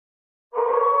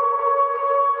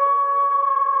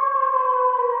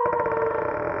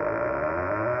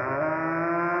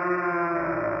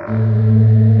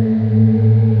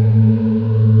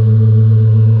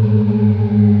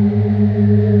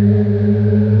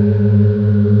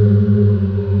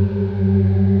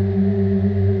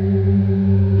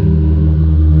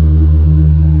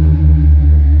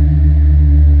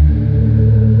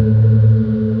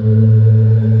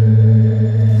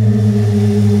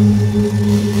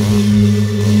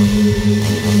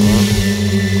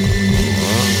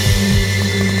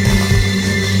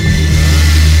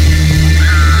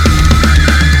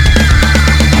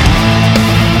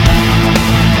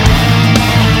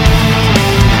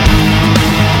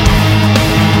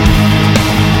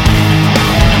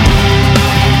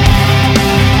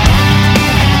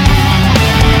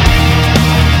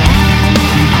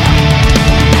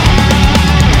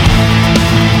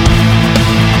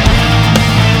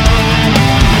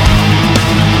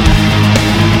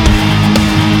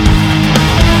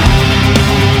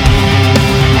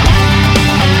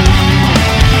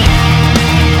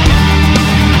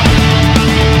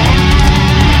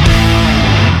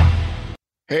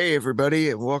Hey, everybody,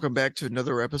 and welcome back to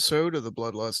another episode of the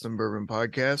Bloodlust and Bourbon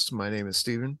Podcast. My name is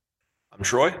Steven. I'm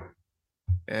Troy.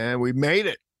 And we made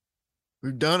it.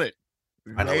 We've done it.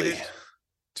 We've Finally. made it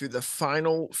to the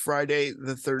final Friday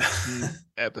the 13th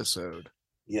episode.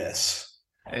 Yes.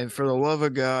 And for the love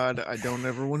of God, I don't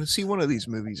ever want to see one of these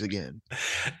movies again.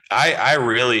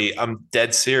 I'm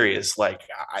dead serious.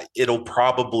 It'll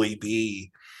probably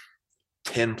be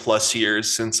 10 plus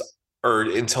years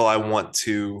until I want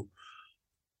to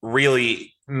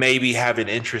really maybe have an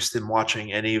interest in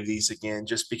watching any of these again,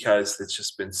 just because it's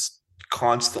just been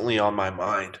constantly on my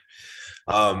mind.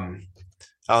 I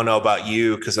don't know about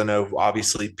you, because I know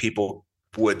obviously people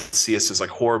would see us as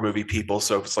like horror movie people.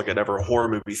 So if it's like a horror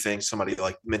movie thing, somebody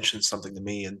like mentioned something to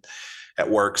me, and at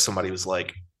work, somebody was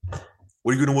like, "What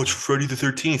are you going to watch Friday the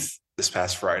 13th this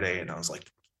past Friday?" And I was like,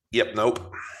 "Yep,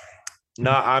 nope.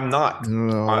 No, I'm not."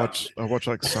 No, I watch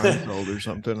like Seinfeld or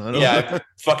something. I don't know. I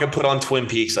fucking put on Twin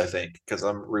Peaks, I think, because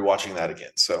I'm rewatching that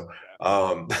again. So,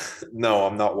 no,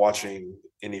 I'm not watching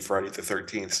any Friday the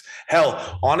 13th.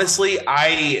 Hell, honestly,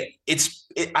 I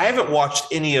haven't watched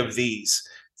any of these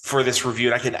for this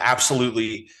review, and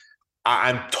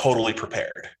I'm totally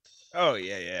prepared. Oh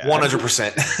yeah,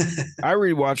 100%. I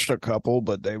rewatched a couple,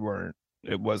 but it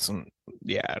wasn't.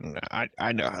 Yeah,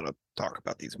 I know how to talk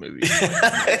about these movies.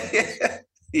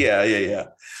 Yeah.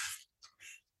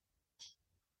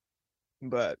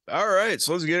 But all right,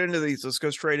 so let's get into these. Let's go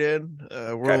straight in.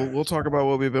 We'll talk about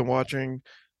what we've been watching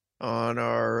on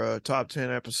our top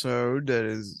 10 episode that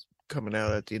is coming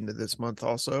out at the end of this month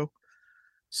also.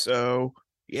 So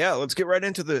yeah, let's get right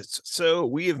into this. So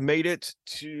we have made it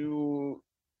to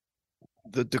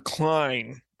the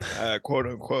decline, quote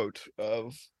unquote,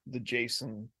 of the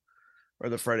Jason or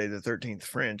the Friday the 13th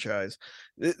franchise.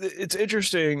 It's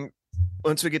interesting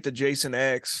once we get to Jason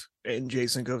X and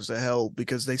Jason Goes to Hell,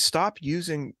 because they stopped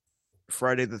using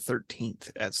Friday the 13th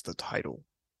as the title.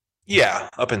 Yeah,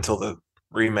 up until the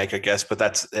remake, I guess, but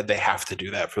they have to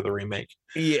do that for the remake.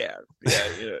 Yeah,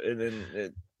 and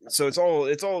then so it's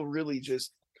all really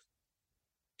just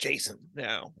Jason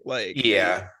now. Like,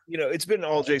 yeah, it's been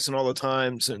all Jason all the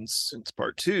time since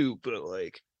part 2, but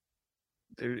like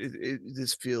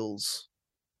this feels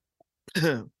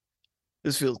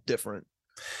this feels different.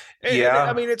 And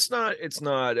I mean, it's not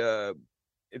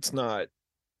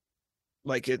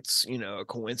like it's a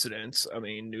coincidence. I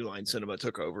mean, New Line Cinema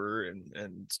took over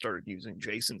and started using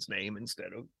Jason's name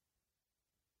instead of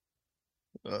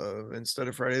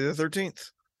Friday the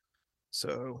 13th.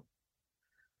 So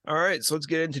all right, so let's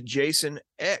get into Jason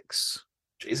X.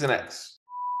 Jason X.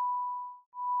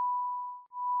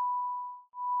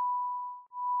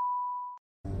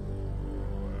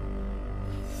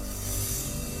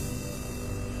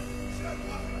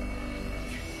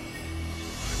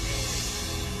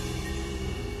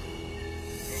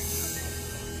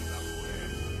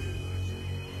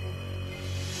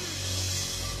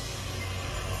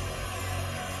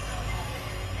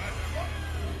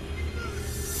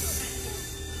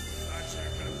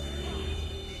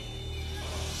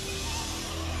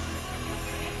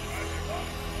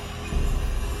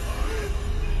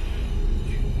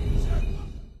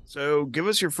 So give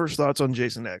us your first thoughts on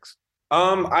Jason X.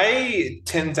 I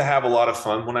tend to have a lot of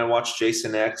fun when I watch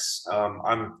Jason X.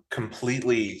 I'm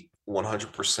completely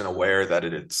 100% aware that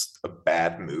it's a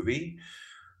bad movie.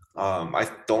 I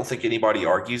don't think anybody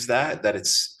argues that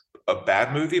it's a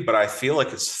bad movie, but I feel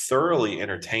like it's thoroughly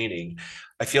entertaining.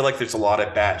 I feel like there's a lot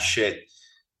of batshit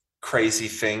crazy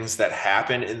things that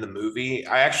happen in the movie.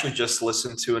 I actually just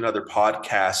listened to another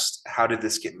podcast, How Did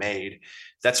This Get Made?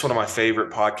 That's one of my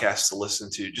favorite podcasts to listen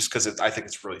to, just because I think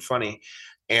it's really funny.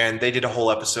 and they did a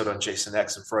whole episode on Jason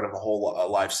X in front of a whole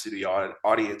live studio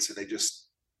audience, and they just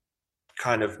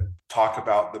kind of talk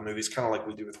about the movies, kind of like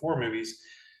we do with horror movies,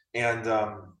 and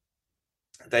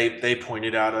they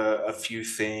pointed out a few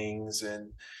things,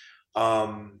 and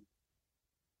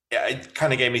yeah, it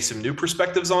kind of gave me some new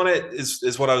perspectives on it.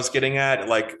 Is what I was getting at,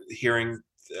 like hearing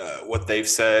what they've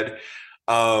said.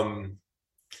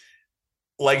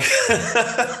 Like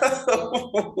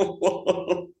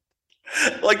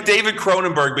like David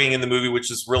Cronenberg being in the movie,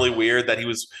 which is really weird that he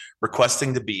was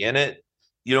requesting to be in it.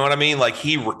 You know what I mean? Like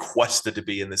he requested to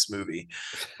be in this movie.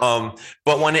 But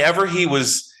whenever he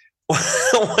was,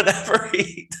 whenever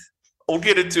he, we'll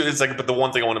get into it in a second. But the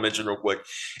one thing I want to mention real quick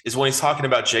is when he's talking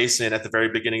about Jason at the very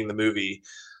beginning of the movie.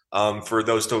 For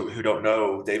those who don't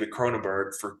know David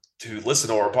Cronenberg, to listen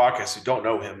to our podcast who don't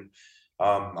know him,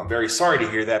 I'm very sorry to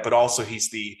hear that. But also, he's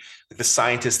the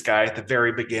scientist guy at the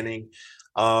very beginning,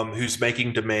 who's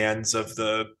making demands of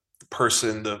the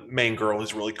person, the main girl,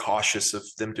 who's really cautious of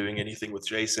them doing anything with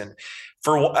Jason.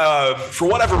 For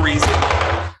whatever reason,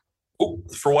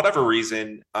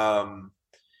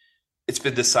 it's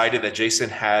been decided that Jason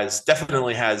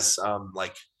definitely has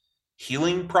like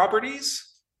healing properties.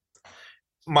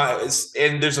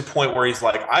 And there's a point where he's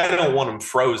like, I don't want him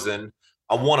frozen,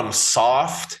 I want him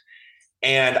soft,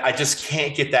 and I just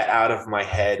can't get that out of my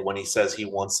head when he says he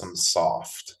wants them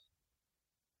soft.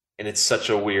 And it's such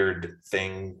a weird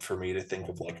thing for me to think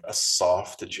of, like a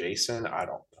soft Jason. I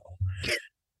don't know.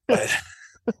 But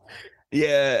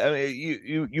yeah, I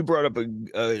mean, you brought up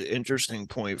a interesting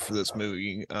point for this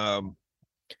movie.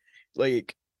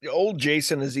 Like old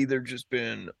Jason has either just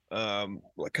been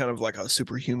like kind of like a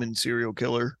superhuman serial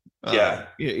killer. Yeah.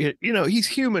 You know, he's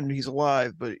human, he's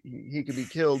alive, but he can be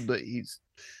killed, but he's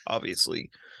obviously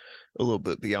a little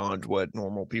bit beyond what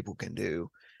normal people can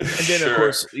do. And then Sure. Of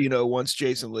course, you know, once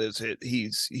Jason lives,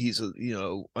 he's a, you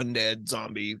know, undead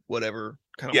zombie, whatever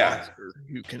kind of monster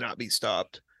who cannot be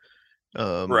stopped.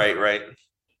 Right.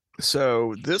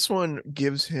 So this one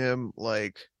gives him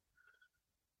like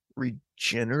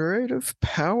regenerative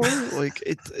power, like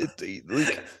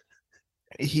like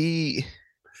he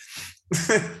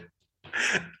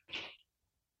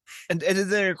and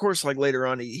then of course like later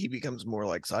on he becomes more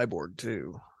like Cyborg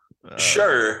too.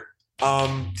 Sure.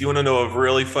 Do you want to know a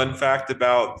really fun fact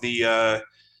about the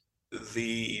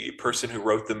person who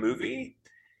wrote the movie?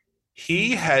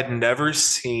 He had never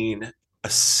seen a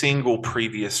single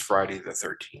previous Friday the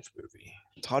 13th movie.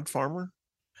 Todd Farmer?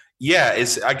 Yeah,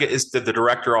 is the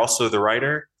director also the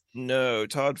writer? No,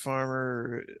 Todd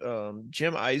Farmer.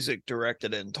 Jim Isaac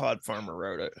directed it, and Todd Farmer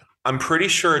wrote it. I'm pretty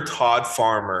sure Todd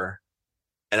Farmer,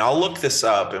 and I'll look this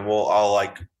up, and I'll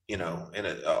like, you know,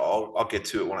 I'll get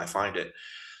to it when I find it.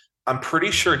 I'm pretty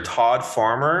sure Todd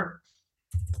Farmer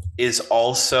is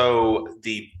also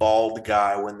the bald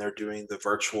guy when they're doing the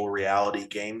virtual reality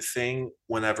game thing,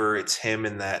 whenever it's him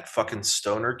and that fucking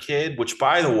stoner kid, which,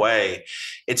 by the way,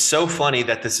 it's so funny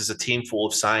that this is a team full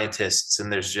of scientists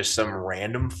and there's just some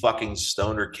random fucking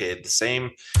stoner kid, the same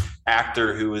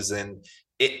actor who was in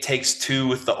It Takes Two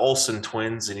with the Olsen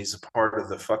twins, and he's a part of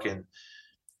the fucking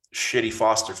shitty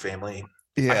Foster family.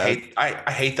 Yeah.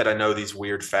 I hate that I know these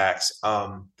weird facts.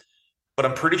 But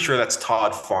I'm pretty sure that's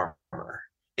Todd Farmer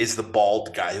is the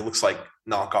bald guy who looks like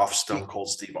knockoff Stone Cold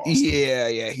Steve Austin.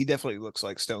 Yeah, he definitely looks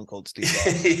like Stone Cold Steve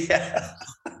Austin. Yeah.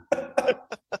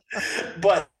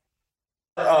 But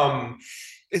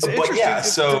it's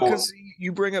interesting because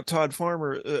you bring up Todd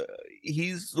Farmer.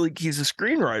 He's a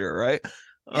screenwriter, right?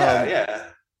 Yeah.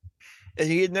 And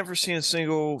he had never seen a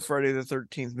single Friday the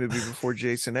 13th movie before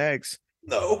Jason X.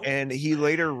 No. And he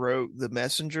later wrote The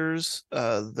Messengers,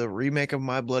 the remake of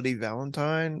My Bloody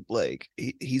Valentine. Like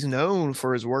he's known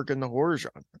for his work in the horror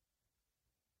genre.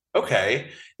 Okay,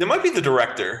 it might be the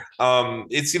director.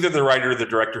 It's either the writer or the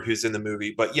director who's in the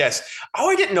movie. But yes,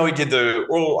 I didn't know he did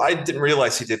I didn't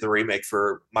realize he did the remake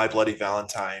for My Bloody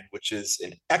Valentine, which is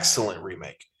an excellent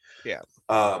remake. Yeah.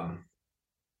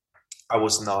 I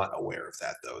was not aware of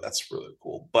that, though. That's really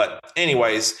cool. But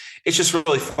anyways, it's just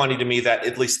really funny to me that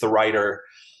at least the writer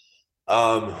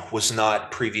was not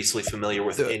previously familiar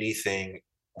with anything.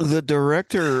 The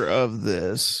director of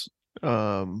this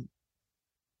also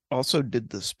did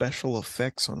the special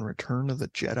effects on Return of the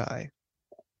Jedi.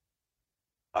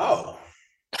 Oh,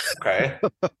 okay.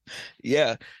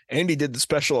 Yeah, and he did the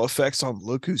special effects on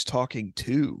Look Who's Talking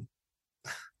too.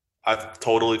 I've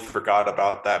totally forgot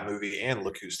about that movie and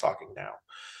Look Who's Talking Now.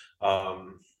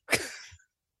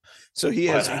 So he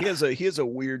has a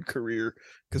weird career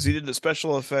because he did the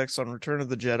special effects on Return of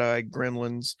the Jedi,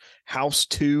 Gremlins, House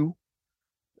 2.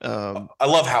 I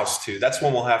love House 2. That's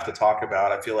one we'll have to talk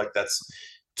about. I feel like that's,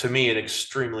 to me, an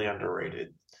extremely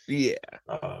underrated Yeah.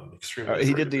 Extremely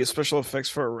He afraid did of the it. special effects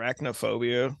for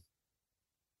Arachnophobia.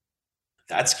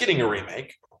 That's getting a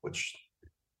remake, which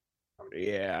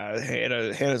Yeah,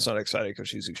 Hannah's not excited because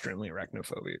she's extremely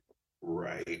arachnophobic.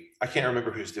 right. I can't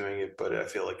remember who's doing it, but I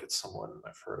feel like it's someone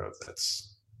I've heard of.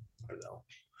 That's I don't know.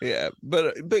 Yeah,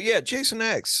 but yeah, Jason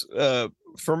X.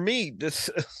 For me, this.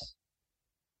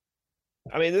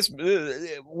 I mean, this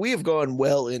we have gone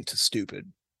well into stupid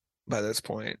by this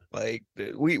point. Like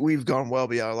we've gone well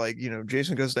beyond like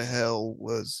Jason Goes to Hell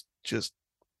was just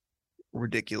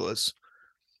ridiculous.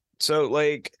 So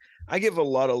like I give a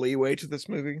lot of leeway to this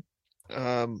movie.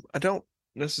 I don't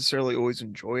necessarily always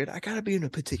enjoy it. I gotta be in a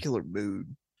particular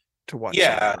mood to watch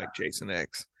something Yeah, like Jason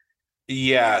X.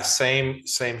 yeah, same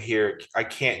here. I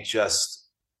can't just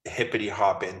hippity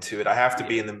hop into it. I have to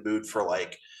be Yeah. in the mood for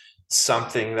like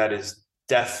something that is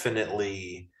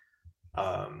definitely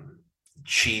um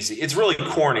cheesy. It's really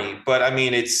corny, but I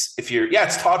mean it's if you're yeah,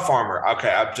 it's Todd Farmer. Okay,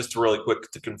 I'm just really quick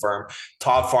to confirm.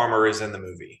 Todd Farmer is in the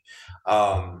movie.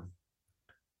 Um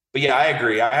but yeah, I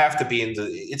agree. I have to be into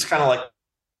it's kind of like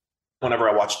whenever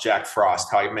I watch Jack Frost,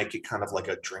 how I make it kind of like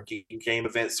a drinking game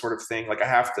event sort of thing. Like I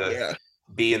have to Yeah.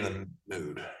 be in the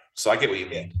mood. So I get what you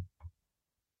Yeah. mean.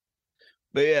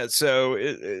 But yeah, so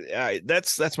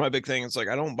that's my big thing. It's like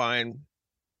I don't mind.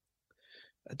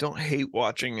 I don't hate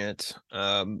watching it.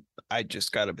 I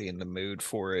just got to be in the mood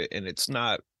for it, and it's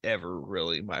not ever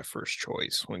really my first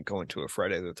choice when going to a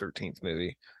Friday the 13th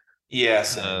movie.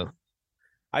 Yes,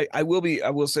 I will be. I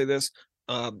will say this.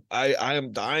 I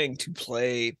am dying to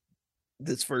play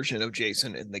this version of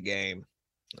Jason in the game.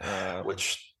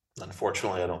 which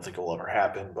unfortunately I don't think will ever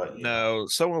happen. But you know, No,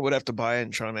 someone would have to buy it,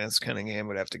 and Sean S. Cunningham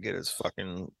would have to get his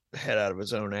fucking head out of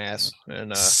his own ass.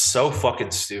 And so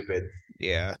fucking stupid.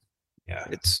 yeah, Yeah,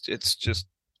 it's just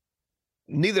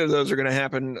neither of those are going to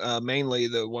happen. Mainly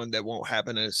the one that won't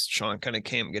happen is Sean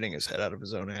Cunningham getting his head out of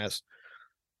his own ass.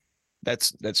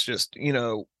 That's just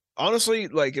honestly,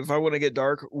 like if I want to get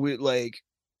dark, we like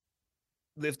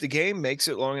if the game makes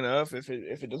it long enough, if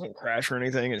it doesn't crash or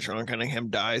anything, and Sean Cunningham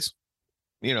dies,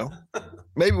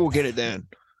 maybe we'll get it then.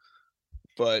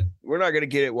 But we're not going to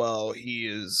get it while he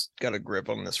is got a grip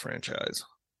on this franchise.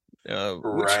 Which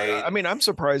right. I mean, I'm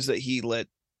surprised that he let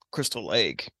Crystal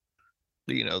Lake,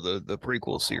 the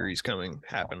prequel series coming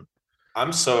happen.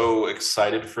 I'm so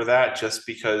excited for that just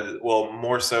because, well,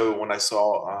 more so when I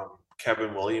saw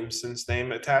Kevin Williamson's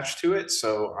name attached to it.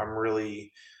 So I'm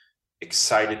really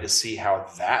excited to see how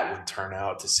that would turn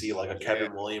out. To see like a Yeah,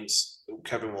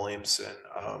 Kevin Williamson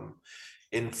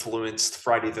influenced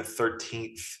Friday the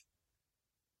 13th,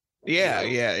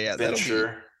 yeah.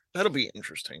 venture. That'll be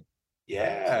interesting.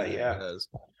 Yeah, It yeah. does.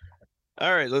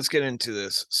 All right, let's get into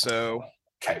this. So,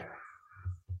 Okay.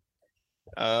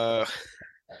 uh,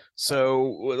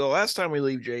 the last time we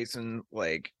leave Jason,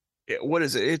 like, what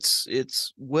is it?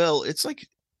 It's like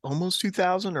almost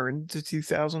 2000 or into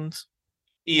 2000s.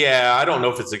 Yeah, I don't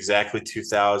know if it's exactly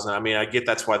 2000. I mean, I get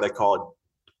that's why they call it.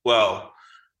 Well,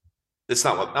 it's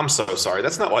not what I'm so sorry.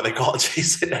 That's not why they call it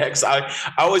Jason X. I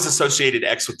always associated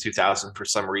X with 2000 for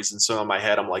some reason. So in my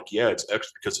head, I'm like, yeah, it's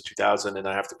X because of 2000, and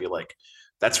I have to be like,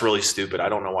 that's really stupid. I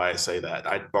don't know why I say that.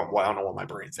 I don't know what my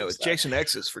brain No, thinks it's that. Jason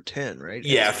X is for 10, right?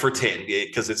 Yeah, for 10,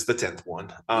 because it's the 10th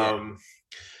one. Yeah.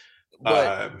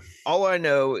 But all I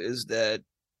know is that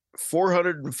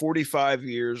 445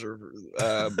 years or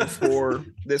before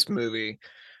this movie,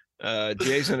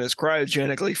 Jason is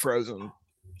cryogenically frozen.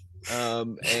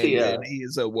 And yeah, then he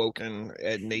is awoken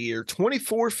in the year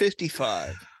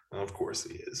 2455 of course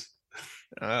he is.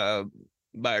 by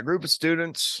a group of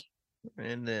students.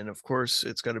 And then, of course,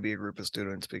 it's got to be a group of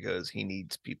students because he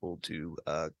needs people to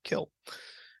kill.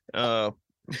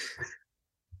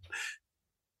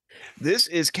 This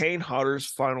is Kane Hodder's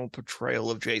final portrayal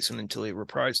of Jason until he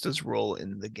reprised his role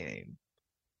in the game.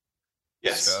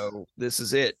 Yes. So this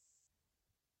is it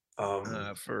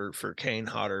for Kane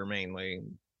Hodder mainly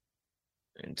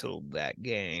until that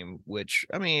game. Which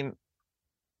I mean,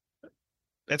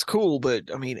 that's cool, but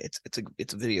I mean,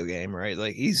 it's a video game, right?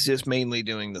 Like he's just mainly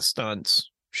doing the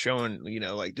stunts, showing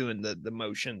like doing the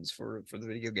motions for the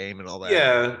video game and all that.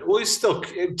 Yeah, well, he's still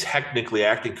technically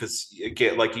acting because,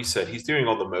 again, like you said, he's doing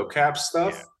all the mocap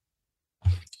stuff.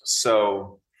 Yeah.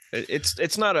 So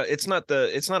it's not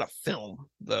a film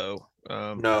though.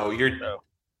 No,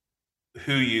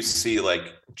 who you see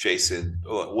like Jason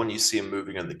when you see him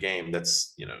moving in the game.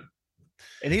 That's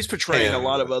and he's portraying a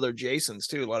lot of other Jasons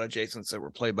too. A lot of Jasons that were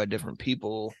played by different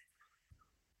people.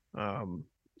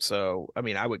 So I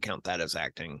mean, I would count that as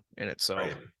acting in itself.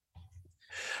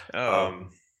 Right.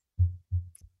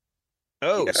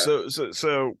 Yeah.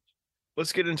 So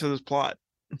let's get into this plot.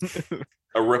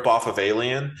 a ripoff of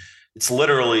Alien. It's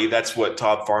literally that's what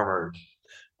Todd Farmer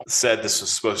said this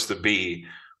was supposed to be,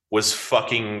 was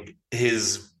fucking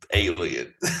his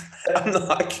Alien. I'm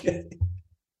not kidding.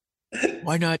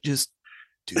 Why not just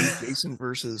do Jason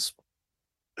versus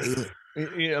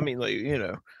Alien? I mean, like,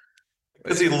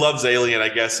 Because he loves Alien, I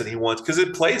guess, and he wants, because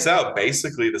it plays out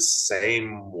basically the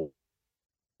same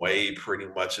way pretty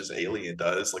much as Alien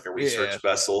does. Like a research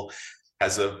vessel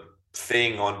has a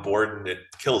thing on board and it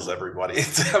kills everybody.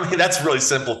 I mean, that's really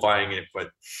simplifying it, but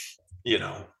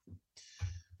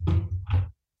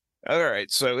All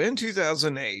right. So in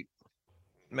 2008,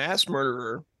 mass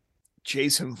murderer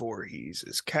Jason Voorhees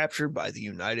is captured by the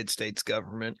United States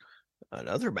government,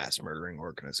 another mass murdering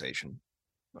organization,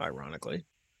 ironically,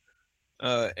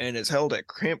 and is held at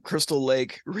Camp Crystal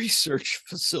Lake Research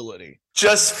Facility.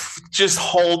 Just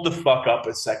hold the fuck up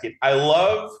a second. I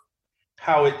love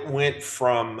how it went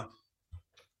from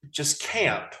just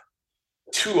camp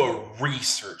to a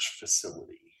research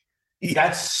facility. Yeah.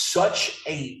 That's such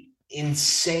a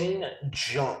insane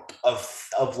jump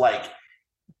of like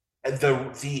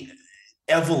the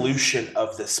evolution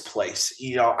of this place.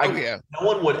 No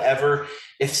one would ever,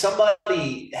 if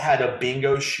somebody had a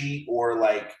bingo sheet or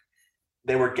like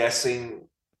they were guessing,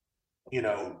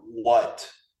 what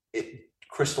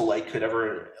Crystal Lake could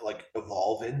ever like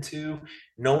evolve into,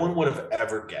 no one would have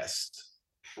ever guessed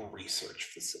research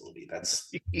facility. That's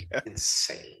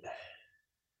insane.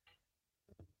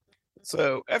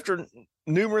 So after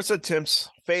numerous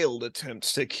failed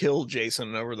attempts to kill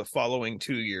Jason over the following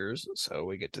 2 years, so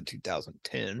we get to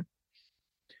 2010,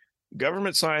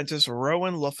 government scientist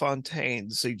Rowan LaFontaine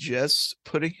suggests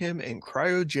putting him in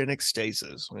cryogenic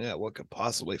stasis. Yeah, what could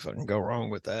possibly fucking go wrong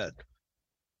with that?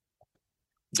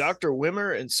 Dr.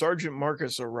 Wimmer and Sergeant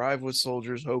Marcus arrive with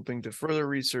soldiers hoping to further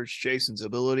research Jason's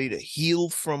ability to heal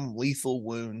from lethal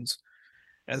wounds,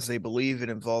 as they believe it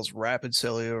involves rapid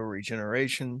cellular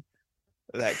regeneration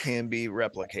that can be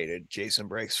replicated. Jason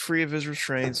breaks free of his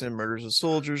restraints and murders the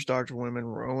soldiers. Dr. Wimmer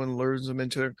and Rowan lures them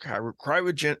into a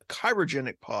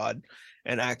cryogenic pod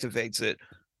and activates it,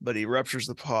 but he ruptures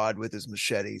the pod with his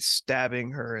machete,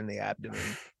 stabbing her in the abdomen.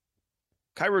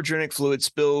 Cryogenic fluid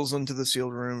spills into the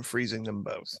sealed room, freezing them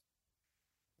both.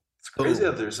 It's crazy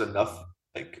that there's enough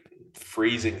like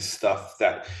freezing stuff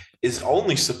that is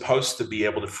only supposed to be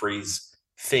able to freeze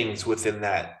things within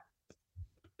that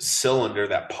cylinder,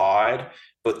 that pod.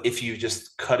 But if you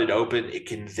just cut it open, it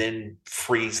can then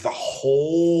freeze the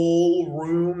whole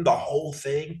room, the whole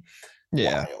thing.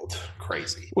 Yeah. Wild.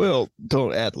 Crazy. Well,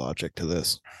 don't add logic to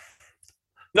this.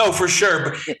 No, for sure.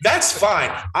 But that's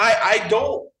fine. I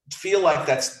don't feel like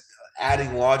that's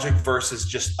adding logic versus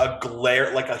just a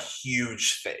glare, like a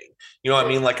huge thing. You know what I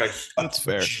mean? Like that's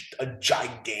fair. A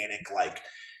gigantic, like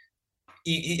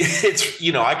it's,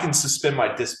 I can suspend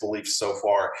my disbelief so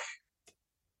far.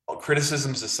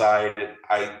 Criticisms aside,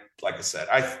 like I said,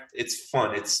 it's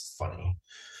fun. It's funny.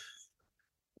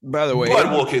 By the way, but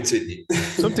we'll continue.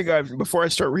 Before I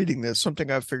start reading this, something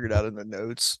I've figured out in the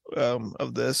notes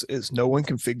of this is no one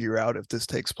can figure out if this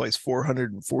takes place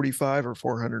 445 or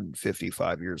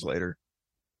 455 years later.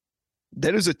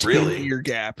 That is a 10-year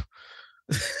gap.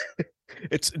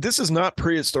 This is not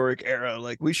prehistoric era.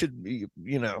 Like, we should be,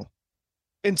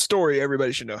 in story,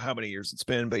 everybody should know how many years it's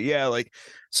been. But yeah, like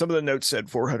some of the notes said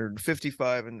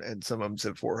 455 and some of them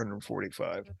said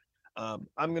 445. I'm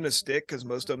going to stick, because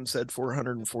most of them said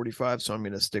 445, so I'm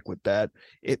going to stick with that.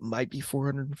 It might be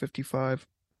 455.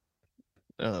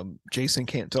 Jason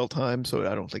can't tell time,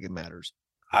 so I don't think it matters.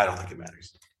 I don't think it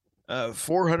matters.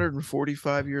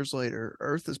 445 years later,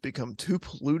 Earth has become too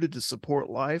polluted to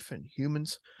support life, and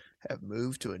humans have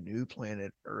moved to a new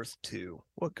planet, Earth 2.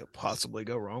 What could possibly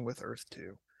go wrong with Earth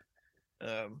 2?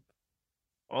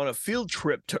 On a field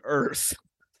trip to Earth,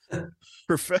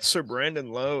 Professor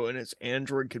Brandon Lowe and his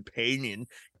android companion,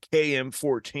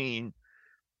 KM-14,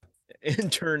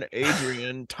 intern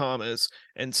Adrian Thomas,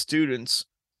 and students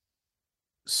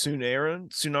Sunaron,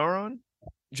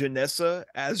 Janessa,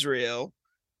 Azrael,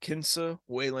 Kinsa,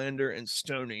 Waylander, and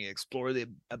Stoney explore the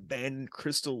abandoned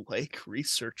Crystal Lake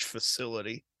Research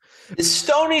Facility. Is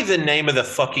Stoney the name of the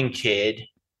fucking kid?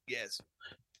 Yes.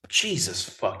 Jesus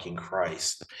fucking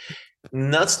Christ.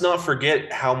 Let's not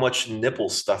forget how much nipple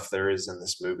stuff there is in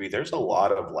this movie. There's a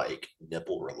lot of like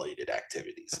nipple related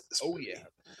activities in this movie.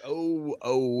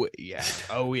 Oh yeah.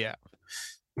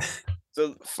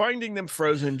 So finding them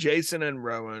frozen, Jason and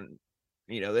Rowan,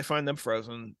 they find them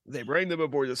frozen. They bring them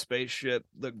aboard the spaceship,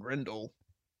 the Grendel.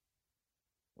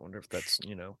 I wonder if that's,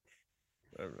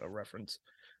 a reference.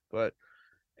 But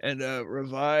and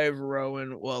revive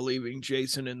Rowan while leaving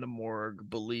Jason in the morgue,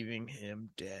 believing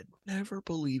him dead. Never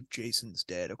believe Jason's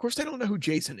dead. Of course, they don't know who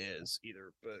Jason is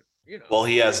either, but you know. Well,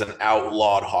 he has an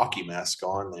outlawed hockey mask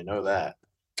on. They know that.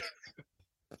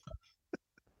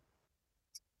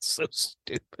 So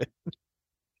stupid.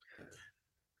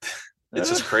 It's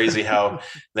just crazy how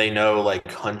they know like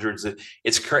hundreds of.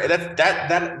 It's crazy.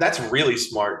 That's really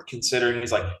smart considering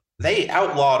he's like they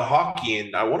outlawed hockey,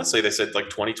 and I want to say they said like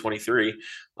 2023.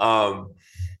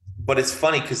 But it's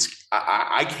funny because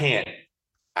I can't.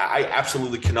 I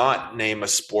absolutely cannot name a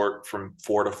sport from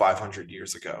 400 to 500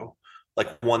 years ago, like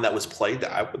one that was played.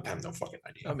 That I would have no fucking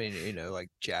idea. I mean, like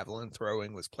javelin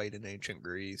throwing was played in ancient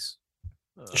Greece.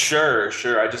 Sure.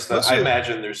 I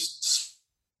imagine there's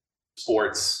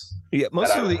sports. Yeah,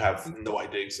 most that I have no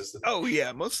idea existed. Oh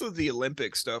yeah, most of the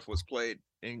Olympic stuff was played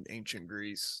in ancient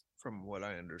Greece, from what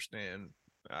I understand.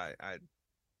 I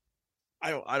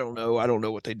don't know. I don't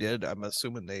know what they did. I'm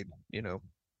assuming they,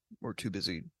 were too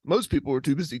busy. Most people were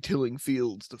too busy tilling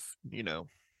fields to,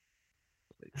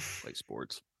 play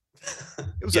sports.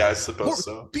 It was I suppose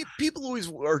so. People always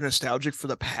are nostalgic for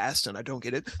the past, and I don't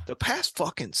get it. The past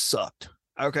fucking sucked.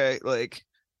 Okay, like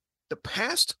the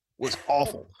past was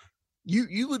awful.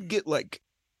 You would get like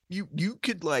you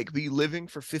could like be living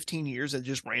for 15 years and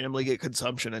just randomly get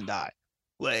consumption and die.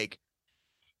 Like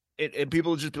and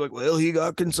people would just be like, well, he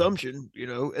got consumption,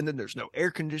 and then there's no air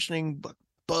conditioning, but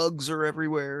bugs are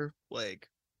everywhere. Like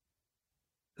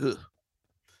ugh.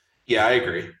 Yeah, I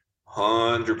agree.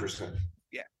 100%.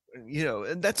 Yeah.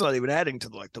 And that's not even adding to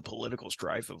like the political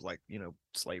strife of like,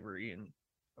 slavery and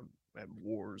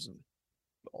wars and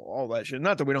all that shit.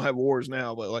 Not that we don't have wars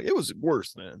now, but like it was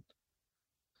worse then.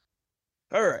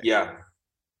 All right. Yeah.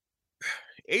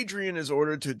 Adrian is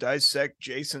ordered to dissect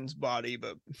Jason's body,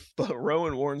 but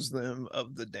Rowan warns them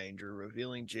of the danger,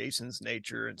 revealing Jason's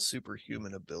nature and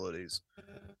superhuman abilities.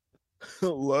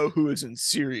 Lowe, who is in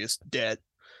serious debt,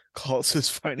 calls his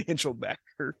financial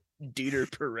backer, Dieter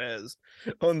Perez,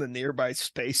 on the nearby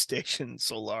space station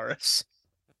Solaris.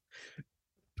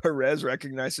 Perez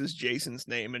recognizes Jason's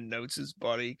name and notes his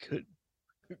body could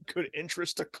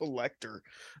interest a collector.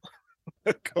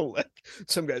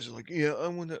 Some guys are like, yeah, I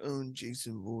want to own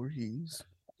Jason Voorhees.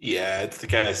 Yeah, the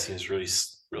guy seems really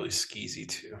skeezy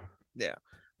too. Yeah.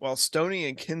 While Stoney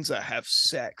and Kinza have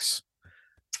sex,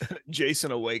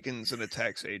 Jason awakens and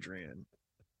attacks Adrian,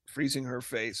 freezing her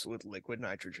face with liquid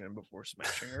nitrogen before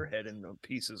smashing her head into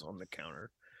pieces on the counter.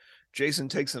 Jason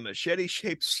takes a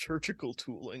machete-shaped surgical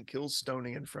tool and kills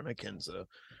Stoney in front of Kinza.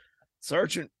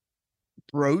 Sergeant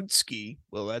Brodsky,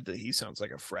 well, he sounds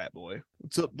like a frat boy.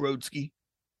 What's up, Brodsky?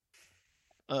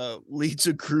 Leads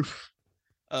a group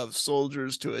of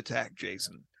soldiers to attack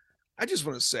Jason. I just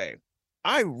want to say,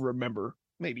 I remember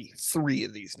maybe 3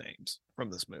 of these names from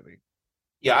this movie.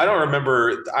 Yeah, I don't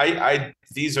remember.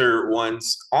 These are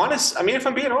ones. Honest. I mean, if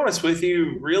I'm being honest with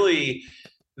you, really,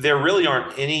 there really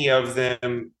aren't any of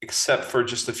them except for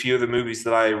just a few of the movies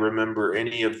that I remember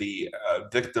any of the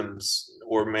victims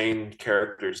or main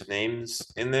characters'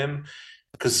 names in them,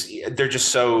 because they're just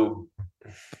so.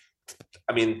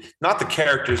 I mean, not the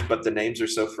characters, but the names are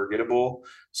so forgettable.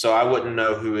 So I wouldn't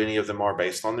know who any of them are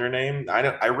based on their name.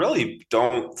 I really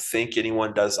don't think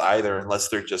anyone does either, unless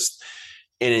they're just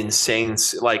an insane,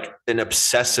 like an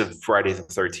obsessive Friday the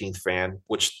 13th fan,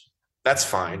 which that's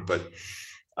fine. But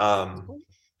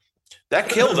that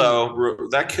kill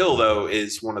though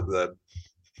is one of the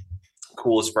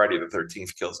coolest Friday the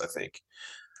 13th kills, I think.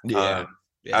 Yeah.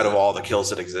 Out of all the kills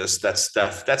that exist, that's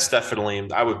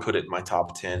definitely, I would put it in my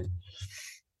top 10.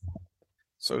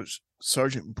 So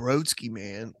Sergeant Brodsky,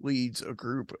 man, leads a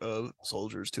group of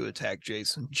soldiers to attack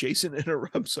Jason. Jason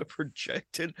interrupts a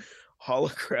projected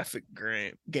holographic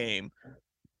game,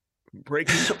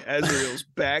 breaking Azrael's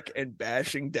back and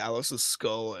bashing Dallas's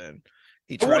skull in.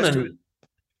 He tries to.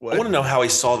 What? I want to know how he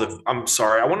saw the. I'm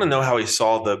sorry. I want to know how he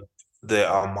saw the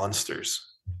monsters.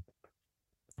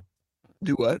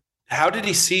 Do what? How did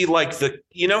he see like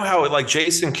how like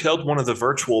Jason killed one of the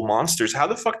virtual monsters? How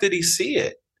the fuck did he see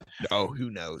it? Oh, who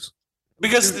knows?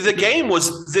 Because the game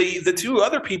was the 2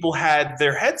 other people had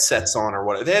their headsets on or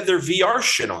whatever. They had their VR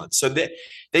shit on, so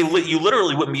you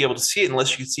literally wouldn't be able to see it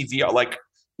unless you could see VR. Like,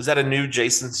 is that a new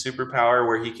Jason superpower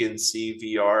where he can see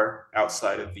VR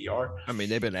outside of VR? I mean,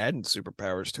 they've been adding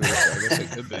superpowers to it, so I guess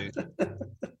it could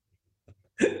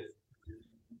be.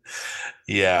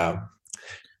 Yeah.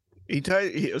 He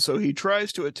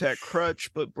tries to attack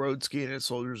Crutch, but Brodsky and his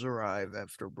soldiers arrive.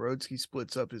 After Brodsky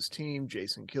splits up his team,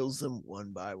 Jason kills them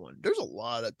one by one. There's a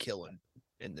lot of killing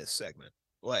in this segment,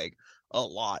 like a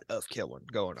lot of killing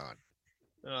going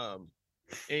on.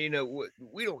 And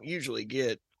we don't usually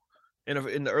get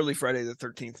in the early Friday the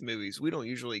 13th movies, we don't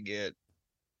usually get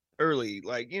early,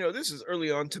 like, this is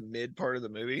early on to mid part of the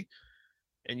movie.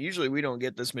 And usually we don't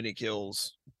get this many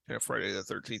kills in a Friday the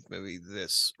 13th movie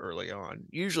this early on.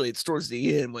 Usually it's towards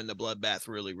the end when the bloodbath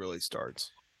really, really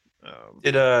starts.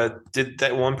 Did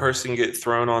that one person get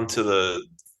thrown onto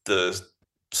the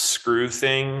screw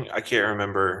thing? I can't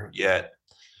remember yet.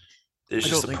 I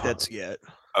don't think that's yet.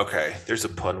 Okay, there's a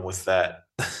pun with that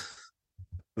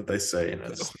that they say, and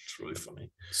it's really funny.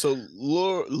 So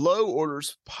Lowe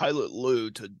orders pilot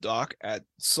Lou to dock at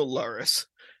Solaris.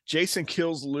 Jason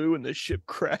kills Lou and the ship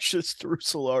crashes through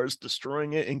Solaris,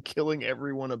 destroying it and killing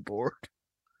everyone aboard.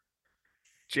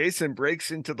 Jason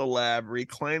breaks into the lab,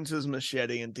 reclaims his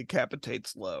machete, and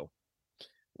decapitates Lowe.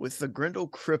 With the Grendel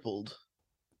crippled,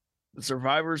 the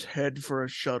survivors head for a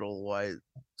shuttle while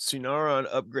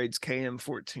Sunaron upgrades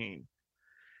KM-14.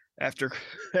 After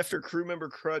crew member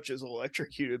Crutch is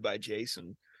electrocuted by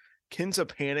Jason, Kenza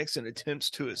panics and attempts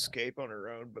to escape on her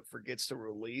own, but forgets to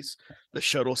release the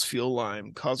shuttle's fuel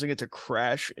line, causing it to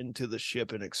crash into the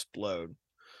ship and explode.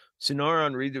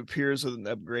 Sunaron reappears with an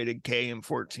upgraded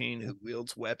KM-14 who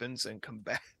wields weapons and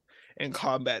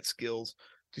combat skills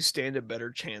to stand a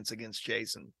better chance against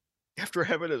Jason. After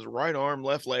having his right arm,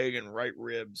 left leg, and right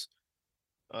ribs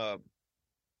and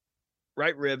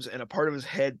a part of his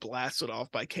head blasted off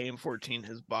by KM-14,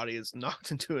 his body is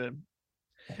knocked into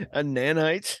a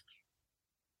nanite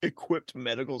equipped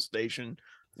medical station.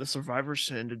 The survivors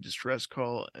send a distress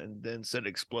call and then send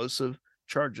explosive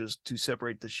charges to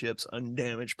separate the ship's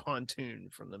undamaged pontoon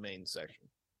from the main section.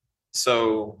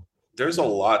 So there's a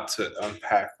lot to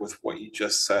unpack with what you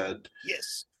just said.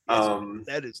 Yes.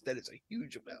 That is a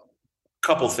huge amount.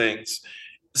 Couple things.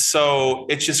 So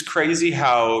it's just crazy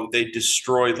how they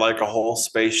destroyed like a whole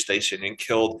space station and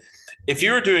killed. If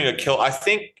you were doing a kill, I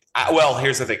think. Well,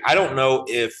 here's the thing. I don't know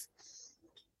if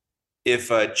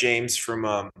James from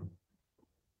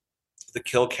the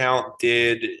kill count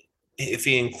if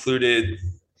he included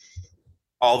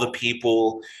all the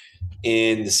people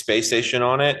in the space station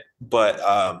on it, but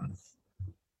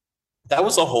that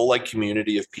was a whole like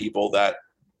community of people that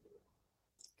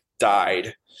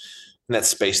died in that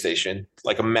space station,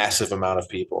 like a massive amount of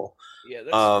people. Yeah,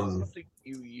 that's something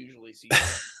you usually see.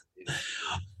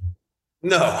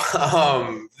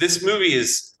 No, this movie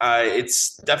is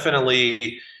it's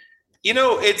definitely,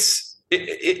 it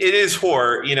is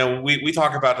horror. We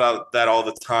talk about that all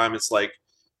the time. It's like,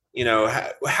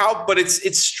 but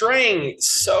it's straying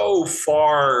so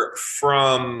far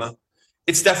from.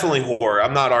 It's definitely horror.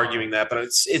 I'm not arguing that, but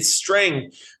it's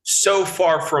straying so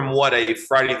far from what a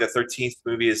Friday the 13th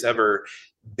movie has ever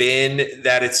been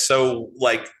that it's so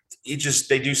like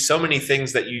they do so many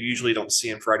things that you usually don't see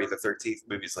in Friday the 13th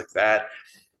movies like that.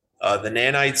 The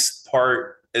nanites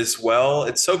part as well.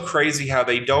 It's so crazy how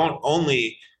they don't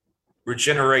only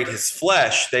regenerate his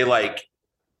flesh, they like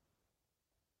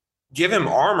give him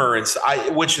armor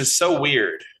which is so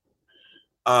weird.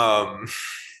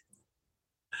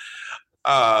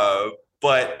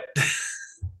 But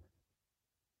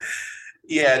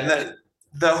yeah,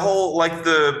 the whole like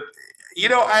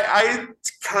I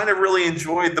kind of really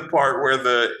enjoyed the part where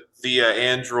the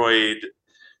android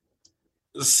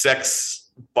sex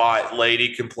bot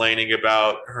lady complaining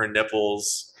about her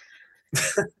nipples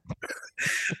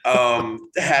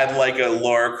had like a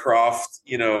Lara Croft,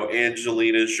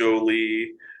 Angelina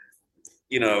Jolie,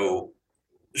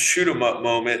 shoot 'em up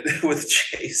moment with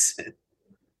Jason.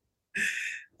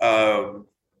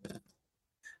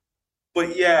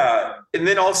 But yeah, and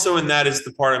then also in that is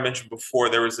the part I mentioned before.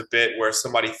 There was a bit where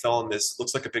somebody fell in this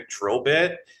looks like a big drill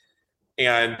bit,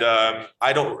 and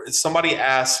somebody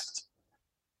asked.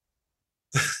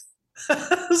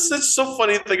 It's so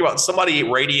funny to think about. Somebody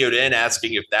radioed in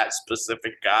asking if that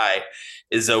specific guy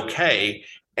is okay,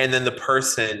 and then the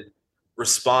person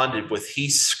responded with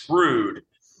 "he's screwed,"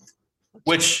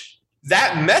 which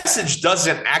that message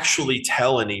doesn't actually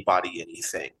tell anybody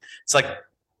anything. It's like,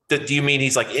 do you mean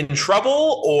he's like in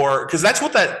trouble, or because that's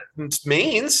what that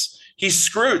means? He's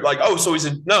screwed. Like, oh, so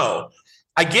no.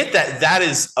 I get that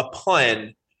is a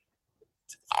pun.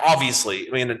 Obviously,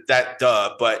 I mean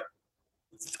but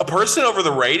a person over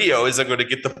the radio isn't going to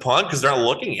get the pun because they're not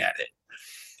looking at it.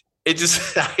 It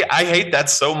just I hate that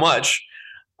so much.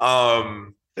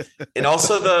 And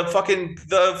also the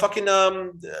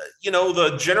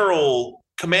general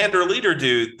commander leader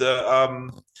dude,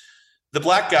 the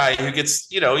black guy who gets,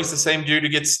 he's the same dude who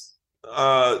gets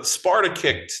Sparta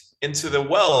kicked into the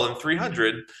well in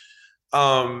 300.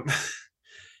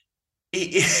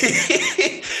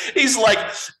 He's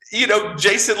like,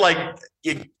 Jason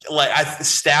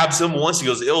stabs him once. He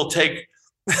goes, it'll take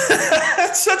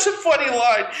That's such a funny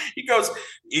line. He goes,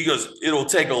 it'll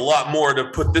take a lot more to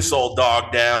put this old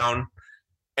dog down.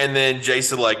 And then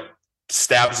Jason like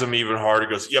stabs him even harder.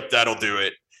 Goes, yep, that'll do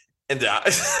it. And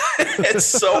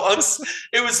it's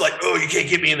it was like, oh, you can't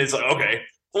get me. And it's like, okay.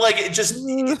 Like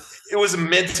it was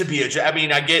meant to be I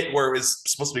mean, I get where it was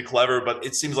supposed to be clever, but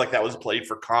it seems like that was played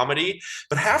for comedy.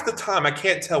 But half the time, I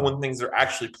can't tell when things are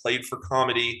actually played for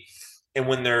comedy and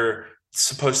when they're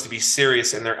supposed to be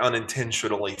serious and they're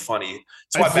unintentionally funny.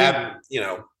 That's why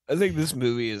I think this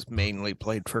movie is mainly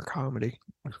played for comedy.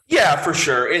 Yeah, for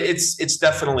sure. It's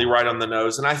definitely right on the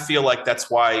nose, and I feel like that's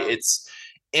why it's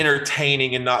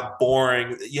entertaining and not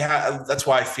boring. Yeah, that's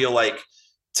why I feel like,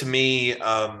 to me,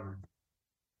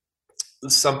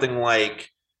 something like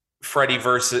Freddy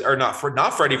versus, or not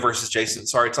Freddy versus Jason.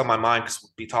 Sorry, it's on my mind because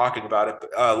we'll be talking about it.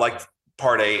 But like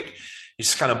Part 8, it's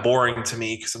just kind of boring to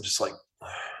me because I'm just like,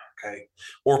 okay.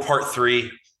 Or Part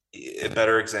 3, a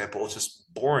better example. It's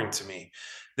just boring to me.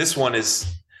 This one is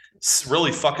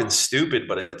really fucking stupid,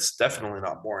 but it's definitely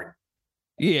not boring.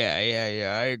 Yeah,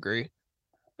 I agree.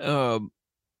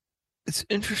 It's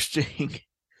interesting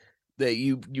that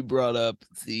you brought up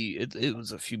it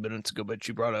was a few minutes ago, but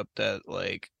you brought up that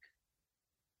like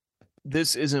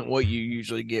this isn't what you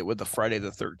usually get with the Friday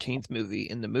the 13th movie.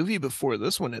 In the movie before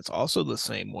this one, it's also the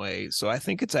same way. So I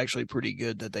think it's actually pretty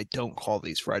good that they don't call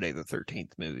these Friday the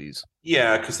 13th movies.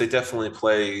 Yeah, because they definitely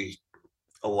play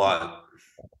a lot.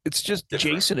 It's just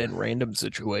different. Jason in random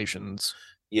situations.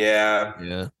 Yeah.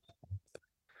 Yeah.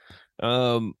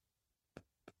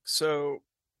 So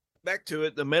back to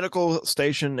it. The medical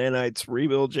station nanites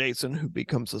rebuild Jason, who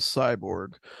becomes a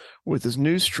cyborg. With his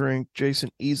new strength, Jason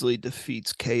easily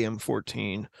defeats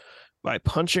KM-14 by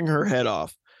punching her head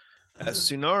off. As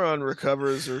Sunaron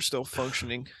recovers her still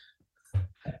functioning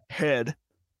head,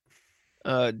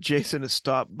 Jason is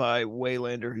stopped by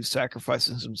Waylander, who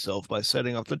sacrifices himself by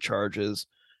setting off the charges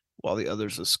while the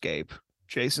others escape.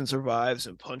 Jason survives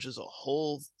and punches a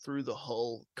hole through the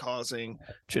hull, causing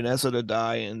Janessa to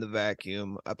die in the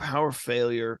vacuum. A power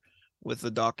failure with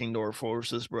the docking door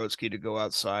forces Brodsky to go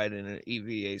outside in an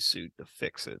EVA suit to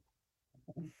fix it.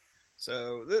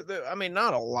 So, I mean,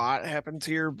 not a lot happens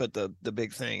here, but the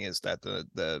big thing is that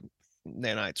the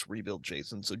nanites rebuild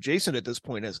Jason. So Jason at this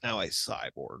point is now a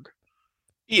cyborg.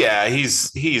 Yeah,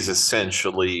 he's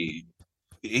essentially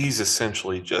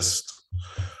just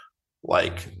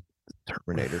like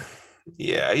Terminator.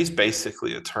 Yeah, he's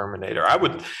basically a Terminator. I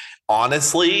would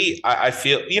honestly, I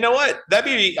feel, you know what?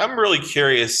 I'm really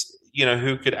curious,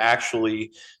 who could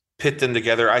actually pit them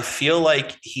together. I feel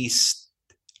like even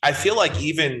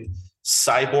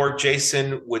Cyborg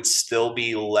Jason would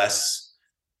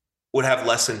have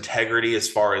less integrity as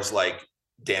far as like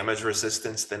damage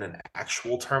resistance than an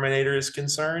actual Terminator is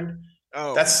concerned.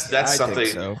 Oh, that's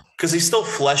something because he's still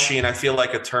fleshy, and I feel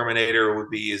like a Terminator would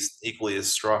be equally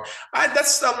as strong.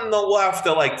 That's something that we'll have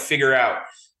to like figure out.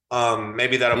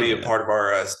 Maybe that'll be a part of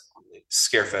our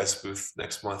Scarefest booth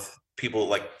next month. People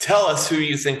like tell us who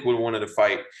you think would want to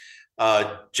fight.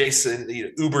 Jason,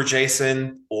 Uber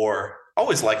Jason, or I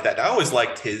always like that. I always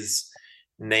liked his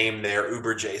name there,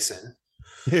 Uber Jason.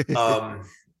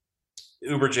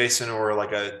 Uber Jason, or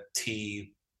like a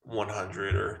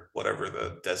T100 or whatever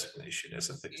the designation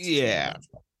is. I think.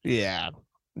 Yeah.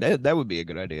 That would be a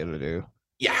good idea to do.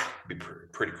 Yeah, it'd be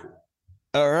pretty cool.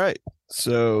 All right.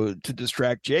 So to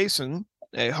distract Jason,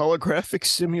 a holographic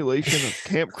simulation of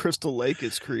Camp Crystal Lake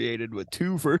is created with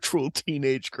 2 virtual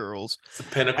teenage girls. It's the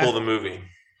pinnacle of the movie.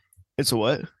 It's a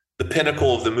what? The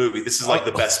pinnacle of the movie. This is like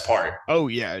the best part. Oh,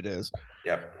 yeah, it is.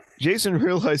 Yep. Jason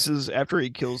realizes after he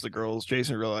kills the girls,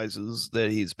 Jason realizes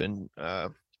that he's been,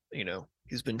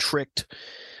 he's been tricked.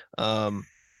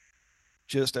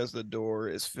 Just as the door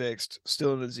is fixed,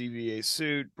 still in his EVA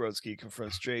suit, Brodsky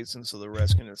confronts Jason so the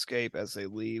rest can escape. As they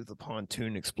leave, the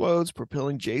pontoon explodes,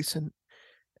 propelling Jason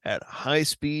at high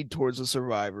speed towards the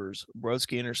survivors.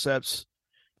 Brodsky intercepts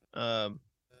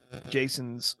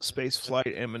Jason's space flight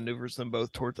and maneuvers them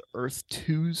both toward the Earth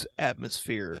 2's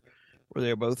atmosphere, where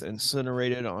they are both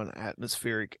incinerated on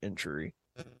atmospheric entry.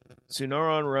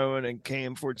 Sunaron, Rowan, and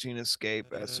KM-14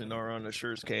 escape as Sunaron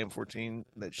assures KM-14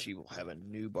 that she will have a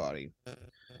new body.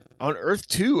 On Earth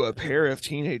 2, a pair of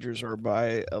teenagers are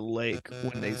by a lake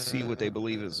when they see what they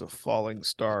believe is a falling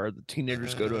star. The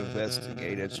teenagers go to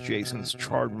investigate as Jason's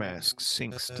charred mask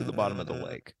sinks to the bottom of the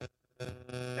lake.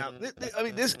 Now,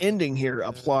 this ending here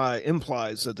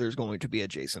implies that there's going to be a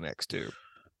Jason X2.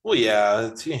 Well, yeah,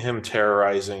 it's him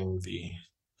terrorizing the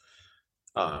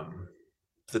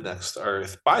next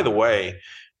Earth. By the way,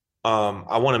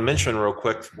 I want to mention real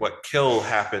quick what kill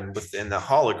happened within the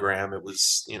hologram. It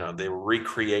was, they were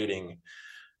recreating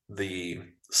the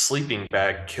sleeping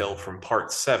bag kill from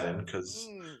part 7 because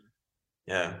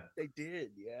yeah, they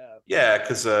did, yeah. yeah,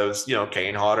 because it was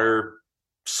Kane Hodder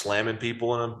slamming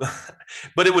people in them,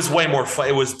 but it was way more fun.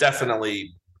 It was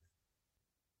definitely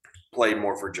played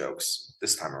more for jokes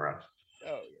this time around.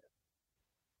 Oh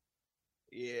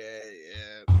yeah.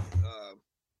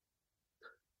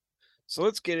 So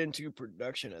let's get into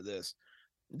production of this.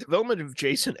 Development of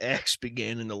Jason X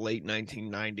began in the late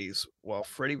 1990s, while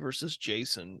Freddy vs.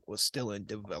 Jason was still in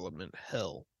development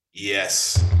hell.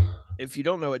 Yes. If you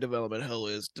don't know what development hell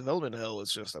is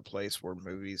just a place where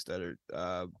movies that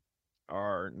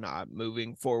are not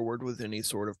moving forward with any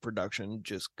sort of production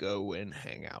just go and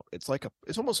hang out. It's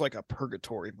almost like a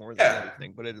purgatory more than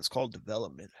anything, but it is called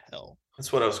development hell.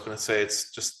 That's what I was going to say.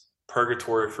 It's just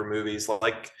purgatory for movies.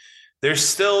 Like they're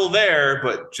still there,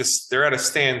 but just they're at a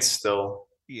standstill.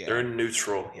 Yeah. They're in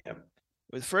neutral. Yeah.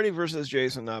 With Freddy vs.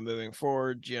 Jason not moving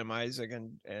forward, Jim Isaac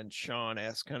and Sean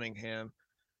S. Cunningham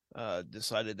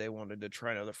decided they wanted to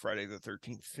try another Friday the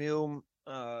 13th film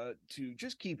to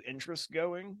just keep interest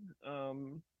going,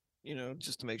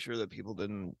 just to make sure that people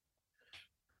didn't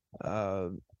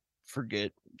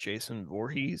forget Jason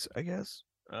Voorhees, I guess.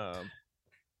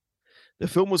 The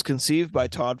film was conceived by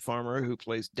Todd Farmer, who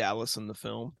plays Dallas in the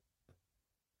film.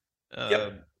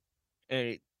 Yep.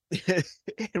 And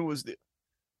it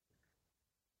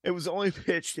was only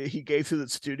pitched that he gave to the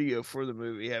studio for the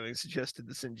movie, having suggested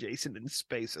to send Jason into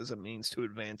space as a means to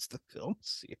advance the film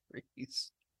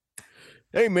series.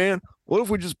 Hey man, what if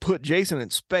we just put Jason in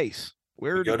space?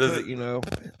 Where to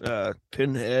put,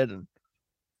 Pinhead and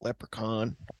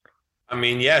Leprechaun? I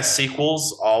mean, yeah,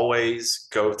 sequels always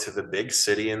go to the big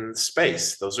city and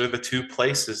space. Those are the two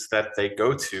places that they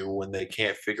go to when they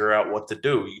can't figure out what to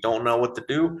do. You don't know what to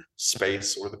do,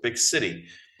 space or the big city.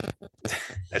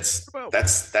 That's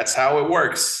how it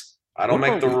works. I don't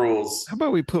make the rules. How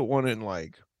about we put one in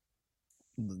like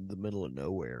the middle of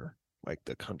nowhere, like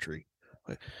the country?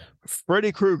 Like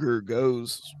Freddy Krueger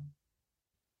goes,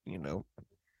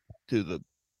 to the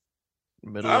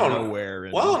middle of nowhere.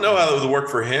 I don't know how it would work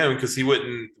for him because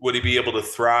would he be able to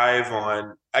thrive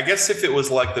on? I guess if it was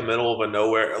like the middle of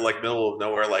nowhere, like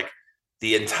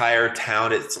the entire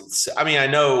town. I mean, I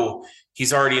know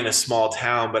he's already in a small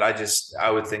town, but I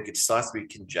would think it still has to be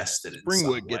congested.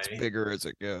 Springwood gets bigger as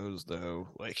it goes, though.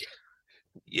 Like,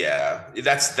 yeah,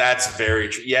 that's very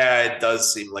true. Yeah, it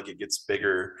does seem like it gets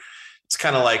bigger. It's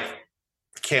kind of like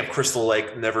Camp Crystal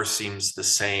Lake never seems the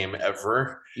same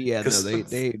ever. Yeah, no,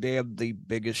 they have the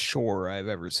biggest shore I've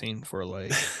ever seen for a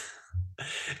lake.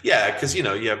 Yeah, because you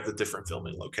have the different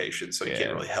filming locations, so you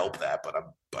can't really help that.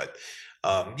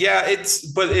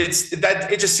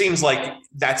 It just seems like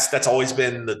that's always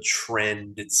been the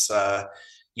trend. It's the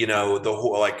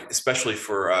whole, like, especially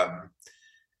for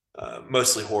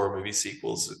mostly horror movie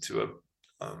sequels to a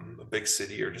big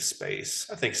city or to space.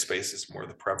 I think space is more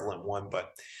the prevalent one,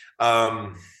 but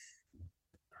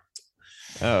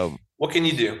what can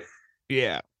you do?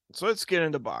 Yeah, so let's get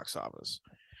into box office.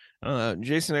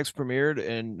 Jason X premiered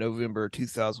in November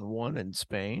 2001 in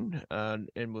Spain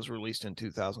and was released in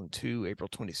 2002, April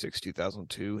 26,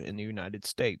 2002 in the United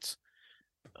States.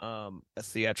 A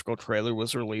theatrical trailer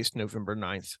was released November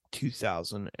 9th,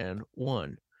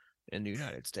 2001 in the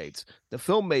United States. The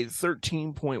film made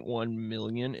 $13.1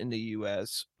 million in the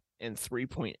U.S. and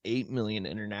 $3.8 million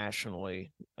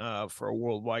internationally for a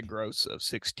worldwide gross of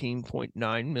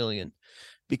 $16.9 million.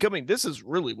 This is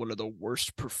really one of the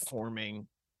worst performing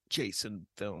Jason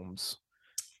films.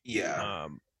 Yeah.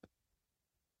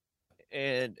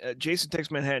 And Jason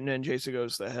Takes Manhattan and Jason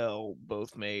Goes to Hell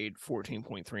both made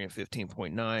 14.3 and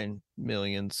 15.9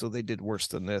 million, so they did worse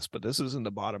than this, but this is in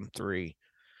the bottom three.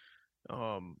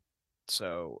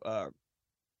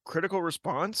 Critical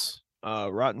response,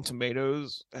 Rotten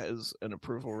Tomatoes has an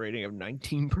approval rating of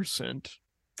 19%.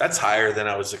 That's higher than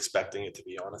I was expecting it to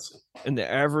be, honestly. And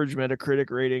the average Metacritic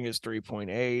rating is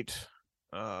 3.8.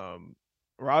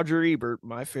 Roger Ebert,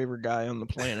 my favorite guy on the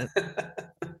planet,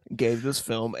 gave this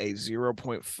film a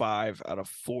 0.5 out of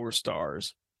 4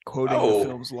 stars, quoting one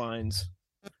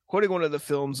of the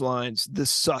film's lines, "This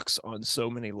sucks on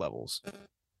so many levels."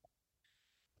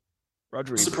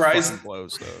 Roger Ebert surprised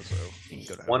blows, though, so you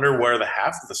can go to wonder where the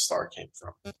half of the star came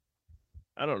from.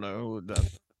 I don't know.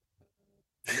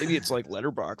 Maybe it's like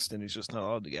Letterboxd and he's just not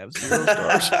allowed to have 0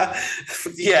 stars.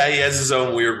 Yeah, he has his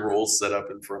own weird rules set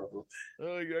up in front of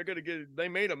him. They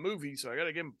made a movie, so I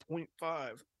gotta give him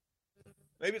 0.5.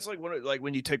 Maybe it's like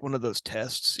when you take one of those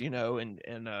tests, and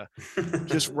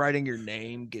just writing your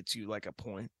name gets you like a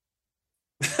point.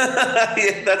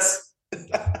 Yeah, that's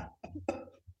that.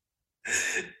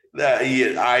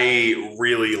 Yeah, I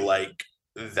really like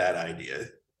that idea.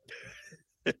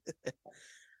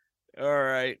 All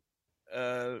right.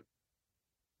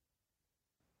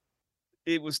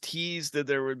 It was teased that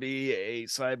there would be a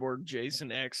Cyborg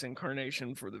Jason X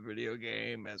incarnation for the video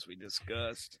game, as we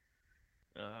discussed.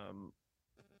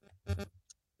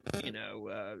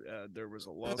 There was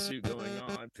a lawsuit going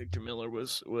on. Victor Miller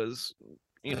was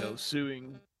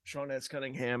suing Sean S.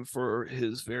 Cunningham for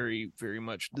his very, very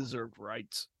much deserved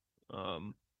rights.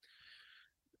 And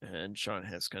Sean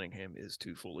S. Cunningham is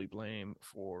to fully blame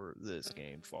for this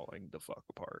game falling the fuck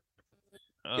apart.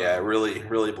 Yeah, it really,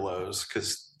 really blows,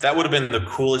 because that would have been the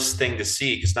coolest thing to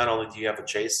see. Because not only do you have a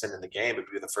Jason in the game, it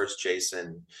would be the first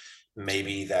Jason,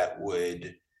 maybe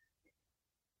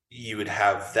you would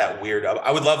have that weird.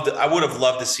 I would have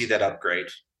loved to see that upgrade.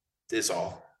 Is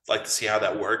all. Like to see how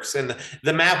that works, and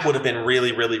the map would have been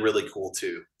really, really, really cool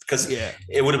too. Because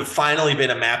it would have finally been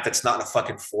a map that's not in a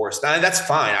fucking forest. Now, that's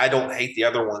fine. I don't hate the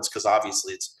other ones because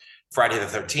obviously it's Friday the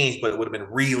 13th, but it would have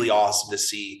been really awesome to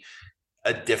see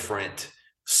a different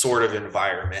sort of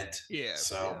environment. Yeah.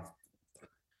 So.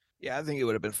 Yeah, I think it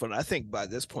would have been fun. I think by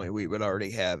this point we would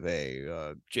already have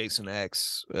a Jason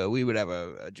X. We would have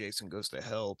a Jason Goes to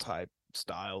Hell type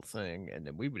style thing, and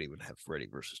then we would even have Freddy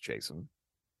versus Jason.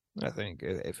 I think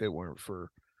if it weren't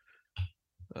for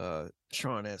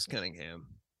Sean S. Cunningham.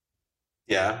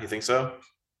 Yeah, you think so?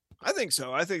 I think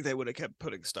so. I think they would have kept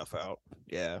putting stuff out.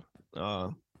 Yeah.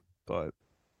 But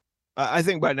I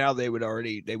think by now they would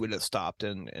have stopped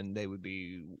and they would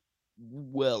be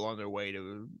well on their way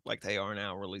to, like they are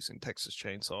now, releasing Texas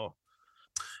Chainsaw.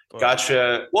 But,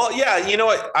 gotcha. Well, yeah, you know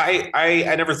what? I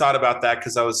never thought about that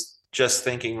because I was just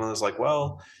thinking, I was like,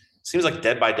 well, seems like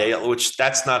Dead by Daylight, which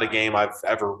that's not a game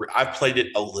I've played it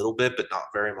a little bit, but not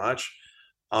very much.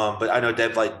 But I know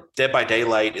Dead by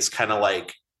Daylight is kind of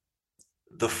like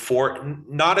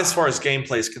not as far as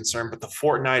gameplay is concerned, but the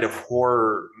Fortnite of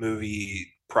horror movie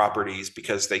properties,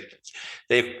 because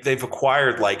they've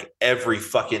acquired like every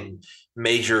fucking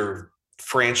major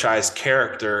franchise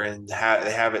character and they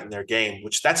have it in their game,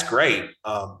 which that's great.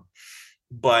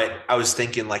 But I was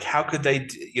thinking, like, how could they?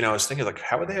 I was thinking, like,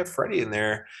 how would they have Freddy in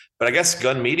there? But I guess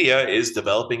Gun Media is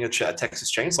developing a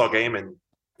Texas Chainsaw game, and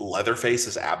Leatherface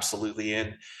is absolutely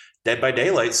in Dead by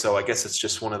Daylight. So I guess it's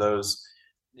just one of those.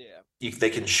 Yeah, they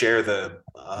can share the.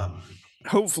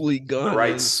 Hopefully,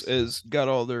 Gun is got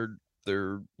all their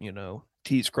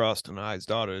T's crossed and I's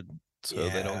dotted, so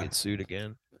they don't get sued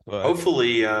again. But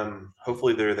hopefully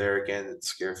they're there again at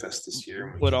Scarefest this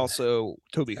year. But also,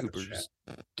 Toby Hooper's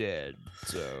dead,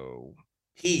 so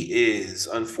he is,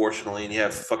 unfortunately, and you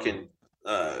have fucking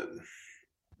the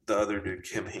other dude,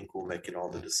 Kim Hinkle, making all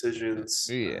the decisions.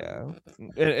 Yeah,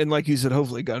 and like you said,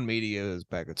 hopefully Gun Media is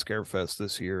back at Scarefest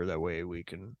this year. That way we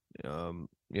can,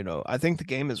 I think the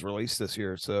game is released this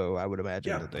year, so I would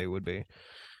imagine that they would be.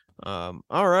 All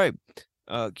right.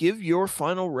 Give your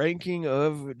final ranking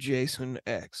of Jason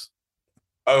X.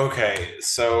 Okay,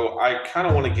 so I kind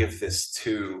of want to give this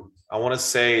I want to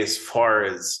say, as far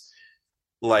as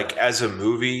like as a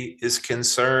movie is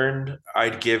concerned,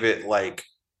 I'd give it like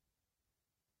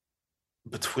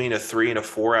between a 3 and a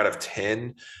 4 out of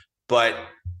 10. But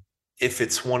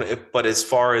but as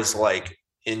far as like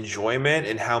enjoyment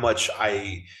and how much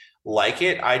I like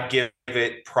it, I'd give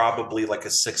it probably like a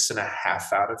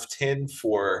 6.5 out of 10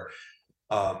 for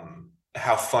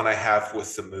how fun I have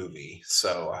with the movie.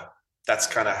 So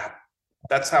that's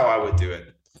how I would do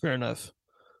it. Fair enough.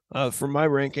 For my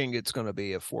ranking, it's going to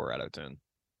be a 4 out of 10.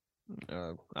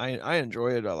 I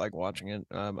enjoy it. I like watching it.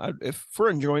 If for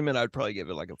enjoyment, I'd probably give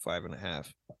it like a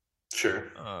 5.5.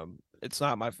 Sure. It's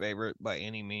not my favorite by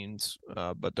any means,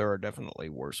 but there are definitely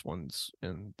worse ones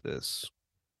in this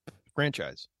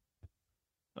franchise.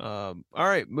 All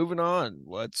right, moving on.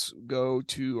 Let's go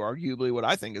to arguably what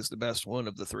I think is the best one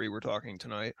of the 3 we're talking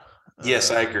tonight.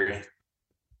 Yes, I agree.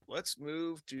 Let's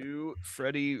move to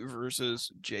Freddy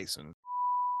versus Jason.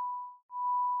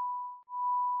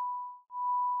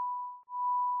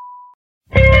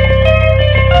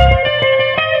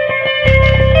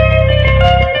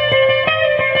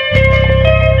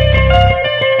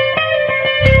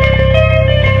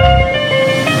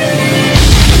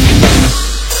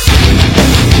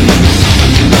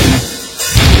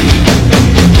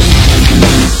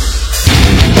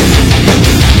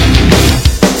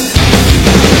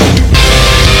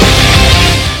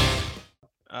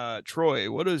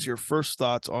 Troy, what is your first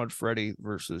thoughts on Freddy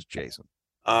versus Jason?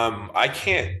 I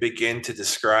can't begin to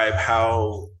describe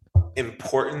how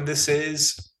important this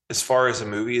is as far as a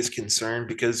movie is concerned,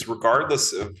 because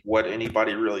regardless of what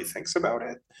anybody really thinks about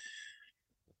it,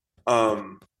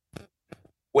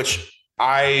 which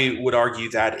I would argue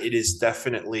that it is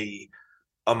definitely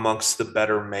amongst the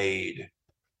better made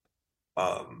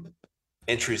um,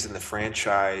 entries in the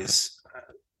franchise.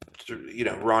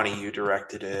 Ronnie Yu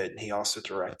directed it, and he also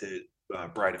directed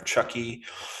Bride of Chucky.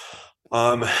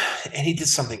 And he did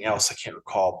something else I can't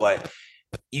recall, but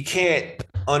you can't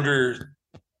under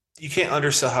you can't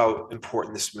undersell how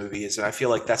important this movie is. And I feel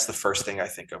like that's the first thing I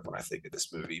think of when I think of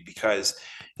this movie, because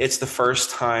it's the first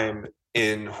time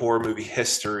in horror movie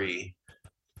history,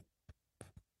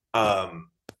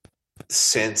 um,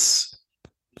 since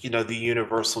the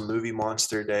Universal movie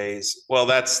monster days. Well,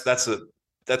 that's an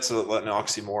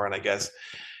oxymoron, I guess.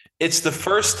 It's the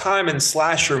first time in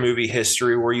slasher movie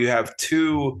history where you have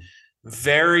two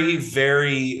very,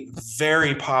 very,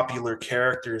 very popular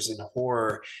characters in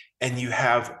horror, and you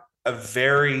have a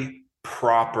very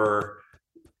proper,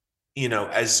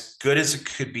 as good as it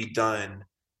could be done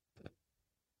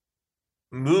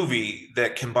movie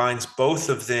that combines both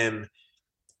of them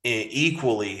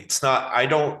equally. It's not,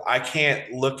 I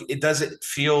can't look, it doesn't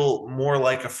feel more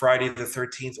like a Friday the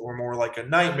 13th or more like a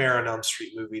Nightmare on Elm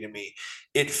Street movie to me.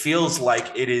 It feels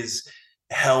like it is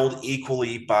held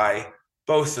equally by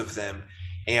both of them.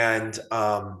 And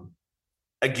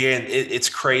again, it's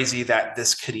crazy that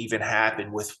this could even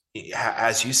happen with,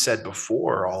 as you said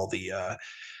before, all the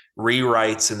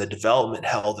rewrites and the development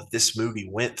hell that this movie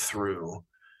went through.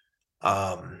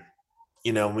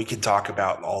 We can talk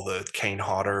about all the Kane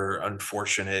Hodder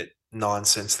unfortunate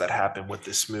nonsense that happened with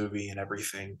this movie and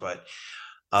everything, but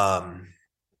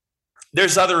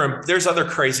there's other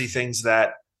crazy things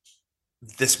that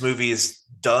this movie has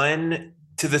done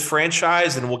to the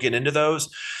franchise, and we'll get into those.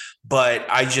 But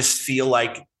I just feel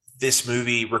like this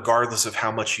movie, regardless of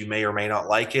how much you may or may not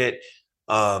like it,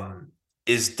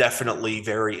 is definitely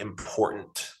very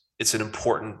important. It's an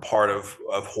important part of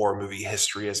horror movie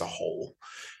history as a whole.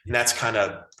 And that's kind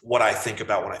of what I think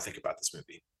about when I think about this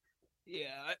movie.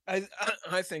 Yeah,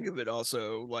 I think of it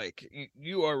also like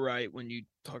you are right when you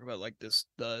talk about like this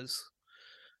does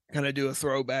kind of do a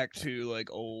throwback to like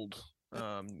old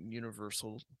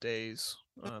Universal days,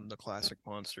 the classic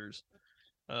monsters.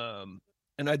 And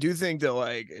I do think that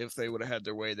like if they would have had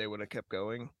their way, they would have kept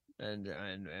going and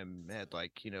had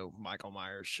like Michael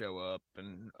Myers show up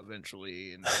and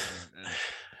eventually and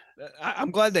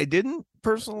I'm glad they didn't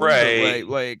personally, Right.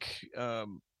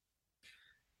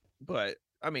 but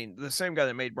I mean, the same guy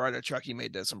that made Bride of Chucky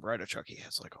made this, and Bride of Chucky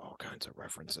has like all kinds of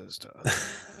references to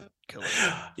killers.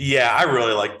 Yeah, I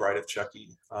really like Bride of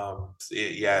Chucky.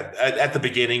 Yeah, at the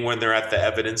beginning when they're at the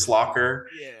evidence locker.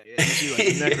 Yeah. You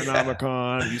see like the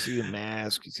Necronomicon, you see the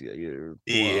mask, you see your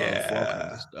gloves, all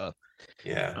kinds of stuff.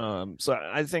 Yeah. So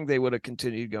I think they would have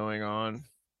continued going on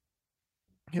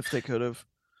if they could have.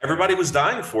 Everybody was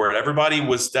dying for it. Everybody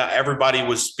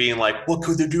was being like, "What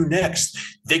could they do next?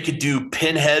 They could do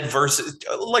Pinhead versus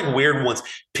like weird ones,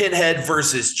 Pinhead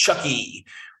versus Chucky,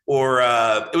 or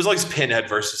it was like Pinhead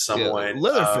versus someone.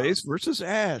 Leatherface versus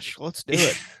Ash. Let's do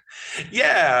it."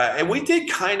 Yeah, and we did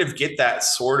kind of get that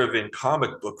sort of in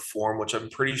comic book form, which I'm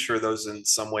pretty sure those in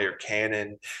some way are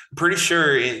canon. I'm pretty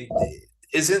sure it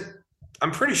isn't.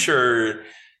 I'm pretty sure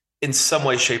in some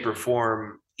way, shape, or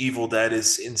form, Evil Dead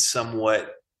is in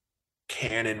somewhat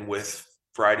canon with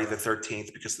Friday the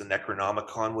 13th because the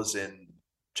Necronomicon was in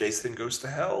Jason Goes to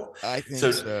Hell. I think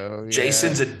so. Yeah.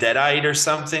 Jason's a Deadite or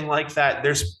something like that.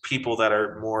 There's people that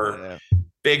are more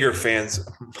bigger fans.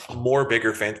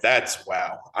 That's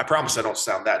wow. I promise I don't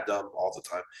sound that dumb all the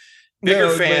time. Bigger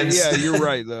fans. Yeah, you're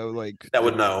right though. Like that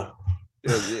would know.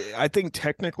 I think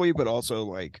technically, but also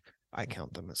like I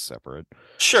count them as separate.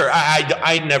 Sure.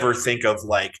 I never think of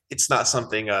like it's not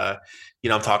something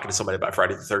I'm talking to somebody about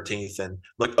Friday the 13th and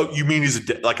like, oh, you mean he's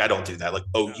like I don't do that. Like,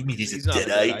 oh, you mean he's a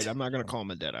Deadite? I'm not gonna call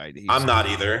him a Deadite. I'm not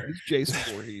either. He's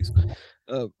Jason Voorhees.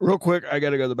 Real quick, I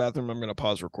gotta go to the bathroom. I'm gonna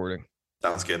pause recording.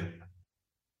 Sounds good.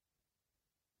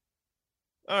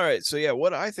 All right. So yeah,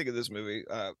 what I think of this movie,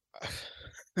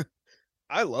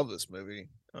 I love this movie.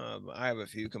 I have a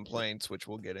few complaints which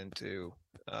we'll get into.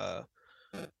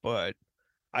 But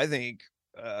I think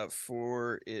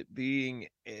for it being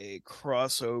a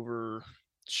crossover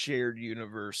shared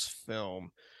universe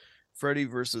film, Freddy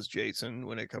versus Jason,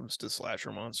 when it comes to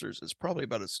slasher monsters, is probably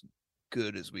about as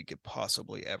good as we could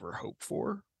possibly ever hope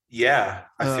for. Yeah,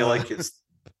 I feel like it's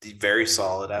very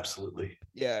solid. Absolutely.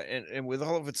 Yeah, and with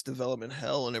all of its development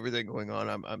hell and everything going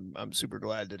on, I'm super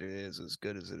glad that it is as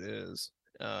good as it is.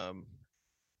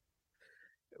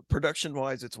 Production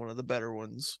wise, it's one of the better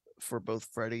ones for both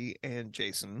Freddy and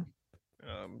Jason.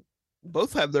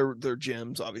 Both have their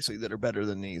gems, obviously, that are better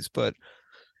than these. But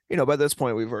by this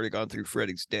point, we've already gone through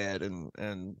Freddy's Dead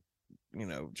and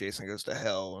Jason Goes to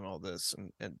Hell and all this,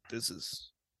 and this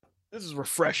is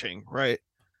refreshing, right?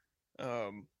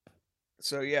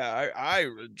 So yeah, I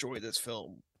enjoy this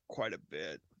film quite a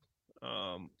bit.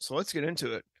 So let's get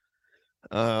into it.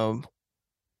 Um,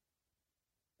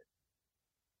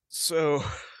 so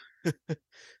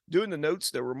doing the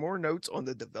notes, there were more notes on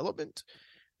the development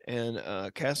and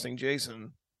casting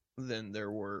Jason than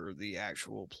there were the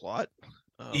actual plot.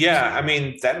 Yeah, So I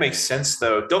mean that makes sense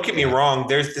though. Don't get me yeah, wrong.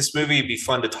 There's this movie would be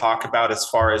fun to talk about as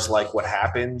far as like what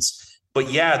happens. But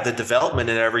yeah, the development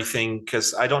and everything,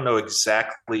 because I don't know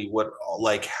exactly what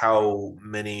like how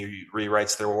many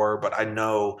rewrites there were, but I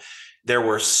know there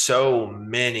were so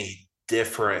many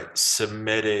different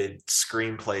submitted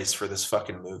screenplays for this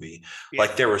fucking movie.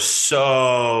 Like yeah, there were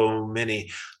so many.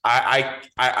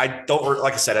 I don't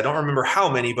like I said, I don't remember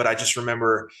how many, but I just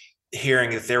remember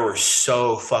hearing that there were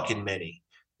so fucking many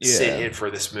sent yeah, in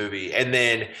for this movie. And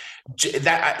then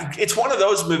that it's one of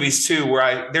those movies too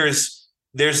where there's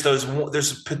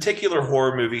particular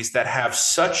horror movies that have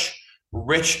such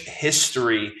rich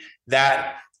history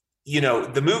that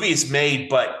the movie is made,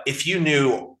 but if you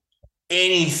knew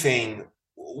anything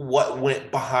what went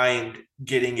behind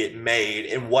getting it made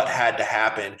and what had to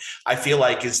happen, I feel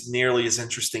like is nearly as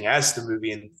interesting as the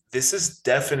movie. And this is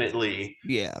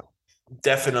yeah.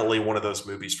 definitely one of those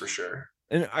movies for sure.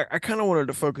 And I kind of wanted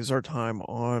to focus our time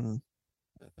on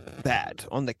that,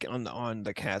 on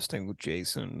the casting with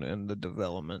Jason and the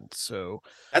development. So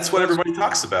That's what everybody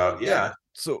talks about. yeah. Yeah.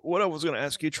 So what I was going to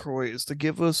ask you, Troy, is to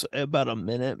give us about a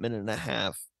minute and a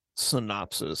half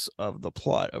synopsis of the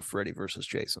plot of Freddy versus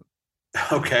Jason.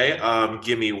 Okay.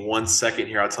 Give me 1 second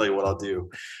here. I'll tell you what I'll do.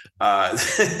 Uh,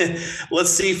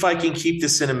 let's see if I can keep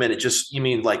this in a minute. Just, you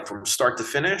mean like from start to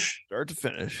finish? Start to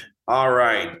finish. All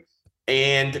right.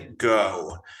 And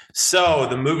go. So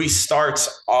the movie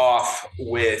starts off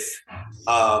with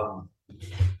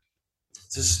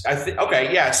just I think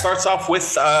okay, yeah, it starts off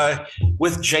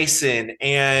with Jason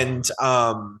and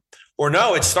or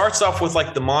no, it starts off with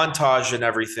like the montage and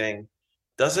everything.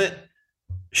 Does it?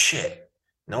 Shit.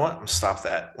 You know what? I'm gonna stop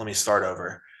that. Let me start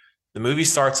over. The movie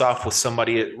starts off with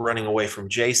somebody running away from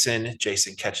Jason.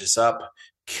 Jason catches up,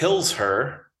 kills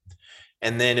her,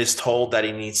 and then is told that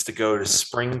he needs to go to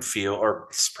Springwood,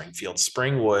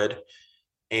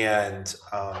 and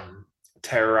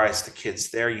terrorize the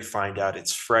kids there. You find out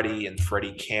it's Freddy, and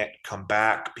Freddy can't come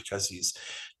back because he's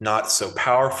not so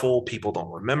powerful. People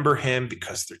don't remember him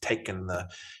because they're taking the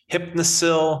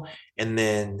Hypnosil, and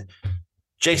then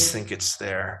Jason gets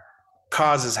there,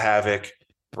 causes havoc,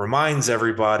 reminds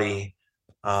everybody.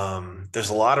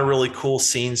 There's a lot of really cool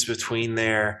scenes between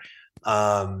there.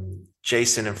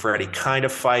 Jason and Freddy kind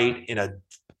of fight in a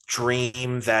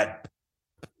dream that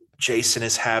Jason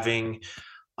is having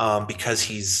because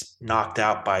he's knocked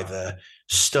out by the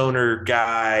stoner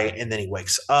guy, and then he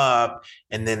wakes up,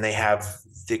 and then they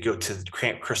go to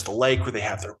Camp Crystal Lake where they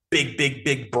have their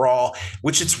big brawl,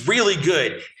 which it's really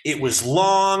good. It was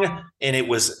long and it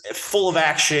was full of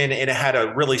action and it had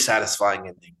a really satisfying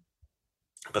ending.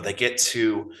 But they get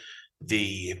to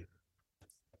the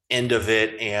end of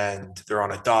it and they're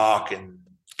on a dock and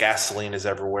gasoline is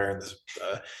everywhere and this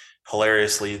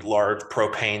hilariously large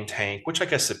propane tank, which I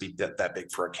guess would be that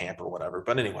big for a camp or whatever.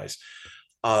 But anyways,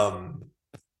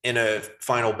 in a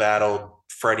final battle,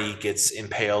 Freddy gets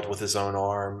impaled with his own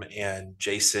arm, and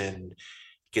Jason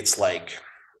gets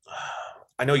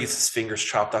I know he gets his fingers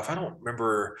chopped off. I don't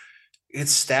remember.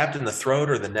 It's stabbed in the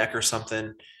throat or the neck or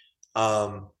something.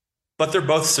 But they're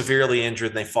both severely injured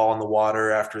and they fall in the water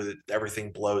after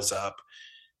everything blows up.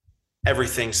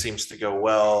 Everything seems to go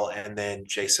well. And then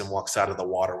Jason walks out of the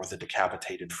water with a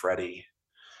decapitated Freddy.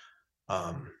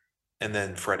 And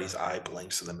then Freddy's eye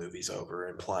blinks and the movie's over,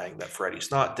 implying that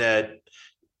Freddy's not dead,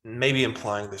 maybe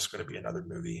implying there's going to be another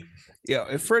movie. Yeah,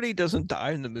 if Freddy doesn't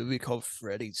die in the movie called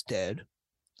Freddy's Dead,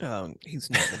 he's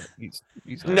not.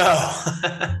 He's not. No.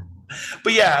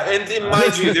 But yeah, and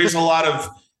mind you, there's a lot of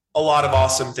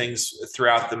awesome things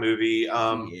throughout the movie.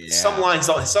 Some lines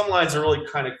are really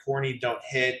kind of corny, don't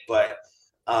hit, but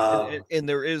and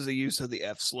there is a use of the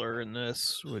F slur in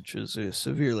this, which is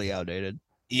severely outdated.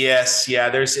 Yes,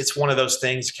 yeah. It's one of those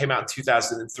things. It came out in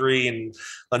 2003, and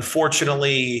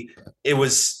unfortunately, it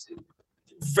was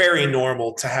very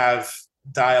normal to have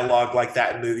dialogue like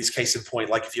that in movies. Case in point,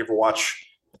 like if you ever watch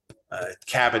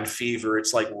Cabin Fever,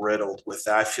 it's like riddled with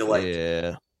that. I feel like,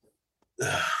 yeah.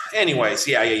 Anyways,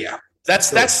 yeah. That's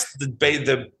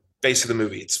the base of the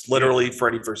movie. It's literally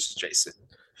Freddy versus Jason.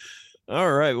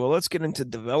 All right, well, let's get into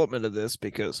development of this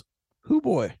because, who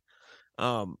boy,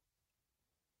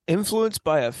 influenced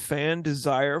by a fan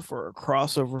desire for a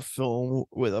crossover film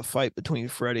with a fight between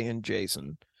Freddy and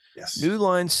Jason. Yes. New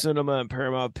Line Cinema and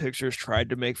Paramount Pictures tried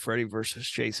to make Freddy versus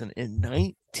Jason in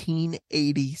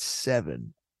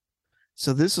 1987.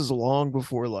 So this is long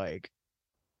before like,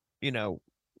 you know,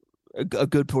 a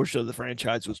good portion of the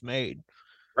franchise was made.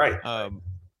 Right.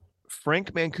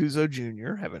 Frank Mancuso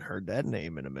Jr., haven't heard that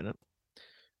name in a minute.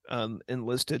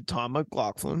 Enlisted Tom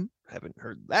McLaughlin, haven't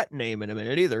heard that name in a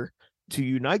minute either, to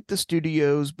unite the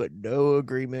studios, but no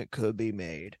agreement could be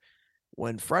made.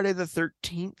 When Friday the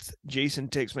 13th, Jason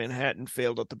Takes Manhattan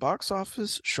failed at the box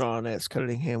office, Sean S.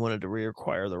 Cunningham wanted to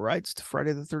reacquire the rights to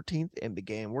Friday the 13th and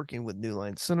began working with New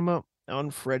Line Cinema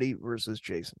on Freddy vs.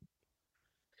 Jason.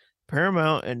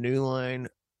 Paramount and New Line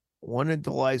wanted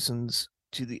the license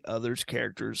to the others'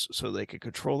 characters so they could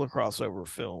control the crossover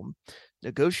film.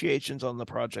 Negotiations on the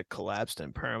project collapsed,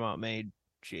 and Paramount made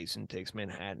Jason Takes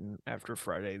Manhattan after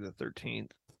Friday the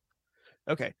 13th.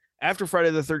 Okay, after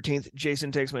Friday the 13th,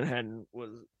 Jason Takes Manhattan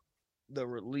was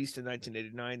released in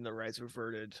 1989. The rights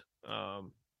reverted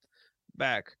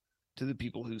back to the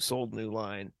people who sold New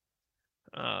Line.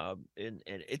 And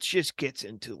it just gets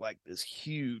into like this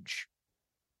huge,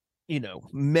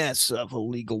 mess of a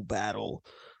legal battle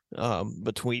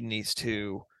between these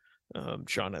two.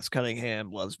 Sean S.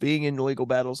 Cunningham loves being in legal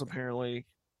battles, apparently.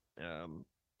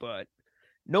 But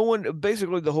no one,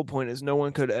 basically, the whole point is no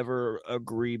one could ever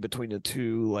agree between the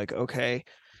two, like, okay,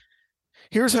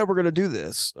 here's how we're going to do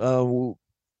this. And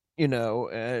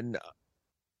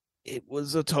it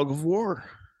was a tug of war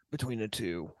between the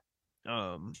two.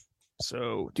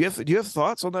 So do you have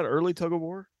thoughts on that early tug of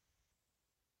war?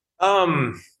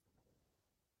 I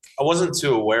wasn't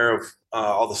too aware of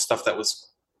all the stuff that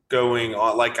was going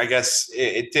on. Like, I guess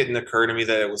it didn't occur to me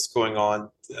that it was going on,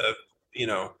 you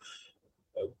know,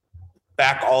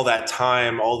 back all that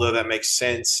time, although that makes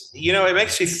sense. It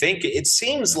makes you think. It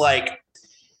seems like,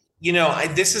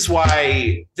 this is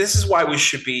why we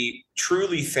should be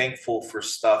truly thankful for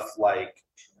stuff like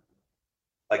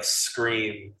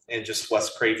Scream and just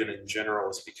Wes Craven in general,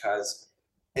 is because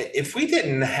if we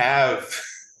didn't have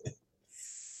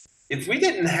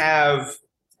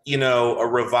a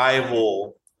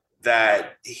revival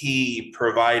that he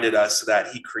provided us, that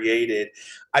he created,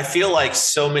 I feel like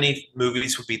so many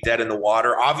movies would be dead in the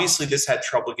water. Obviously, this had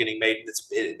trouble getting made.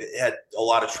 It had a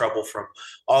lot of trouble from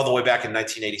all the way back in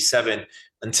 1987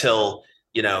 until,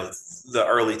 the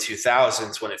early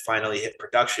 2000s when it finally hit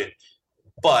production.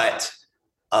 But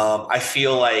I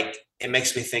feel like it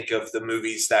makes me think of the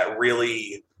movies that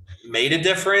really made a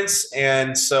difference.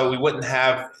 And so we wouldn't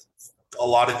have a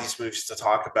lot of these movies to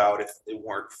talk about if it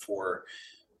weren't for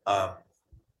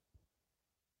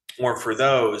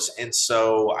those. And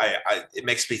so it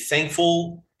makes me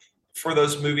thankful for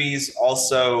those movies.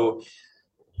 Also,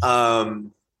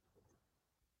 as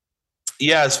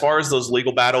far as those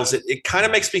legal battles, it kind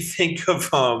of makes me think of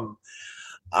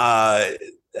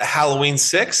Halloween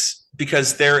 6,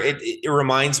 because it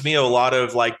reminds me a lot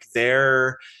of like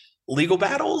their legal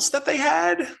battles that they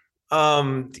had.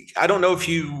 I don't know if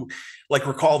you like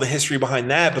recall the history behind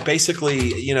that, but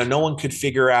basically, no one could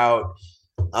figure out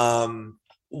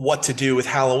what to do with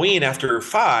Halloween after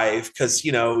 5, because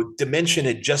Dimension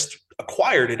had just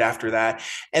acquired it after that,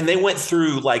 and they went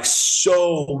through like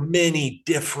so many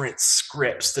different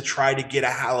scripts to try to get a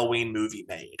Halloween movie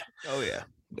made. Oh yeah.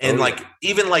 And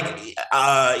even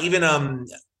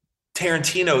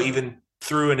Tarantino even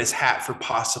threw in his hat for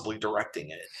possibly directing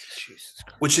it,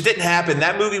 which it didn't happen.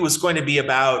 That movie was going to be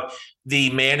about the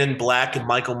Man in Black and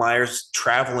Michael Myers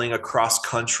traveling across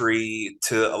country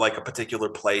to like a particular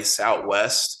place out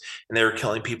west, and they were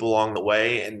killing people along the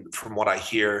way. And from what I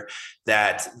hear,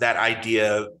 that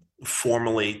idea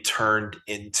formally turned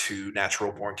into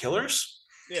Natural Born Killers.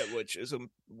 Yeah, which is a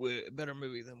better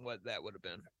movie than what that would have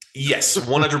been. Yes,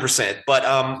 100%. But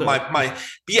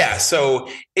so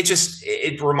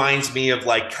it reminds me of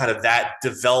like kind of that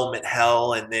development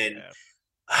hell, and then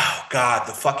oh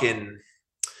god,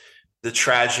 the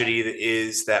tragedy that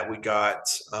is that we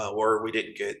got or we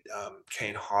didn't get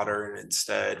Kane Hodder, and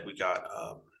instead we got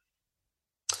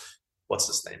what's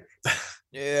his name?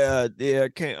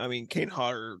 Kane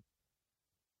Hodder.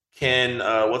 Ken,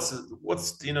 what's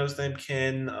his name?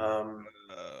 Ken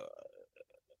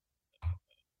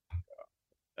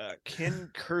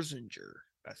Ken Kirzinger.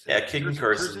 Ken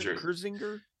Kirzinger.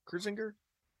 Kirzinger?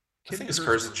 I think it's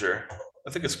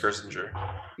Kirzinger.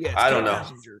 Yeah, I don't know.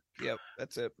 Kirzinger. Yep,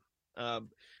 that's it.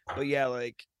 But yeah,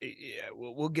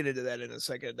 we'll get into that in a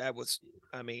second. That was,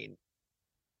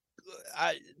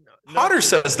 Hodder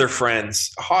says they're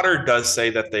friends. Hodder does say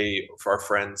that they are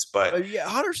friends, but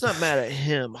Hodder's not mad at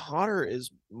him. Hodder is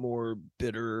more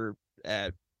bitter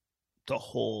at the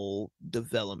whole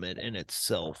development in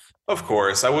itself. Of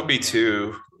course, I would be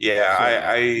too. Yeah,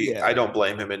 I don't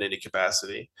blame him in any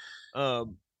capacity.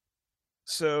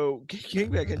 So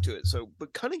getting back into it.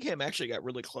 But Cunningham actually got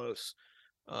really close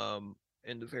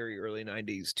in the very early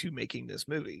 90s to making this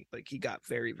movie. Like he got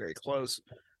very, very close.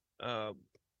 Um,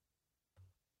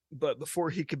 but before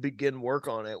he could begin work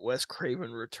on it, Wes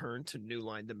Craven returned to New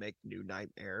Line to make New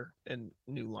Nightmare, and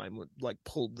New Line would like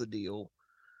pulled the deal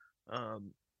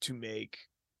to make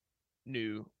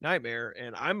New Nightmare,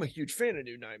 and I'm a huge fan of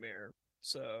New Nightmare.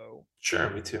 So sure,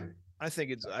 me too. I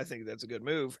think that's a good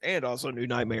move, and also New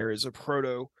Nightmare is a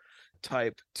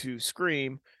prototype to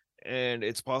Scream, and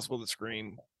it's possible that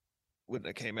Scream wouldn't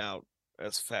have came out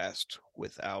as fast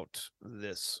without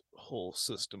this whole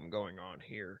system going on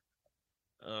here.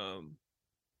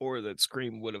 Or that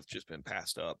Scream would have just been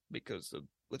passed up because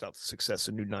without the success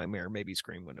of New Nightmare, maybe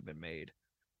Scream wouldn't have been made.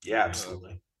 Yeah,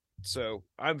 absolutely. So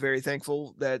I'm very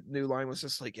thankful that New Line was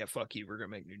just like, yeah, fuck you, we're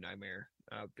gonna make New Nightmare,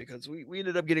 because we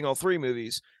ended up getting all three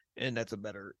movies, and that's a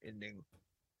better ending.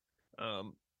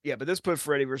 Yeah, but this put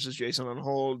Freddy versus Jason on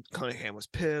hold. Cunningham was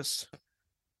pissed.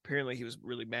 Apparently, he was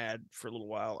really mad for a little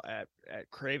while at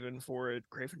Craven for it.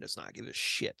 Craven does not give a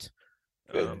shit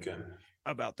Good.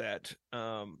 about that.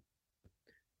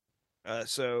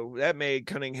 So that made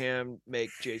Cunningham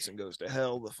make Jason Goes to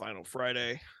Hell the final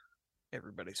Friday,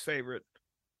 everybody's favorite.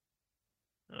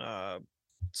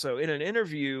 So in an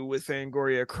interview with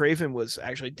Fangoria, Craven was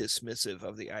actually dismissive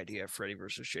of the idea of Freddy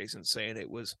versus Jason, saying it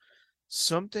was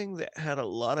something that had a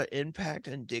lot of impact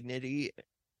and dignity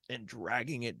and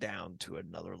dragging it down to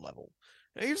another level.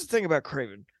 Now, here's the thing about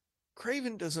Craven.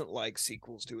 Craven doesn't like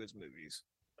sequels to his movies.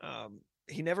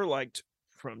 He never liked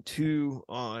from 2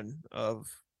 on of,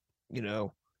 A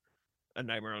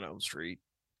Nightmare on Elm Street.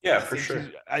 Yeah, for sure.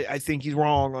 I think he's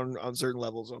wrong on certain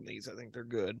levels on these. I think they're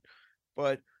good.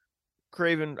 But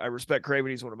Craven, I respect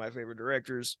Craven. He's one of my favorite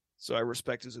directors, so I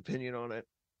respect his opinion on it.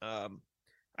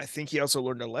 I think he also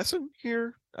learned a lesson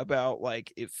here about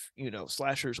like if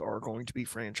slashers are going to be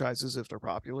franchises if they're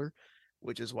popular,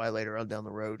 which is why later on down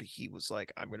the road he was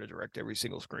like, I'm going to direct every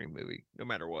single Scream movie no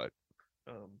matter what.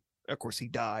 Of course he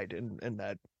died, and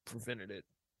that prevented it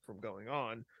from going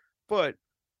on, but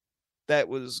that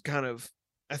was kind of,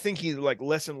 I think he like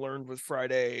lesson learned with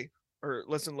Friday, or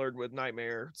lesson learned with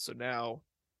Nightmare, so now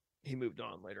he moved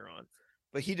on later on.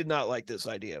 But he did not like this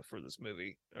idea for this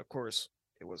movie. Of course,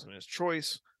 it wasn't his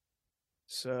choice.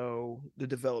 So the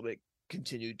development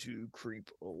continued to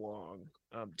creep along.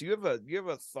 Do you have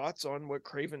a thoughts on what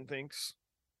Craven thinks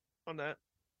on that?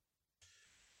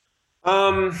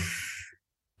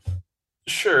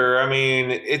 Sure. I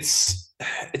mean, it's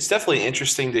definitely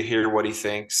interesting to hear what he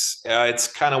thinks. It's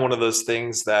kind of one of those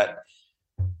things that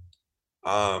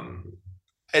um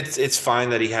it's fine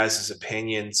that he has his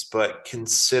opinions, but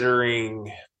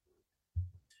considering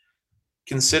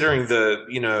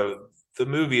the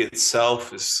movie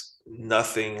itself is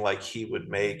nothing like he would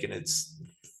make, and it's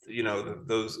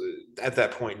those at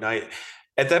that point I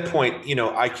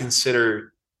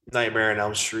consider Nightmare on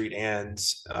Elm Street and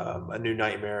A New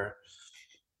Nightmare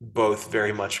both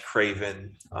very much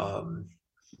Craven,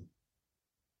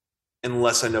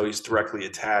 unless I know he's directly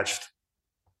attached.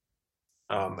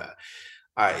 um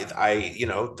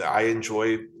I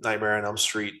enjoy Nightmare on Elm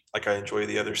Street like I enjoy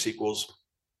the other sequels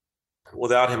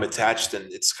without him attached,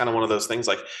 and it's kind of one of those things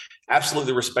like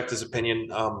absolutely respect his opinion.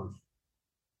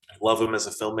 Love him as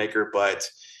a filmmaker, but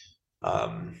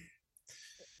um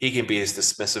he can be as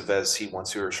dismissive as he wants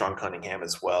to, or Sean Cunningham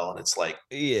as well. And it's like,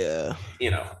 Yeah.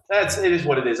 it is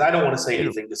what it is. I don't want to say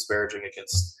anything disparaging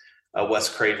against Wes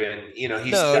Craven.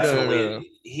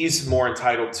 He's more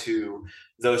entitled to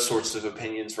those sorts of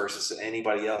opinions versus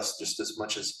anybody else, just as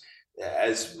much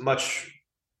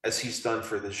as he's done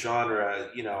for the genre.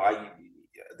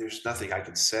 There's nothing I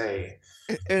could say.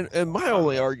 And my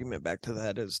only argument back to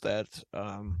that is that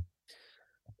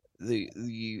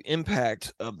the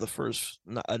impact of the first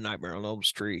A Nightmare on Elm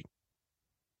Street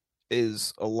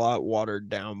is a lot watered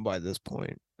down by this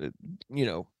point.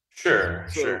 Sure.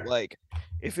 Like,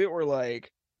 if it were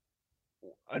like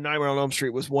A Nightmare on Elm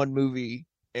Street was one movie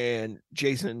and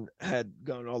Jason had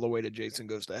gone all the way to Jason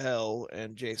Goes to Hell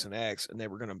and Jason X, and they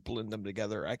were going to blend them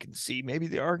together, I can see maybe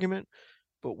the argument.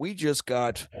 But we just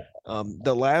got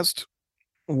the last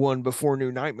one before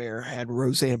New Nightmare had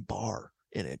Roseanne Barr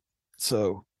in it,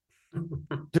 so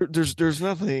there's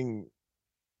nothing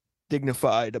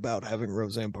dignified about having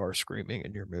Roseanne Barr screaming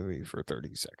in your movie for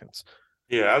 30 seconds.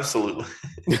 Yeah, absolutely.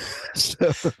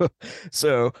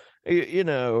 so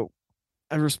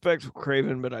I respect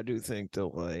Craven, but I do think that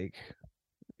like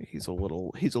he's a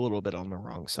little bit on the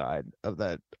wrong side of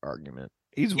that argument.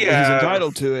 He's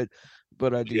entitled to it,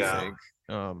 but I do think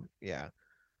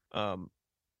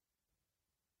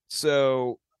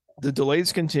so The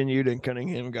delays continued, and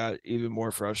Cunningham got even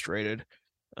more frustrated.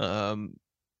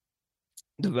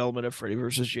 Development of Freddy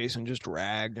versus Jason just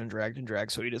dragged and dragged and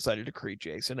dragged, so he decided to create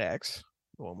Jason X,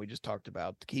 the one we just talked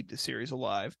about, to keep the series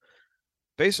alive.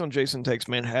 Based on Jason Takes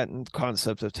Manhattan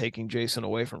concept of taking Jason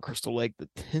away from Crystal Lake, the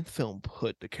 10th film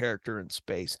put the character in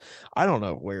space. I don't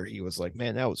know where he was like,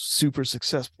 man, that was super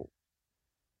successful.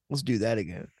 Let's do that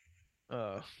again.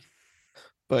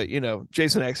 But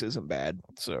Jason X isn't bad,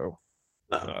 so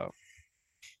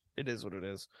it is what it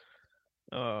is.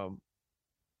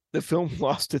 The film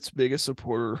lost its biggest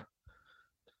supporter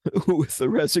with the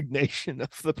resignation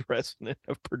of the president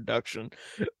of production,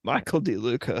 Michael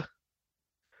DeLuca.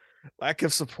 Lack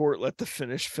of support let the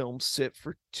finished film sit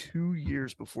for 2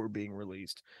 years before being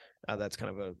released. That's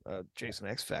kind of a Jason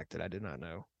X fact that I did not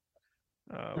know.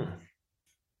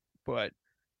 But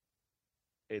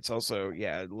it's also,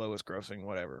 lowest grossing,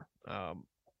 whatever.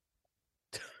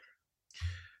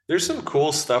 There's some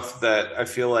cool stuff that I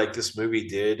feel like this movie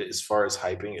did as far as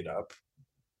hyping it up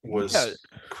was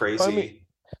crazy. I mean,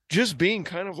 just being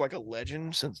kind of like a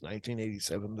legend since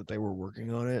 1987 that they were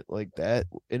working on it, like that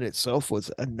in itself was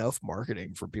enough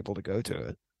marketing for people to go to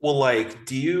it. Well, like,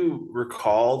 do you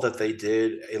recall that they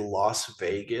did a Las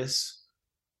Vegas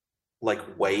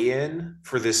weigh-in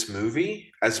for this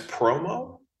movie as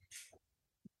promo?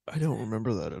 I don't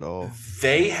remember that at all.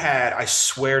 They had, I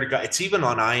swear to God, it's even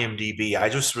on IMDb. I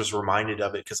just was reminded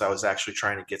of it because I was actually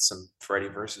trying to get some Freddy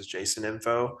versus Jason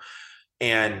info.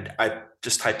 And I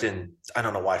just typed in, I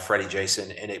don't know why, Freddy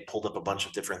Jason, and it pulled up a bunch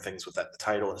of different things with that the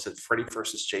title. And it said Freddy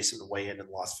versus Jason weigh-in in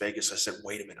Las Vegas. I said,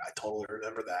 wait a minute, I totally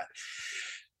remember that.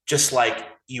 Just like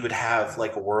you would have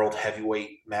like a world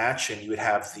heavyweight match, and you would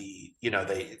have the,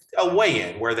 a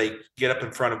weigh-in where they get up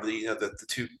in front of the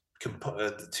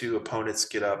two opponents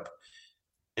get up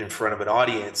in front of an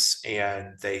audience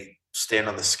and they stand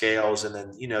on the scales, and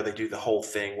then they do the whole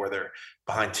thing where they're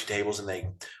behind two tables and they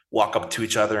walk up to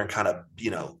each other and kind of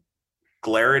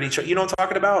glare at each other. You know what I'm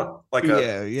talking about?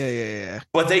 Yeah.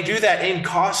 But they do that in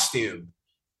costume.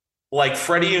 Like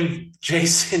Freddy and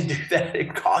Jason do that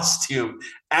in costume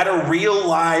at a real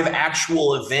live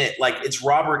actual event. Like it's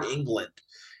Robert Englund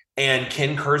and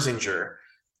Ken Kirzinger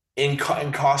in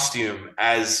costume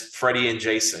as Freddy and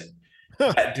Jason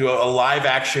do a live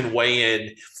action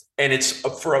weigh-in, and it's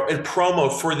for a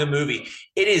promo for the movie.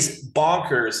 It is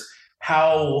bonkers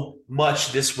how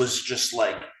much this was just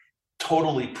like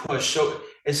totally pushed. So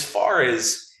as far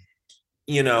as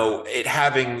it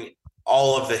having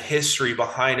all of the history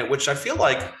behind it, which I feel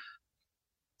like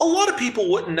a lot of people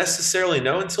wouldn't necessarily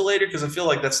know until later, because I feel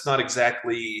like that's not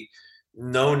exactly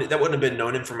known. That wouldn't have been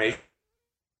known information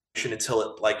until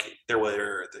it, like, there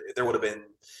would have been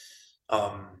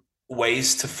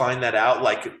ways to find that out,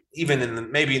 like even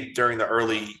in maybe during the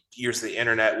early years of the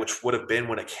internet, which would have been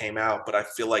when it came out. But I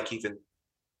feel like even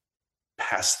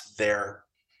past there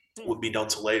would be known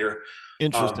till later.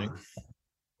 Interesting.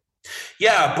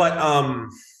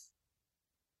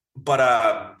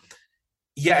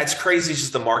 It's crazy,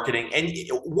 just the marketing. And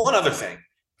one other thing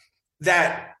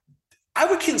that I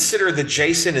would consider the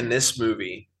Jason in this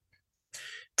movie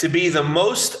to be the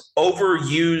most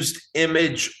overused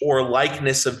image or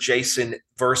likeness of Jason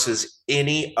versus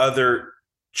any other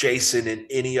Jason in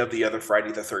any of the other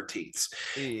Friday the 13th.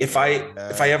 Yeah. If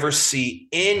I ever see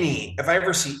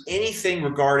anything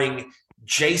regarding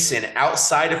Jason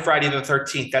outside of Friday the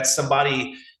 13th, that's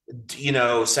somebody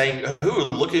saying, "Ooh,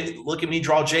 look at me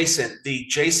draw Jason." The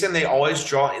Jason they always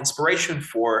draw inspiration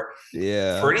for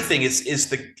anything is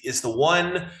the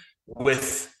one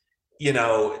with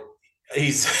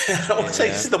he's I don't want to say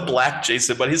he's the black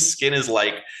Jason, but his skin is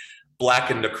like black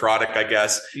and necrotic, I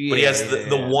guess. But he has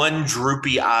the one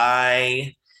droopy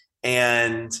eye,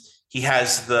 and he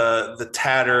has the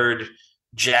tattered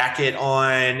jacket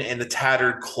on and the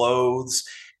tattered clothes.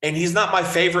 And he's not my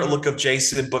favorite look of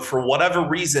Jason, but for whatever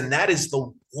reason, that is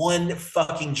the one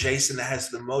fucking Jason that has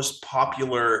the most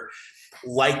popular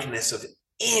likeness of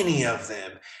any of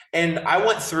them. And I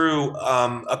went through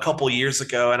a couple years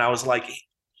ago, and I was like,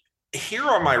 here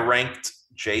are my ranked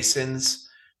Jasons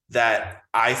that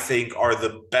I think are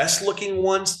the best looking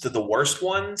ones to the worst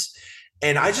ones.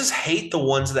 And I just hate the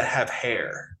ones that have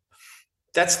hair.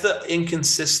 That's the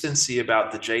inconsistency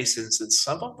about the Jasons. And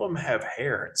some of them have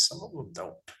hair and some of them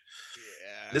don't.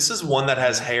 Yeah. This is one that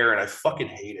has hair, and I fucking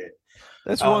hate it.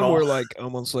 That's one where, like,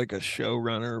 almost like a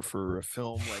showrunner for a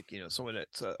film, like, someone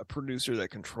that's a producer that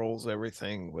controls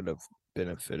everything would have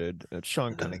benefited.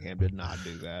 Sean Cunningham did not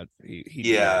do that. He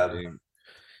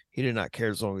did not care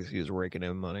as long as he was raking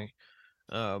in money.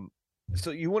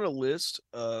 So you want a list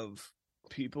of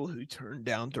people who turned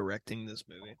down directing this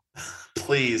movie?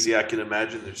 Please, yeah, I can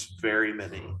imagine there's very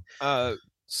many.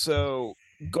 So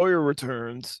Goyer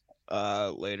returns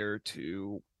later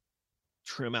to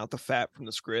trim out the fat from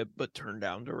the script, but turned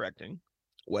down directing.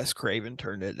 Wes Craven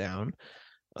turned it down.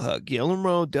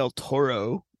 Guillermo del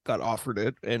Toro got offered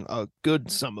it and a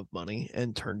good sum of money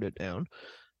and turned it down.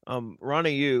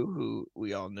 Ronnie Yu, who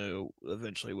we all knew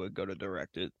eventually would go to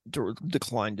direct it,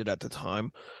 declined it at the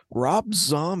time. Rob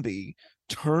Zombie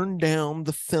turned down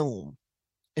the film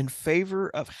in favor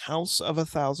of House of a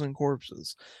Thousand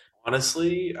Corpses.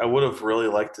 Honestly, I would have really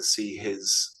liked to see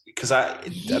his, because I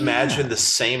imagine the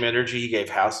same energy he gave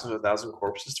House of a Thousand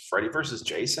Corpses to Freddy versus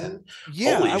Jason.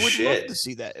 Yeah, holy I would shit. love to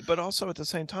see that. But also at the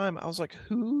same time, I was like,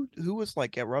 who was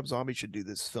like, yeah, Rob Zombie should do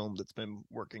this film that's been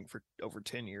working for over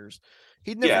 10 years.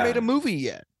 He'd never made a movie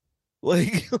yet.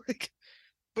 Like,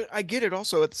 but I get it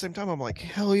also at the same time. I'm like,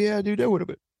 hell yeah, dude, that would have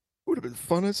been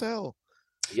fun as hell.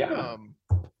 Yeah.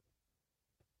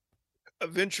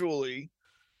 Eventually,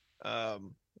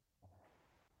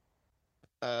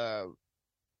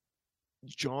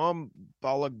 John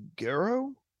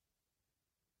Balaguero,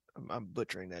 I'm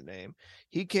butchering that name.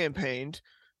 He campaigned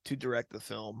to direct the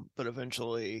film, but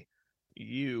eventually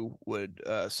you would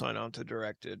sign on to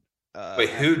direct it. Wait,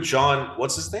 who? John?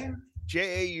 What's his name?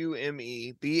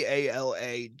 JAUME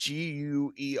BALAGUERO.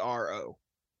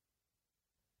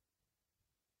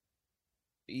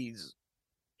 He's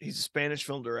a Spanish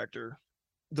film director.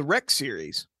 The Rec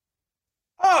series.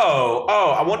 Oh,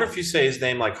 I wonder if you say his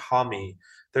name like Hami.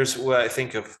 There's what I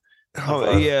think of.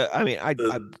 Yeah, I mean, I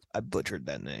butchered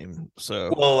that name.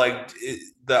 So well, like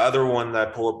the other one that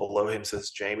I pull up below him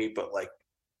says Jamie, but like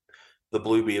the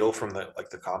Blue Beetle from the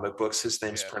comic books, his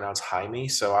name's pronounced Jaime.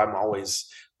 So I'm always,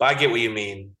 but I get what you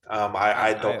mean.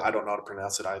 I don't know how to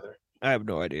pronounce it either. I have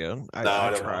no idea.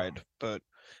 I tried, but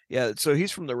yeah. So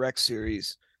he's from the Rec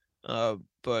series,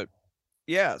 but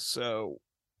yeah. So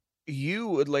you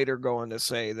would later go on to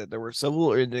say that there were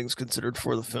several endings considered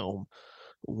for the film.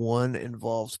 One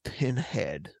involves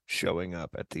Pinhead showing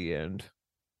up at the end.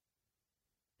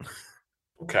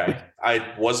 Okay.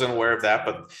 I wasn't aware of that,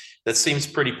 but that seems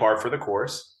pretty par for the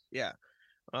course. Yeah.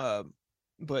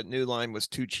 But New Line was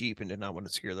too cheap and did not want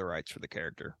to secure the rights for the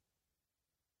character.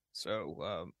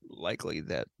 So likely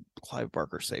that Clive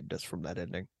Barker saved us from that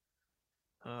ending.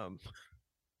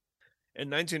 In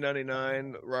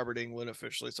 1999, Robert Englund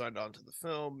officially signed on to the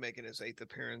film, making his 8th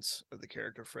appearance of the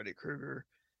character Freddy Krueger.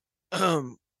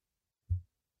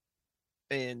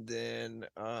 And then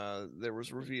there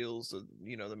was reveals that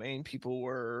the main people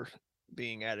were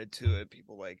being added to it.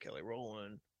 People like Kelly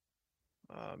Rowland,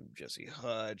 Jesse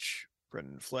Hutch,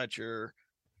 Brendan Fletcher.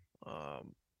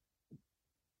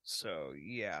 So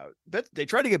yeah, they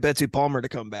tried to get Betsy Palmer to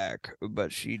come back,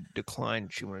 but she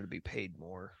declined. She wanted to be paid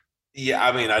more. Yeah,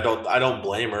 I mean, I don't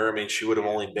blame her. I mean, she would have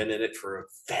only been in it for a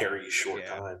very short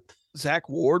time. Zach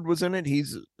Ward was in it.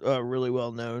 He's really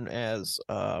well known as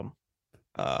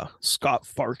Scott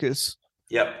Farkas.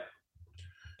 Yep.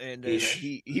 And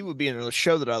he would be in a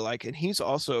show that I like, and he's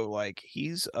also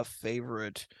he's a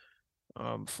favorite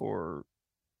for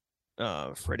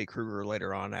Freddy Krueger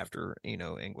later on after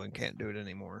Englund can't do it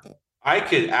anymore. I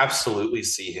could absolutely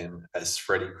see him as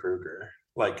Freddy Krueger.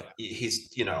 Like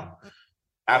he's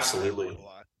absolutely.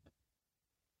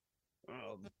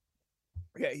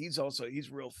 Yeah, he's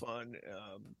real fun.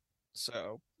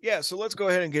 So let's go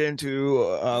ahead and get into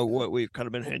what we've kind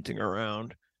of been hinting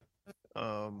around.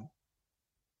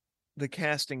 The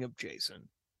casting of Jason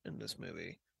in this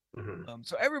movie. Mm-hmm.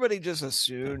 So everybody just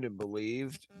assumed and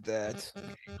believed that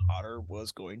Hodder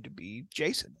was going to be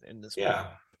Jason in this movie.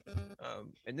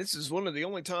 And this is one of the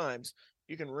only times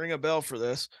you can ring a bell for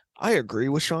this. I agree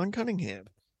with Sean Cunningham.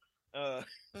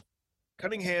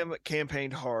 Cunningham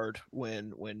campaigned hard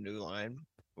when New Line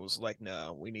was like,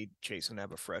 no, we need Jason to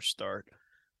have a fresh start.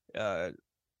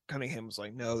 Cunningham was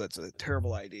like, no, that's a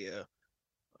terrible idea.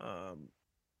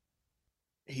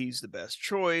 He's the best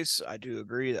choice. I do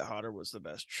agree that Hodder was the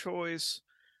best choice.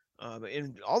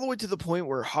 And all the way to the point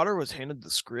where Hodder was handed the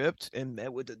script and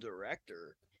met with the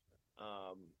director.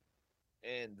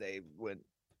 And they went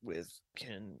with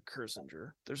Ken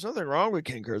Kirzinger. There's nothing wrong with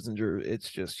Ken Kirzinger. It's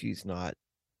just he's not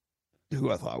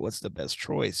who I thought was the best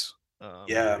choice.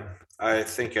 Yeah, I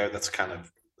think that's kind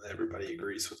of, everybody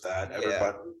agrees with that.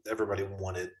 Everybody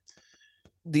wanted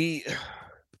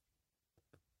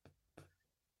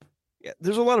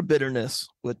there's a lot of bitterness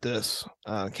with this.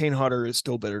 Kane Hodder is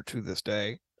still bitter to this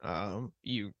day.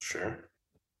 Sure.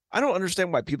 I don't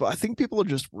understand why I think people are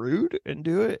just rude and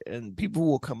do it, and people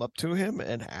will come up to him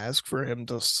and ask for him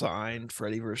to sign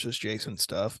Freddy versus Jason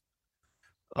stuff.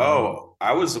 Oh,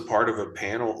 I was a part of a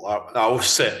panel. I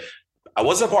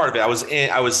wasn't a part of it.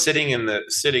 I was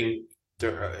sitting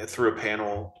through a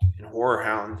panel in Horror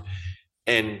Hound,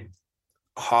 and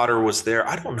Hodder was there.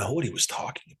 I don't know what he was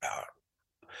talking about.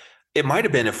 It might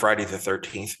have been a Friday the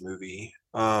 13th movie.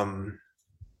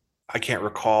 I can't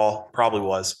recall. Probably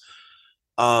was.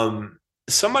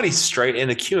 Somebody straight in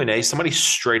the Q&A, somebody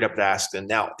straight up asked him.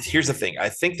 Now, here's the thing. I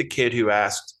think the kid who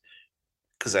asked,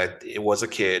 because it was a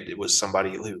kid, it was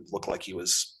somebody who looked like he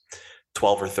was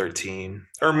 12 or 13,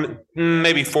 or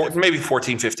maybe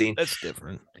 14, 15. That's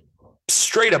different.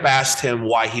 Straight up asked him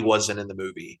why he wasn't in the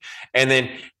movie. And then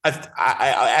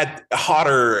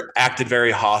Hodder acted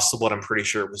very hostile, but I'm pretty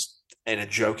sure it was in a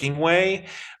joking way.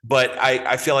 But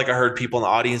I feel like I heard people in the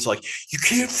audience like, you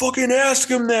can't fucking ask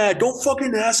him that. Don't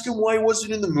fucking ask him why he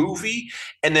wasn't in the movie.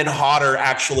 And then Hodder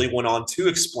actually went on to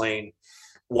explain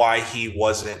why he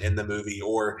wasn't in the movie,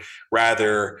 or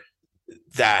rather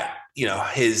that,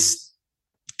 his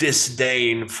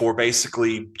disdain for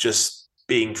basically just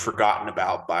being forgotten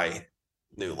about by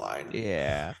New Line.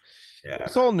 Yeah.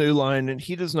 It's all New Line, and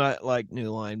he does not like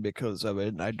New Line because of it,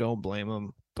 and I don't blame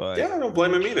him. But yeah, I don't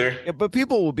blame him either. Yeah, but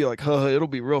people will be like, "Huh, it'll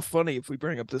be real funny if we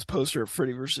bring up this poster of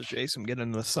Freddy versus Jason, get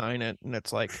him to sign it," and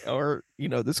it's like, or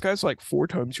this guy's like 4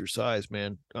 times your size,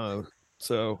 man.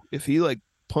 So if he like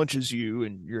punches you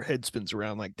and your head spins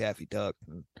around like Daffy Duck,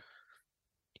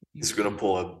 he's gonna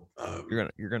pull a.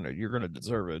 You're gonna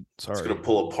deserve it. Sorry. He's gonna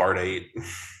pull a Part 8.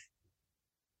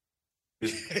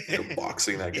 Just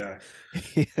boxing that guy.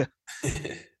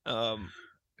 Yeah.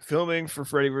 Filming for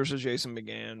Freddy vs. Jason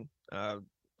began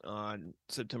on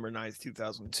September 9th,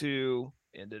 2002,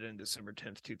 ended in December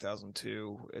 10th,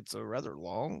 2002. It's a rather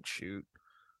long shoot.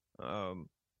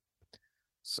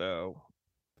 So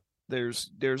there's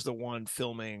the one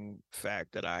filming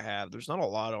fact that I have. There's not a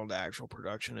lot on the actual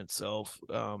production itself.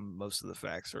 Most of the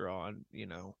facts are on,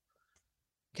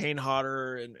 Kane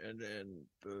Hodder and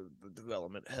the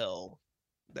development hell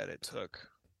that it took.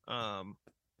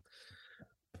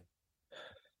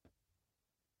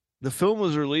 The film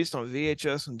was released on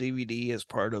VHS and DVD as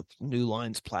part of New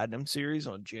Line's Platinum series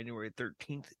on January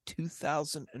 13th,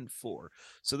 2004.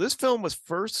 So this film was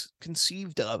first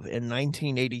conceived of in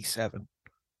 1987,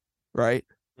 right?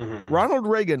 Mm-hmm. Ronald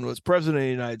Reagan was president of the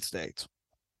United States,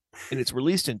 and it's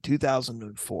released in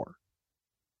 2004.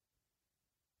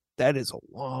 That is a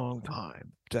long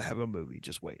time to have a movie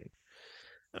just waiting.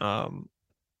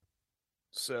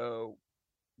 So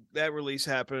that release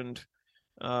happened.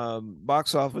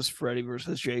 Box office Freddy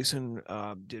vs. Jason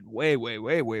did way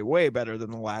better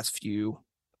than the last few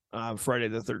Friday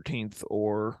the 13th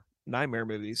or Nightmare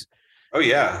movies. Oh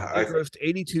yeah, it grossed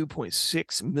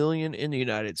 $82.6 million in the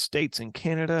United States and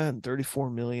Canada, and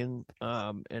 $34 million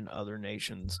in other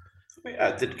nations. Yeah,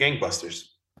 it did gangbusters.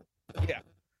 Yeah.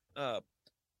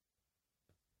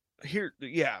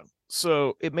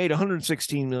 So it made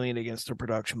 $116 million against a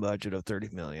production budget of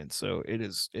 $30 million. So it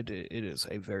is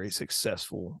a very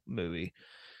successful movie.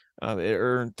 It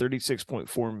earned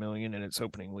 $36.4 million in its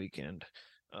opening weekend.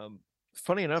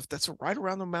 Funny enough, that's right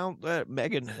around the amount that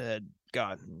Megan had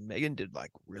gotten. Megan did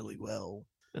like really well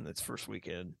in its first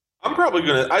weekend. I'm probably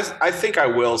I think I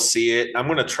will see it. I'm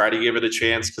gonna try to give it a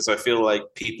chance because I feel like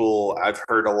I've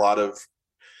heard a lot of.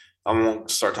 I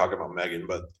won't start talking about Megan,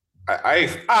 but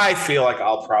I feel like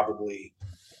I'll probably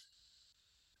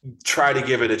try to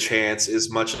give it a chance as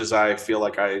much as I feel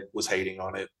like I was hating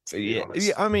on it. Yeah.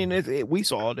 I mean, we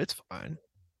saw it. It's fine.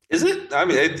 Is it? I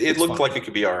mean, it looked like it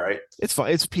could be all right. It's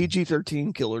fine. It's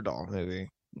PG-13 killer doll movie.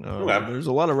 There's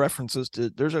a lot of references to.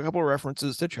 There's a couple of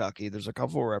references to Chucky. There's a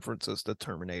couple of references to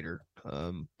Terminator.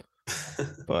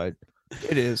 But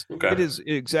it is. Okay. It is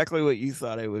exactly what you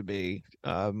thought it would be.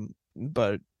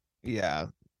 But yeah.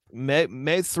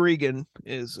 Meg Thregan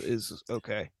is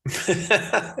okay.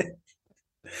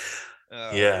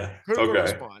 Yeah. Critical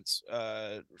response.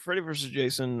 Freddy vs.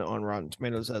 Jason on Rotten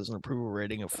Tomatoes has an approval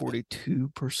rating of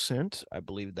 42%. I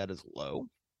believe that is low.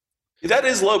 That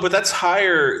is low, but that's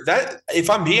higher. That, if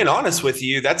I'm being honest with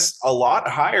you, that's a lot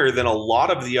higher than a lot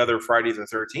of the other Friday the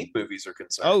 13th movies are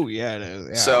concerned. Oh yeah, it is.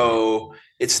 Yeah. So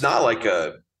it's not like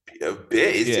a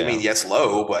bit. Yeah. I mean, yes,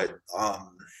 low, but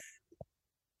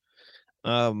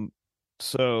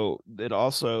so it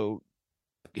also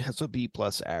has a B+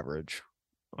 average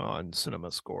on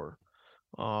Cinema Score.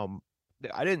 I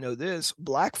didn't know this.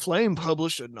 Black Flame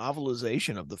published a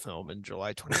novelization of the film in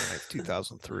July 29th,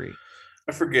 2003.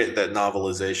 I forget that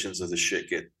novelizations of the shit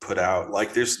get put out.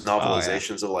 Like there's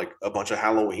novelizations of like a bunch of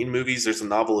Halloween movies. There's a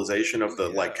novelization of the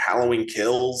like Halloween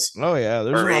Kills. Oh yeah,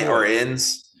 there's or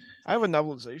Ends. I have a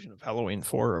novelization of Halloween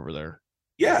 4 over there.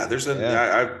 Yeah, there's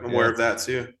I'm aware of that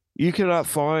too. You cannot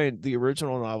find the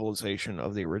original novelization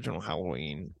of the original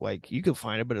Halloween. Like you can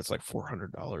find it, but it's like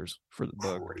 $400 for the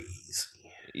book. Crazy.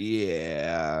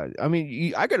 Yeah, I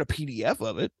mean, I got a PDF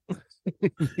of it.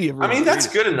 I mean, that's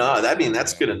good enough. I mean,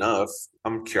 that's good enough.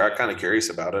 I'm kind of curious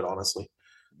about it, honestly.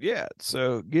 Yeah.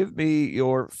 So, give me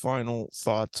your final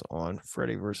thoughts on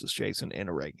Freddy versus Jason and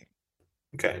a ranking.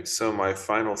 Okay, so my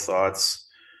final thoughts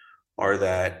are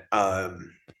that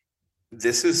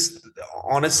this is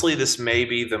honestly, this may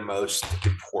be the most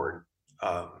important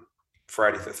um,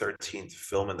 Friday the 13th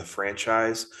film in the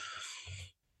franchise.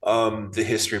 The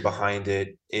history behind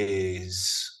it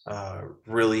is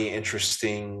really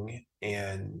interesting,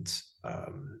 and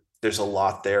there's a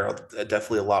lot there.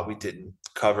 Definitely a lot we didn't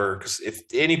cover, because if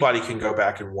anybody can go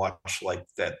back and watch like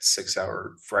that 6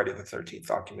 hour Friday the 13th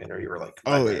documentary, or like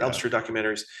Oh Nightmare on Elm yeah. Street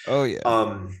documentaries, Oh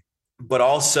yeah. but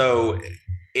also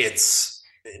it's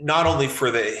not only for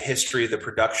the history of the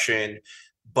production,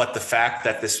 but the fact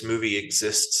that this movie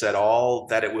exists at all,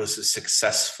 that it was a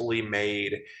successfully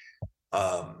made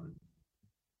um,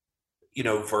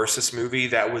 versus movie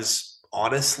that was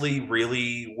honestly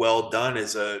really well done,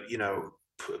 as a,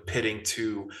 pitting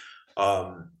two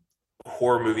um,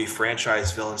 horror movie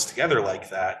franchise villains together like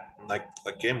that. Like,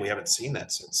 again, we haven't seen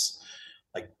that since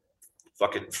like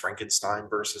fucking Frankenstein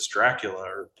versus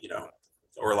Dracula,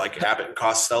 or like Abbott and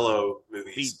Costello Beat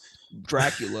movies.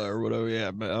 Dracula or whatever.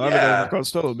 Yeah, but I would Yeah.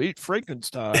 Costello beat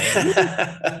Frankenstein.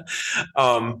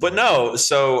 But no,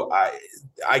 so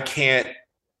I can't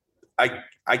I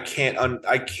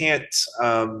can't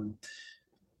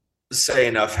say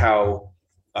enough how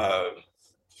uh,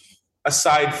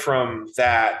 aside from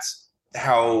that,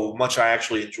 how much I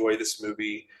actually enjoy this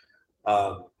movie.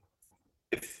 Um,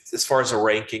 as far as a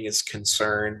ranking is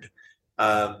concerned,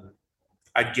 um,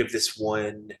 I'd give this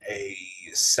one a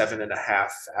 7.5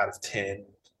 out of 10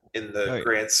 in the Oh yeah.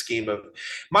 grand scheme of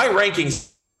my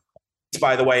rankings.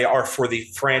 By the way, are for the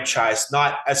franchise,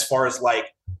 not as far as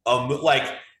like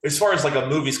as far as like a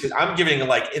movies. Because I'm giving it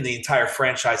like in the entire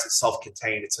franchise itself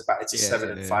contained. It's a Yeah, 7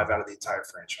 and 5 out of the entire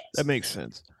that franchise. makes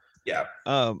sense. Yeah.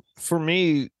 For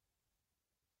me,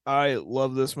 I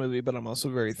love this movie, but I'm also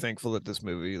very thankful that this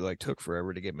movie like took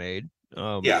forever to get made.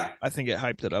 Yeah. I think it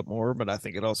hyped it up more, but I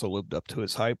think it also lived up to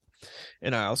its hype.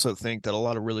 And I also think that a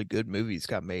lot of really good movies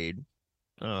got made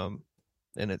um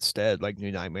in its stead, like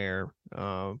New Nightmare,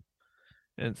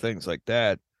 and things like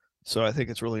that. So I think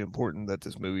it's really important that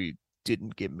this movie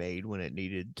didn't get made when it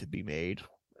needed to be made.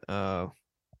 Uh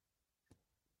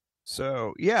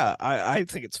so yeah, I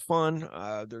think it's fun.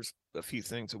 There's a few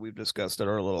things that we've discussed that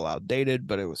are a little outdated,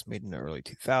 but it was made in the early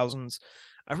 2000s.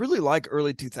 I really like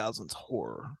early 2000s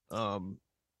horror.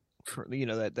 For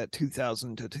that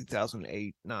 2000 to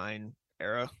 2008 9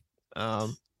 era. I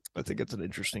think it's an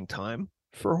interesting time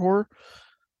for horror.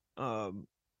 Um,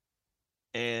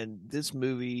 and this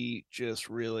movie just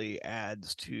really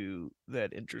adds to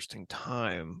that interesting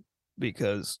time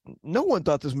because no one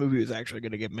thought this movie was actually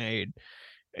going to get made,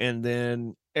 and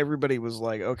then everybody was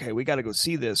like, okay, we got to go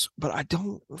see this. But I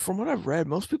don't, from what I've read,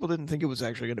 most people didn't think it was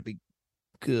actually going to be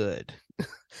good.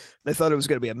 They thought it was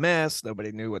going to be a mess.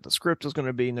 Nobody knew what the script was going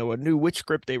to be. No one knew which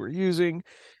script they were using.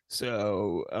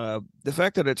 So the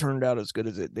fact that it turned out as good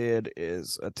as it did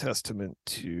is a testament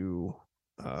to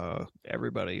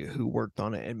everybody who worked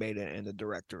on it and made it, and the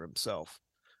director himself,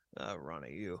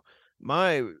 Ronnie Yu.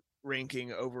 My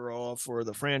ranking overall for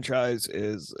the franchise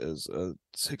is a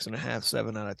 6.5,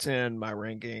 7 out of 10. My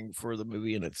ranking for the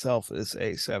movie in itself is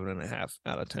a 7.5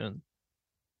 out of 10.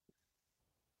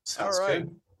 Sounds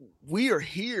good. We are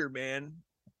here, man.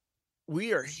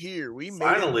 We are here. We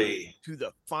finally made it to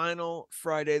the final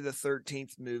Friday the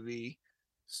 13th movie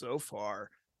so far.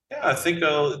 Yeah, I think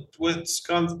it's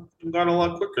gone a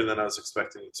lot quicker than I was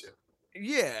expecting it to.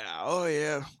 Yeah. Oh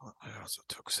yeah. It also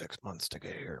took 6 months to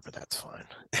get here, but that's fine.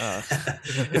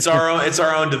 It's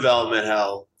our own development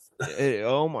hell.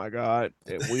 Oh my god,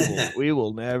 we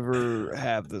will never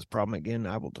have this problem again.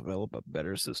 I will develop a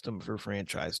better system for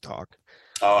franchise talk.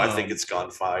 Oh, I think it's gone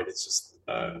fine. It's just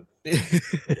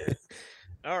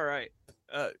all right.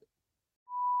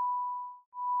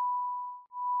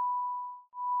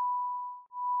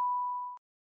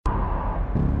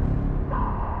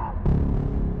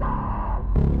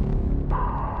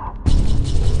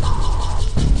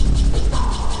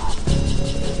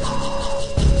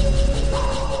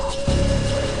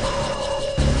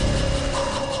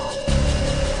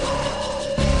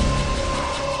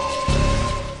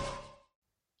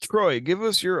 Troy, give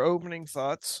us your opening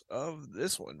thoughts of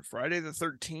this one, Friday the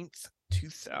 13th,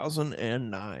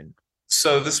 2009.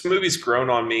 So this movie's grown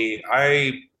on me.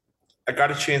 I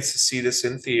got a chance to see this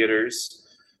in theaters.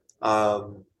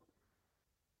 Um,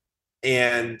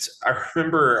 And I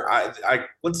remember I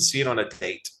went to see it on a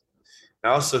date. I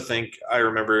also think I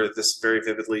remember this very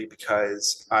vividly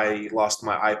because I lost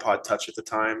my iPod Touch at the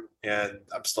time, and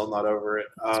I'm still not over it.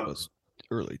 It's the most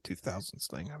early 2000s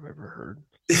thing I've ever heard.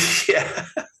 Yeah,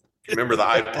 remember the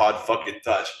iPod fucking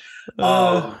Touch.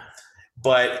 Uh,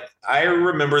 But I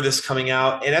remember this coming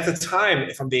out, and at the time,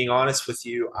 if I'm being honest with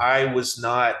you, I was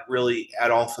not really at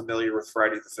all familiar with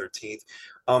Friday the 13th.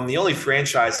 The only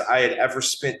franchise I had ever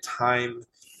spent time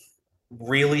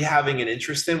really having an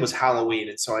interest in was Halloween.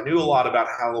 And so I knew a lot about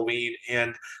Halloween,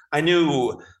 and I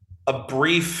knew a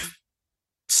brief,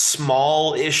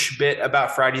 small-ish bit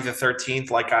about Friday the 13th.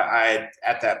 Like I had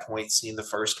at that point seen the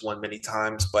first one many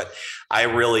times, but I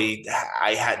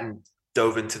hadn't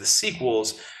dove into the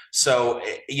sequels. So,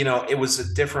 it was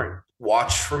a different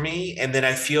watch for me. And then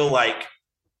I feel like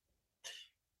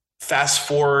fast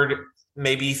forward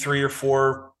maybe 3 or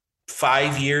 4,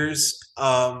 5 years,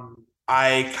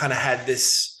 I kind of had I had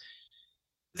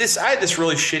this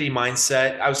really shitty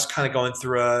mindset. I was kind of going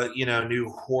through a new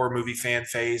horror movie fan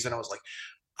phase, and I was like,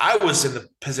 I was in the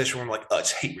position where I'm like, oh, I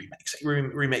just hate remakes.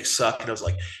 Remakes suck, and I was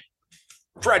like,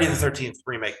 Friday the 13th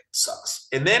remake sucks.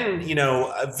 And then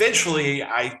eventually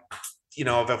I've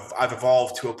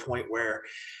evolved to a point where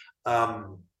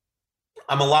um,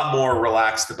 I'm a lot more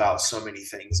relaxed about so many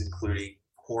things, including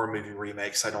horror movie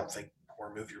remakes. I don't think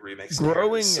horror movie remakes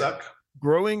suck.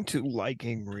 Growing to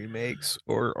liking remakes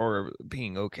or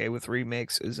being okay with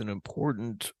remakes is an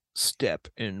important step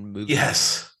in movie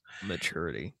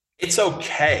maturity. It's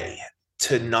okay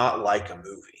to not like a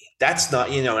movie. That's not,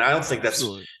 and I don't think that's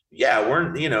Absolutely. Yeah,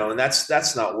 we're, and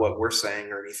that's not what we're saying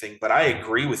or anything, but I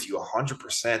agree with you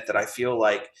 100% that I feel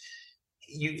like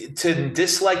you to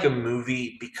dislike a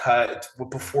movie because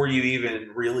before you even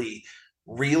really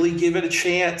give it a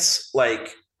chance,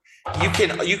 like you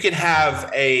can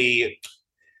have I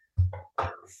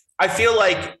feel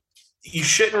like you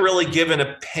shouldn't really give an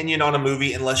opinion on a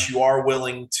movie unless you are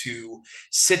willing to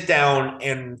sit down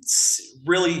and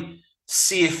really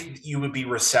see if you would be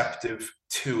receptive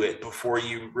to it before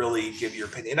you really give your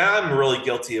opinion. And I'm really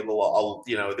guilty of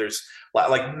there's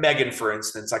like Megan, for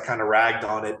instance, I kind of ragged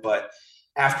on it, but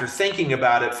after thinking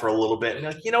about it for a little bit, and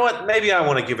like, you know what, maybe I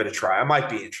want to give it a try. I might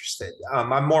be interested.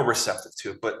 I'm more receptive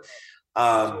to it, but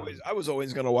I was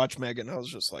always going to watch Megan. I was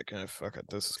just like, fuck it.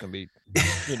 This is going to be,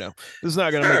 this is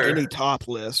not going to make any top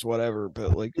list, whatever.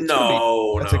 But like, it's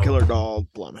a Killer Doll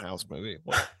Blumhouse movie.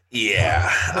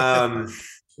 Yeah.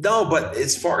 No, but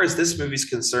as far as this movie's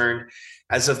concerned,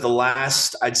 as of the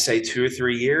last, I'd say 2 or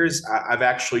 3 years, I've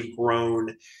actually grown.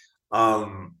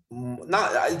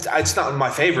 It's not my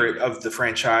favorite of the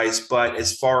franchise, but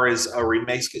as far as a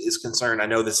remake is concerned, I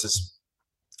know this is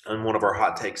on one of our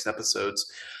hot takes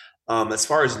episodes. As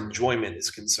far as enjoyment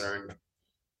is concerned,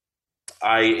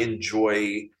 I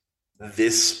enjoy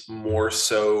this more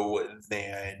so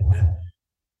than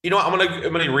I'm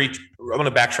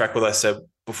gonna backtrack what I said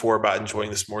before about enjoying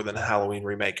this more than a Halloween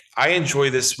remake. I enjoy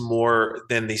this more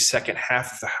than the second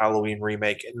half of the Halloween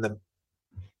remake,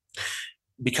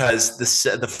 because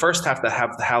the first half that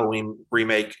have the Halloween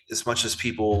remake, as much as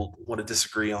people want to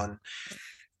disagree on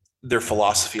their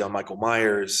philosophy on Michael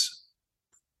Myers,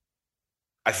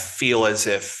 I feel as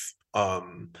if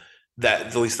that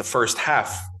at least the first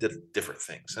half did different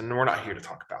things, and we're not here to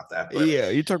talk about that. But, yeah,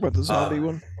 you talk about the zombie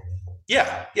one.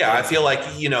 Yeah. I feel like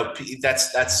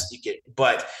that's you get,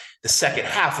 but the second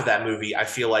half of that movie, I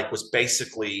feel like was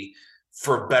basically,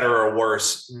 for better or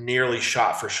worse, nearly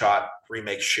shot for shot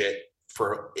remake shit.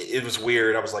 It was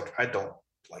weird. I was like, I don't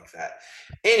like that.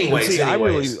 Anyways,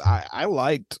 I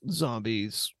liked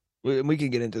Zombies. We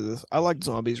can get into this. I liked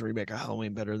Zombies remake of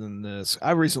Halloween better than this.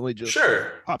 I recently just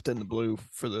popped in the blue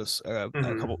for this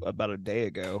about a day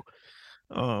ago,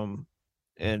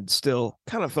 and still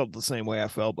kind of felt the same way I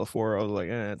felt before. I was like,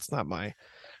 it's not my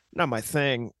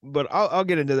thing. But I'll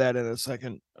get into that in a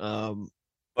second. Yeah,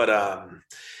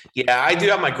 I do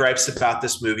have my gripes about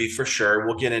this movie for sure.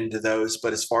 We'll get into those.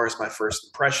 But as far as my first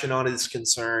impression on it is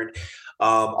concerned,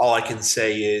 all I can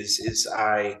say is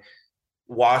I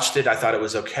watched it. I thought it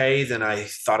was okay. Then I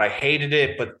thought I hated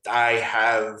it, but I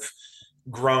have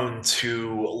grown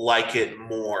to like it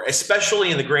more, especially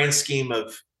in the grand scheme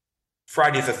of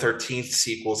Friday the 13th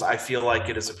sequels. I feel like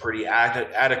it is a pretty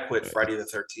adequate Friday the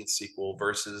 13th sequel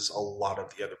versus a lot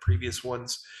of the other previous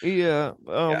ones. Yeah.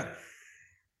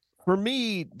 For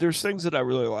me, there's things that I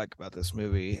really like about this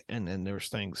movie, and then there's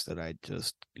things that I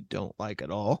just don't like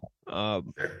at all.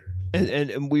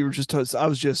 And we were I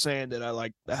was just saying that I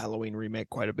like the Halloween remake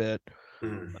quite a bit.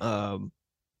 And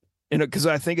because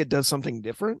I think it does something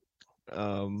different.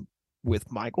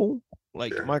 with Michael.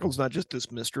 Like Sure. Michael's not just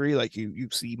this mystery, like you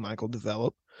see Michael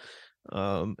develop.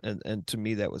 And to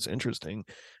me that was interesting.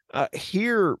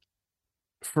 Here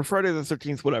for Friday the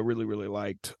 13th, what I really, really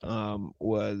liked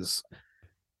was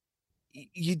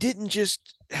you didn't just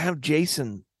have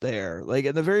Jason there. Like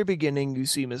at the very beginning, you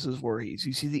see Mrs. Voorhees.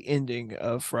 You see the ending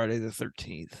of Friday the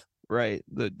 13th, right?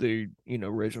 The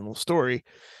original story,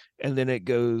 and then it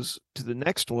goes to the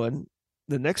next one,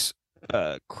 the next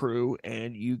crew,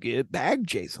 and you get Bag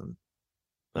Jason.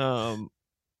 But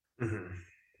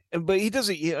he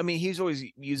doesn't. I mean, he's always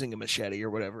using a machete or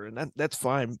whatever, and that's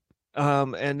fine.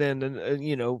 And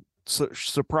then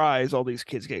surprise, all these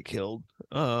kids get killed.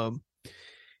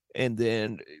 And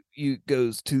then you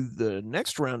goes to the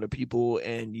next round of people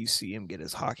and you see him get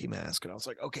his hockey mask. And I was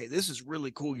like, okay, this is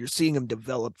really cool. You're seeing him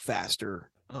develop faster.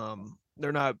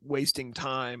 They're not wasting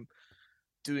time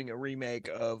doing a remake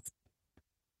of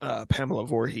Pamela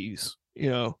Voorhees.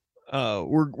 We're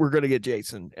gonna get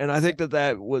Jason, and I think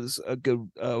that was a good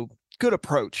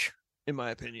approach, in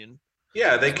my opinion.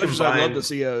 Yeah, they combined. I'd love to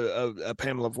see a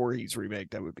Pamela Voorhees remake.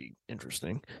 That would be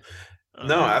interesting.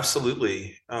 No,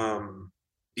 absolutely.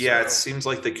 Yeah, it seems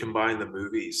like they combined the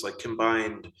movies.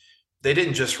 They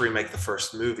didn't just remake the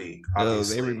first movie.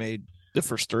 Obviously. No, they remade the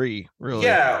first three, really.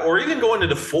 Yeah, or even going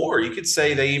into 4, you could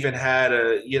say they even had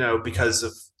because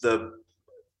of the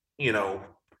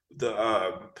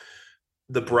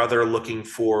brother looking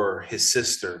for his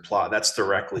sister plot. That's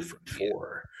directly from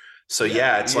 4. So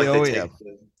yeah, it's like they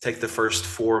take the first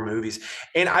 4 movies,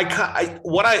 and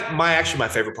my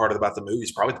favorite part about the movie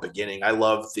is probably the beginning. I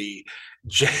love the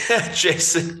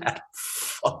Jason had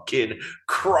fucking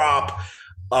crop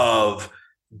of,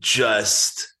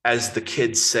 just as the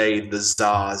kids say, the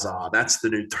zaza. That's the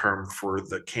new term for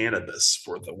the cannabis,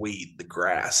 for the weed, the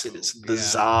grass. It is the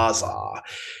zaza.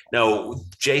 No,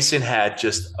 Jason had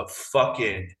just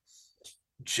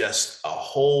a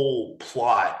whole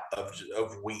plot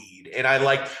of weed, and I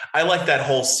like that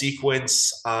whole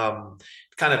sequence.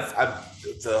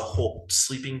 The whole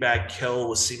sleeping bag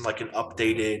kill seemed like an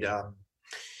updated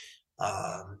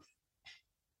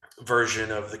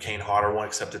version of the Kane Hodder one,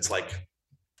 except it's like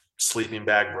sleeping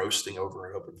bag roasting over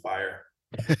an open fire.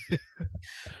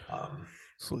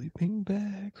 Sleeping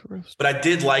bag roasting. But I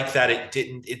did like that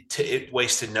it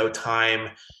wasted no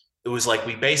time. It was like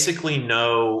we basically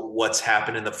know what's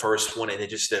happened in the first one, and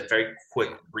it just did a very quick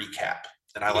recap,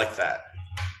 and I like that.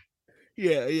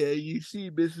 Yeah. You see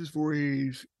Mrs.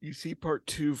 Voorhees. You see part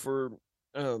 2 for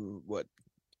 15-20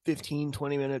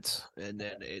 minutes, and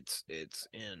then it's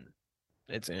in.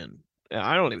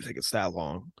 I don't even think it's that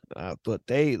long, but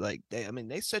they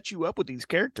set you up with these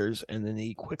characters, and then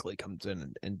he quickly comes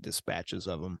in and dispatches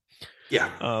of them. Yeah.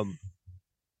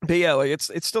 But yeah, like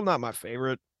it's still not my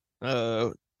favorite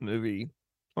movie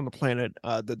on the planet.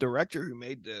 The director who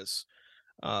made this,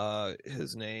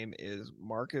 his name is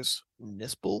Marcus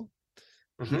Nispel.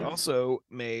 Mm-hmm. He also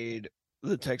made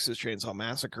the Texas Chainsaw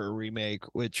Massacre remake,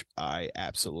 which I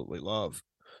absolutely love.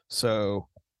 So,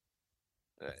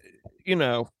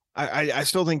 I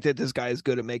still think that this guy is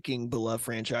good at making beloved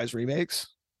franchise remakes.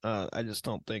 I just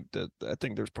don't think that. I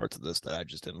think there's parts of this that I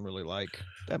just didn't really like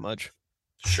that much.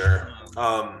 Sure.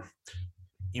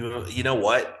 You know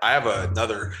what? I have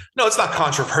another. No, it's not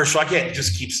controversial. I can't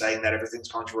just keep saying that everything's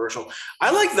controversial.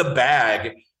 I like the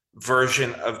bag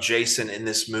version of Jason in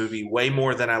this movie way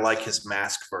more than I like his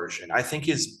mask version. I think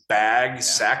his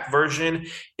sack version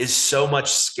is so much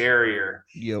scarier.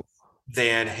 Yep.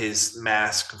 Than his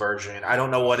mask version. I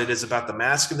don't know what it is about the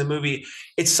mask in the movie.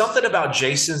 It's something about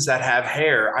Jason's that have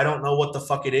hair. I don't know what the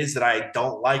fuck it is that I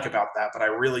don't like about that, but I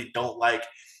really don't like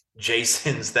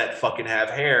Jason's that fucking have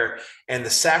hair. And the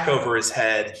sack over his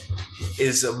head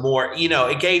is a more,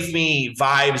 it gave me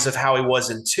vibes of how he was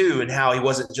in 2, and how he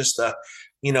wasn't just a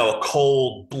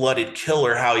cold-blooded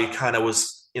killer, how he kind of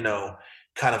was,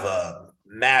 kind of a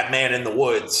madman in the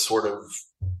woods sort of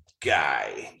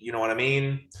guy. You know what I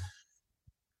mean?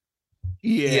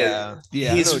 Yeah.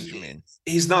 I know what you mean.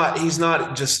 He's not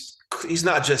just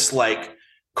like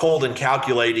cold and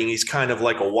calculating. He's kind of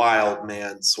like a wild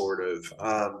man, sort of.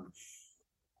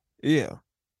 Yeah.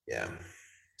 Yeah.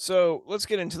 So let's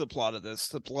get into the plot of this.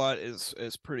 The plot is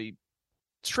pretty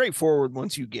straightforward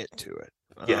once you get to it.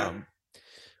 Yeah.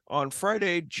 On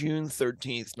Friday, June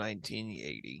 13th,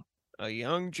 1980, a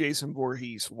young Jason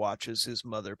Voorhees watches his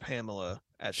mother, Pamela,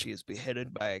 as she is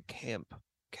beheaded by a camp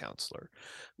counselor.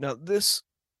 Now this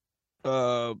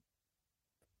here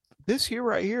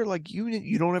right here, like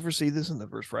you don't ever see this in the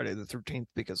first Friday the 13th,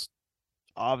 because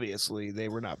obviously they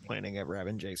were not planning ever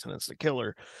having Jason as the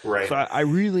killer, right? So I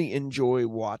really enjoy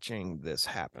watching this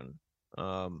happen.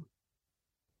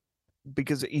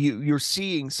 because you're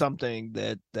seeing something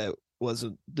that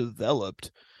wasn't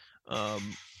developed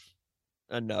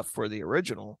enough for the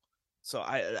original. So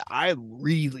I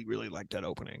really, really like that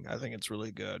opening. I think it's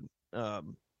really good.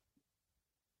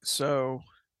 So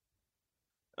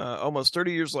almost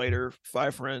 30 years later,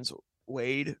 5 friends,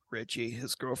 Wade, Richie,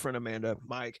 his girlfriend Amanda,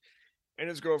 Mike, and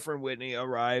his girlfriend Whitney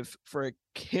arrive for a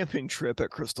camping trip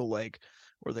at Crystal Lake,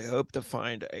 where they hope to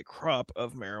find a crop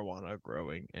of marijuana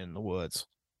growing in the woods.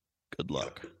 Good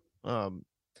luck.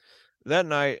 That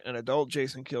night, an adult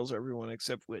Jason kills everyone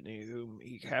except Whitney, whom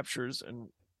he captures, and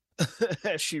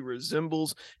as she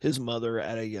resembles his mother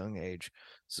at a young age.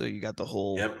 So you got the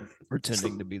whole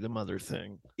pretending to be the mother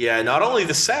thing. Yeah, not only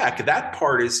the sack, that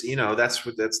part is,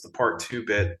 that's the part 2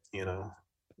 bit,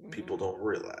 people don't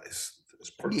realize.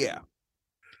 Yeah.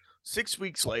 6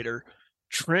 weeks later,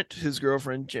 Trent, his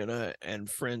girlfriend Jenna, and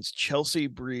friends Chelsea,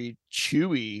 Bree,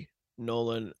 Chewy,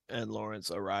 Nolan, and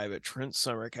Lawrence arrive at Trent's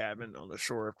summer cabin on the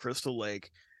shore of Crystal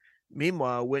Lake.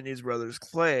 Meanwhile, Whitney's brothers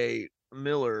Clay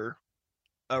Miller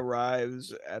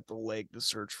arrives at the lake to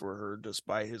search for her,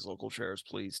 despite his local sheriff's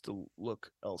pleas to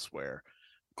look elsewhere.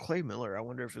 Clay Miller, I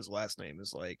wonder if his last name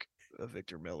is like a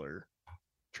Victor Miller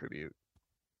tribute.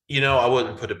 I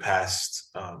wouldn't put it past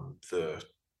the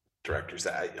directors.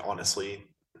 That honestly,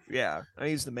 yeah,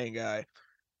 he's the main guy.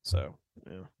 So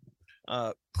yeah.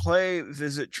 Clay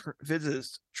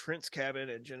visits Trent's cabin,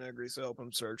 and Jenna agrees to help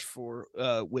him search for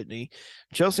Whitney.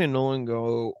 Chelsea and Nolan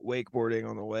go wakeboarding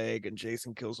on the lake, and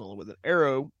Jason kills Nolan with an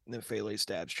arrow, and then Faley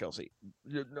stabs Chelsea.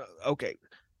 Okay.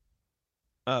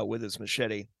 With his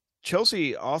machete.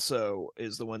 Chelsea also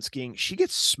is the one skiing. She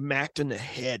gets smacked in the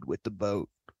head with the boat,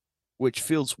 which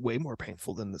feels way more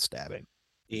painful than the stabbing.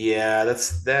 Yeah,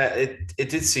 it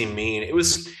did seem mean. It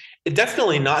was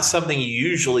definitely not something you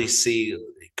usually see,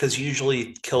 because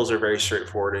usually kills are very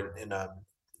straightforward in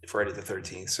Friday the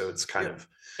 13th. So it's kind of,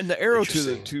 and the arrow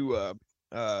to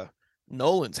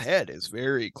Nolan's head is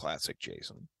very classic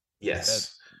Jason.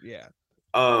 Yes. Yeah.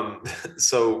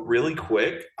 So really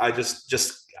quick, I just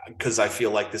because I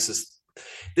feel like this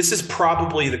is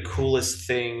probably the coolest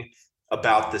thing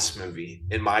about this movie,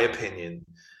 in my opinion.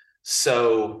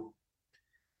 So,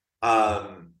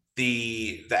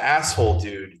 the asshole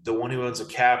dude, the one who owns a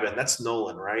cabin, that's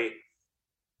Nolan, right?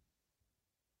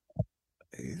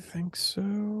 I think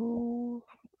so.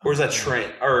 Or is that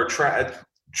Trent? Or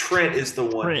Trent is the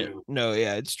one who... No,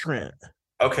 yeah, it's Trent.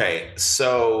 Okay,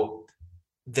 so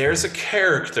there's a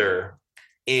character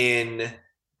in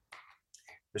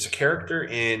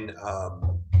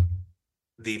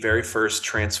the very first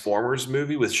Transformers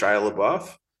movie with Shia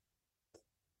LaBeouf.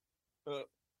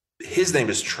 His name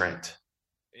is Trent.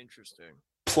 Interesting.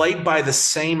 Played by the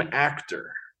same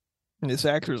actor. And this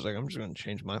actor's like, I'm just going to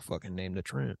change my fucking name to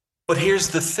Trent. But here's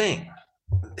the thing,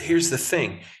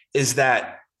 is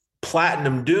that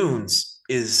Platinum Dunes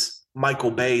is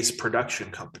Michael Bay's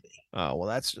production company. Oh, well,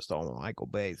 that's just all Michael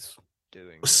Bay's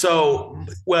doing. So,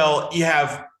 well, you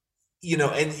have,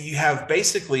 and you have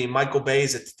basically Michael Bay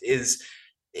is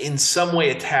in some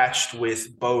way attached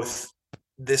with both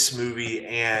this movie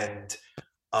and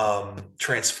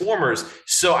Transformers.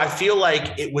 So I feel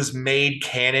like it was made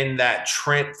canon that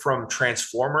Trent from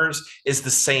Transformers is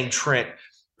the same Trent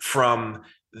from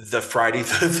the Friday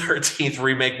the 13th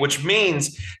remake, which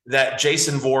means that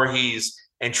Jason Voorhees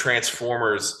and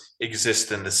Transformers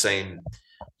exist in the same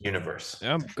universe.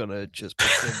 I'm gonna just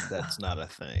pretend that's not a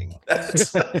thing.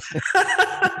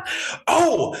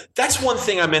 Oh, that's one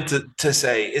thing I meant to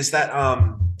say, is that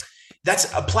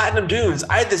that's a Platinum Dunes.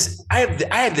 I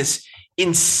had this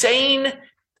insane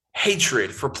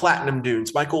hatred for Platinum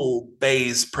Dunes, Michael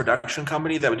Bay's production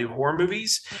company that would do horror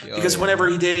movies, because whenever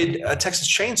he did a Texas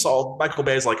Chainsaw, Michael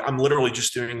Bay is like, I'm literally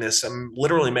just doing this. I'm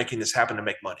literally making this happen to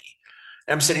make money.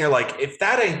 And I'm sitting here like, if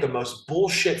that ain't the most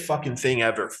bullshit fucking thing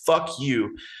ever, fuck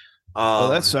you. Well,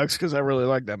 that sucks, because I really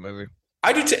like that movie.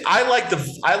 I do too. I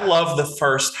love the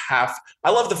first half.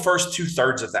 I love the first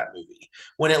 2/3 of that movie.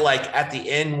 When it, like, at the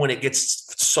end, when it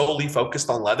gets solely focused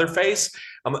on Leatherface,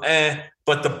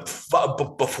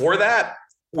 but before that,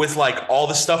 with like all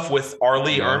the stuff with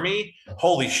Arlie Ermey,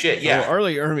 holy shit, yeah. Oh,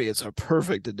 Arlie Ermey is a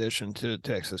perfect addition to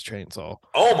Texas Chainsaw.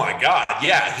 Oh my god,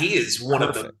 yeah, he is one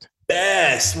of the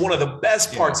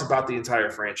best parts about the entire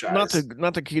franchise.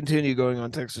 Not to continue going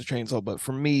on Texas Chainsaw, but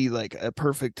for me, like, a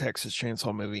perfect Texas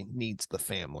Chainsaw movie needs the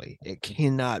family. It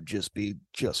cannot just be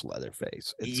just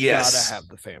Leatherface. It's gotta have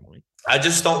the family. I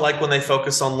just don't like when they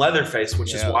focus on Leatherface,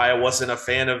 which is why I wasn't a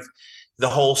fan of the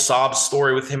whole sob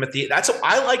story with him at the end.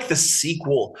 I like the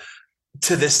sequel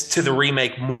to the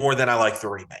remake more than I like the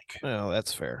remake. Oh,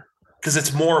 that's fair. because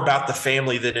it's more about the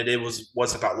family than it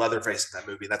was about Leatherface in that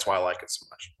movie. And that's why I like it so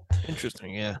much.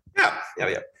 Interesting. Yeah.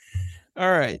 Yeah.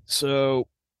 All right. So,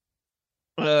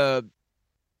 let's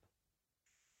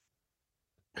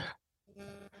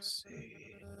see.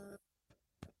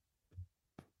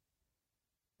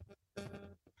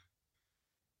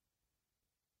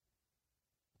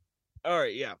 All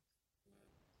right. Yeah.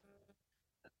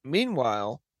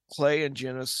 Meanwhile, Clay and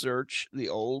Jenna search the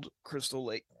old Crystal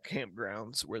Lake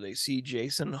campgrounds where they see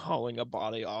Jason hauling a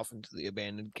body off into the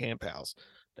abandoned camp house.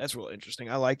 That's real interesting.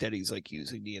 I like that he's like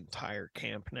using the entire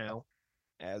camp now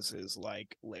as his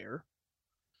like lair.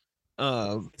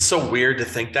 It's so weird to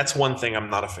think that's one thing I'm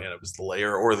not a fan of is the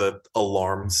layer or the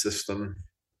alarm system.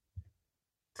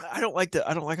 I don't like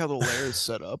how the lair is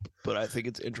set up, but I think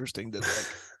it's interesting that like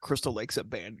Crystal Lake's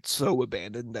so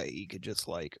abandoned that he could just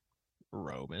like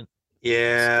roam it.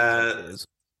 Yeah.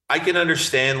 I can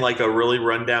understand like a really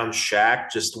rundown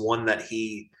shack, just one that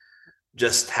he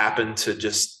just happened to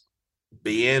just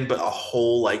be in, but a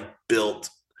whole like built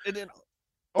and then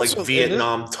also, like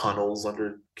Vietnam tunnels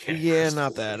under. Yeah,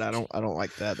 not that. I don't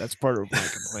like that. That's part of my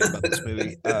complaint about this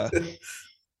movie.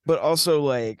 But also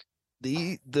like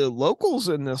the locals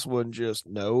in this one just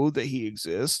know that he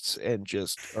exists and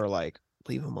just are like,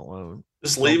 leave him alone.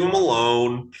 Just leave him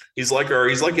alone. He's like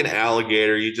an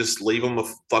alligator. You just leave him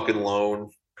fucking alone.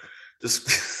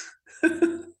 Just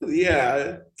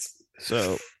yeah.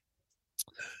 So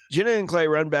Jenna and Clay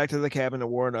run back to the cabin to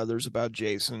warn others about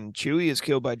Jason. Chewie is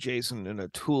killed by Jason in a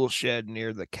tool shed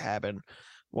near the cabin,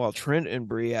 while Trent and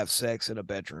Bree have sex in a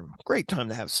bedroom. Great time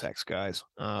to have sex, guys.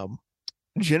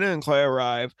 Jenna and Clay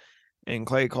arrive, and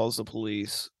Clay calls the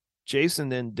police. Jason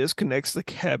then disconnects the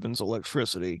cabin's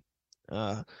electricity.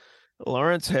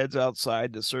 Lawrence heads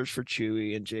outside to search for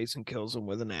Chewie, and Jason kills him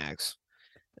with an axe.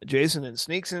 Jason then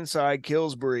sneaks inside,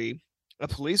 kills Bree. A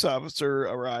police officer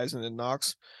arrives and then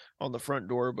knocks on the front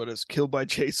door, but is killed by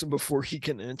Jason before he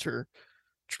can enter.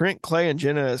 Trent, Clay, and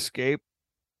Jenna escape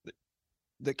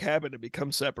the cabin and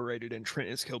become separated, and Trent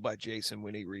is killed by Jason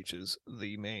when he reaches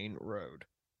the main road.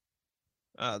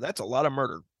 That's a lot of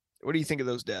murder. What do you think of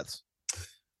those deaths?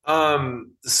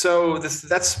 So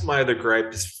that's my other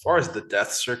gripe as far as the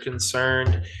deaths are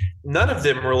concerned. None of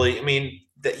them really. I mean,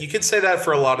 that you could say that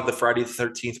for a lot of the Friday the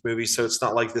 13th movies. So it's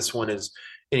not like this one is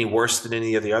any worse than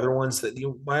any of the other ones. That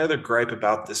my other gripe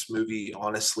about this movie,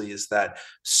 honestly, is that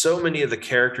so many of the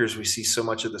characters we see so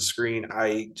much of the screen.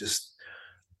 I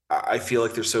feel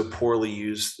like they're so poorly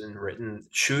used and written.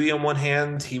 Chewie, on one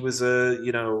hand, he was a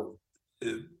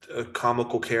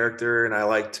comical character, and I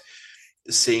liked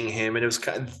seeing him. And it was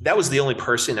that was the only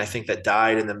person I think that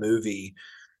died in the movie.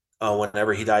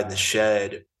 Whenever he died in the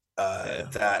shed,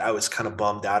 that I was kind of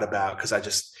bummed out about because I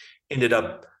just ended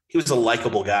up. He was a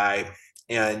likable guy,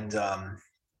 and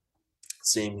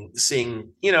seeing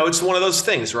it's one of those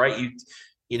things, right?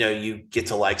 You get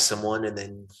to like someone, and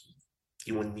then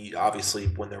obviously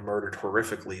when they're murdered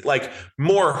horrifically, like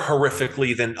more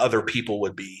horrifically than other people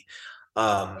would be.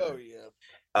 Then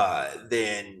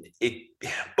it,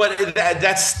 but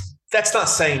that's not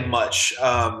saying much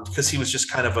because he was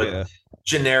just kind of a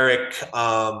generic.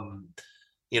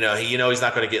 He's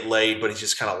not going to get laid, but he's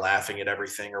just kind of laughing at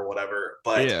everything or whatever.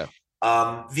 But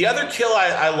the other kill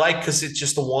I like because it's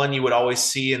just the one you would always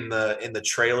see in the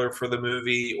trailer for the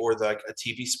movie or a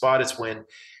TV spot. It's when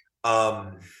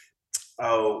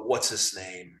what's his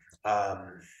name?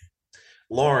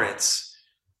 Lawrence.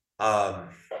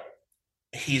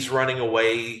 He's running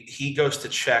away. He goes to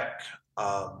check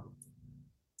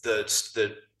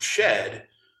the shed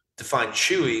to find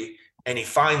Chewie, and he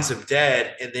finds him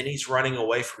dead. And then he's running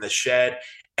away from the shed,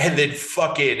 and then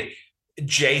fucking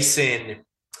Jason,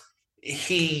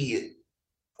 he's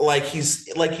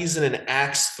in an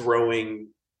axe throwing.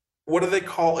 What do they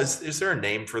call? Is there a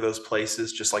name for those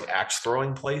places? Just like axe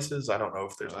throwing places? I don't know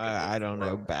if there's. I don't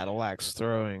know. Battle axe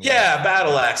throwing. Yeah,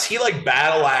 battle axe. He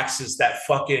battle axes that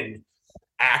fucking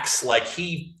axe like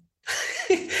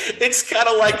it's kind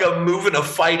of like a move in a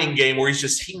fighting game where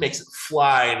he makes it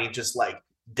fly and he just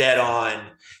dead on.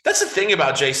 That's the thing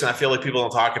about Jason I feel like people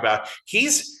don't talk about.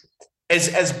 He's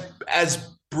as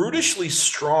brutishly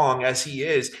strong as he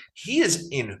is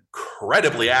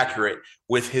incredibly accurate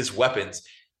with his weapons.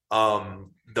 The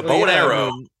bow and arrow. I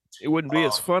mean, it wouldn't be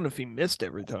as fun if he missed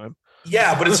every time.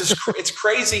 Yeah, but it's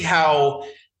crazy how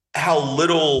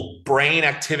little brain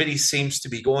activity seems to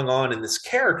be going on in this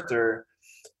character,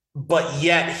 but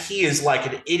yet he is like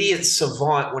an idiot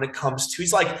savant when it comes to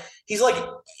he's like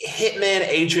Hitman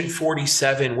Agent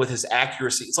 47 with his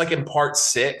accuracy. It's like in part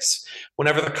 6,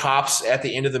 whenever the cops at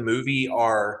the end of the movie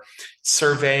are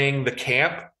surveying the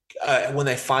camp when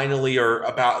they finally are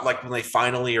about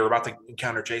to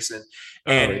encounter Jason,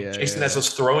 and Jason has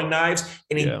those throwing knives,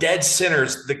 and he dead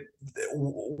centers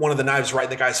one of the knives right in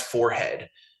the guy's forehead.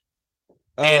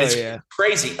 And it's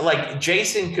crazy. Like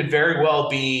Jason could very well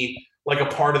be like a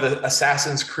part of the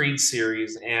Assassin's Creed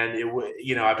series, and it would,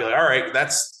 I'd be like, all right,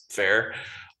 that's fair.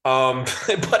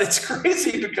 But it's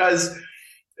crazy because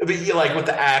like with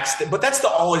the axe, but that's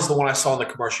always the one I saw in the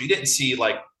commercial. You didn't see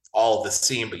like all of the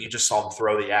scene, but you just saw him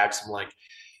throw the axe. I'm like,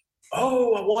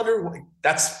 oh, I wonder.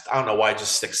 I don't know why it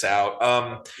just sticks out.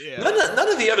 None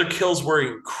of the other kills were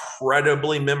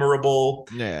incredibly memorable.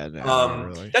 No,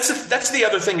 really. That's the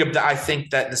other thing that I think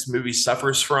that this movie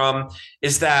suffers from,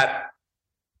 is that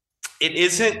it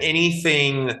isn't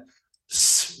anything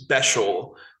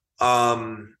special.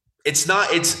 It's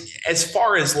not. It's as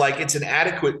far as like it's an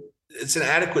adequate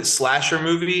slasher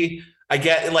movie. I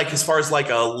get, like, as far as like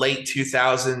a late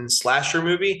 2000s slasher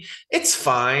movie, it's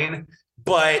fine,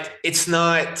 but it's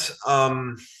not.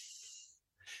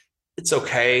 It's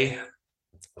okay.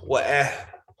 What?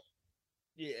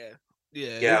 Yeah.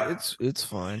 It's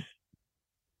fine.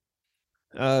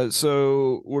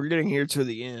 So we're getting here to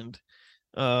the end.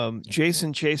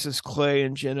 Jason chases Clay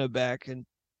and Jenna back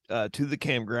to the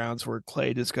campgrounds, where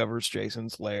Clay discovers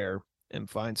Jason's lair and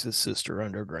finds his sister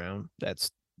underground.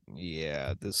 This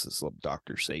is some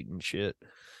Dr. Satan shit.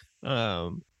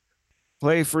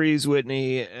 Clay frees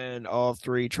Whitney, and all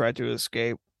three try to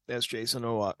escape as Jason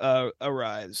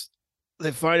arrives.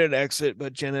 They find an exit,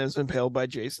 but Jenna is impaled by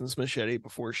Jason's machete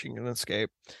before she can escape.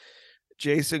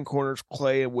 Jason corners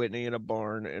Clay and Whitney in a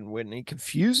barn, and Whitney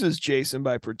confuses Jason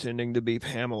by pretending to be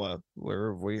Pamela.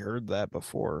 Where have we heard that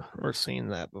before or seen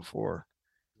that before?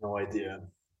 No idea.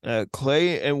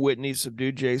 Clay and Whitney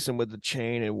subdue Jason with the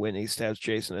chain, and Whitney stabs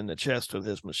Jason in the chest with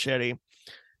his machete.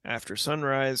 After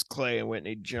sunrise, Clay and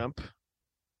Whitney dump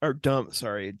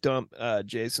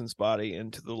Jason's body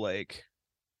into the lake.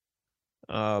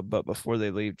 But before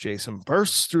they leave, Jason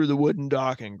bursts through the wooden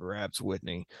dock and grabs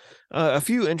Whitney. A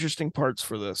few interesting parts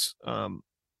for this.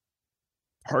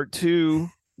 Part 2,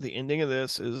 the ending of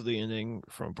this is the ending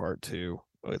from part 2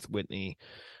 with Whitney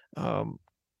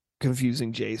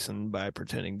confusing Jason by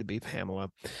pretending to be Pamela.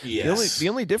 Yes. The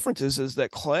only difference is that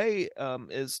Clay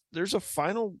there's a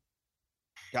final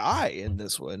guy in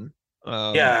this one.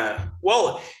 Yeah.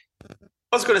 Well,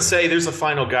 I was going to say there's a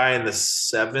final guy in the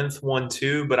 7th one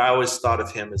too, but I always thought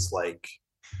of him as like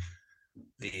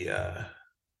the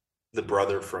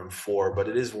brother from 4. But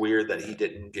it is weird that he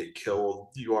didn't get killed.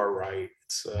 You are right.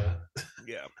 It's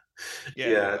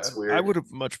yeah, it's weird. I would have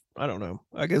I don't know.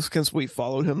 I guess because we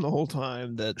followed him the whole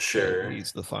time that sure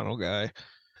he's the final guy.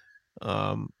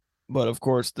 But of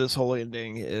course, this whole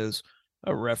ending is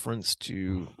a reference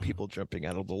to people jumping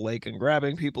out of the lake and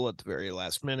grabbing people at the very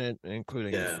last minute,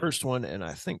 including the first one, and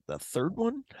I think the third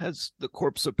one has the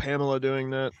corpse of Pamela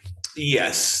doing that.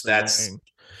 Yes, that's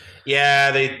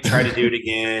they tried to do it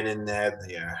again, and had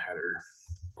her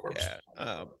corpse.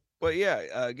 But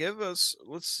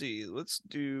let's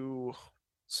do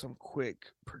some quick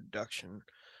production.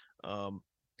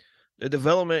 The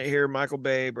development here, Michael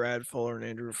Bay, Brad Fuller, and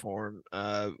Andrew Form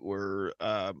were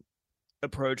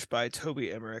approached by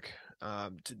Toby Emmerich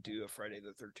to do a Friday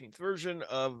the 13th version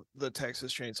of the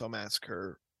Texas Chainsaw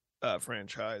Massacre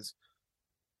franchise.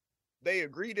 They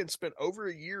agreed and spent over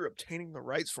a year obtaining the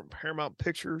rights from Paramount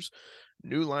Pictures,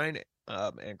 New Line,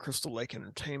 and Crystal Lake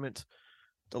Entertainment,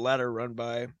 the latter run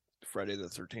by Friday the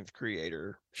 13th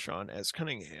creator Sean S.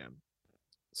 Cunningham.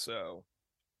 So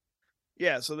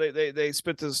they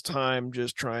spent this time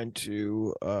just trying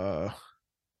to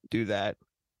do that.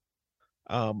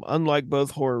 Unlike both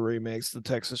horror remakes, the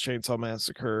Texas Chainsaw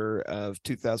Massacre of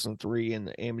 2003 and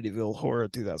the Amityville Horror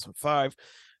of 2005,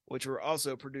 which were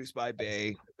also produced by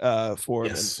Bay, Form,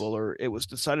 and Fuller, it was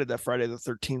decided that Friday the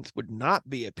 13th would not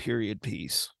be a period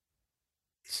piece.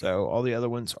 So all the other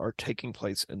ones are taking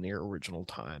place in their original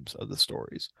times of the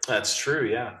stories. That's true,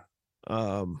 yeah.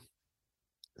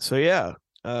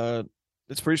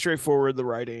 It's pretty straightforward, the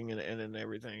writing and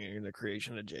everything, and the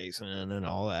creation of Jason and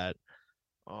all that.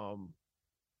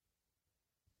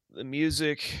 The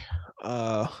music,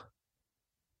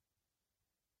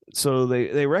 so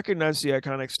they recognized the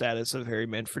iconic status of Harry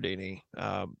Manfredini.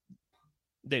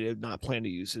 They did not plan to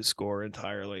use his score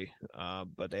entirely,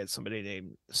 but they had somebody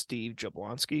named Steve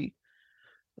Jablonski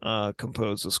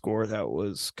compose a score that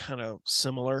was kind of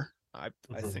similar. I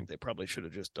think they probably should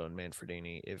have just done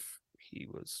Manfredini if he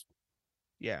was.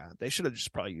 Yeah, they should have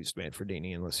just probably used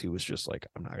Manfredini unless he was just like,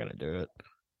 I'm not gonna do it.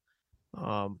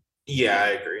 Yeah, I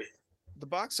agree. The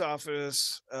box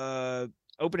office,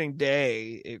 opening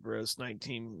day, it grossed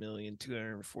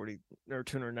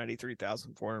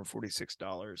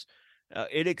 $19,293,446.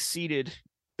 It exceeded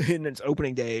in its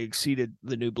opening day, exceeded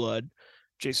The New Blood,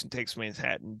 Jason Takes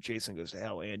Manhattan, Jason Goes to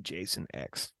Hell, and Jason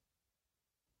X.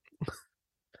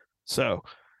 So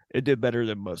it did better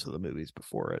than most of the movies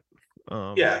before it.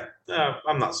 I'm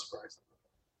not surprised.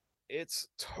 Its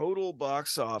total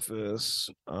box office,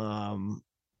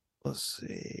 let's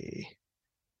see.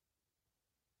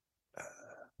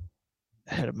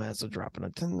 Had a massive drop in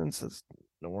attendance. That's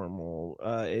normal.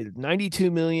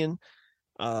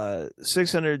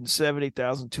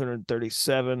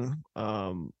 92,670,237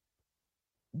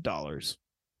 dollars.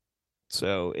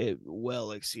 So it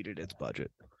well exceeded its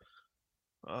budget.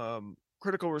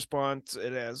 Critical response,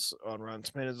 it has on Rotten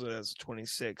Tomatoes, it has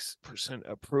 26%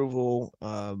 approval,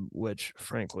 which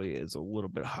frankly is a little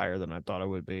bit higher than I thought it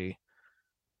would be.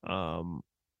 So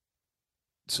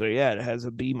yeah, it has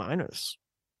a B- on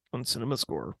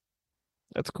CinemaScore.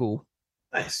 That's cool.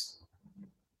 Nice.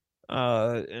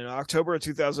 In October of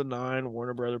 2009,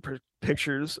 Warner Brothers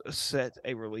Pictures set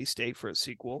a release date for a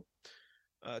sequel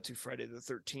to Friday the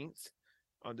 13th.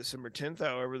 On December 10th,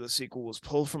 however, the sequel was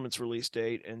pulled from its release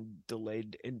date and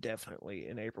delayed indefinitely.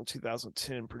 In April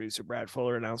 2010, producer Brad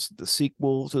Fuller announced that the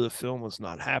sequel to the film was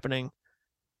not happening.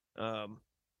 In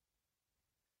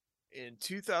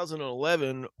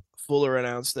 2011, Fuller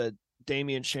announced that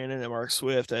Damian Shannon and Mark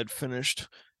Swift had finished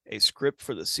a script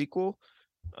for the sequel.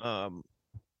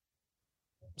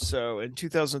 So in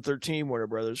 2013, Warner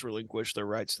Brothers relinquished their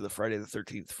rights to the Friday the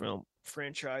 13th film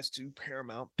franchise to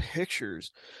Paramount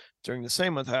Pictures. During the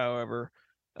same month, however,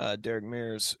 Derek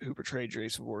Mears, who portrayed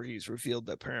Jason Voorhees, revealed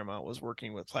that Paramount was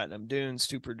working with Platinum Dunes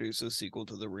to produce a sequel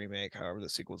to the remake. However, the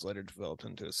sequel was later developed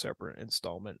into a separate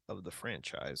installment of the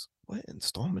franchise. What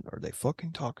installment are they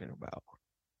fucking talking about?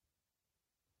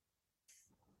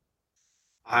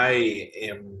 I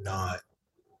am not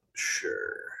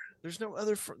sure. There's no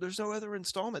other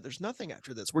installment. There's nothing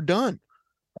after this. We're done.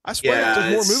 I swear, if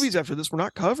there's more movies after this, we're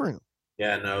not covering them.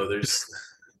 Yeah, no, there's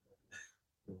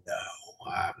no.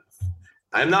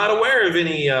 I'm not aware of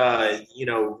any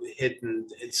hidden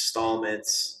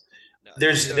installments. No,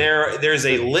 there's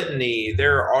a litany.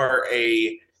 There are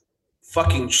a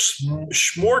fucking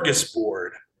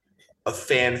smorgasbord of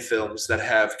fan films that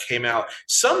have came out.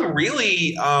 Some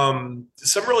really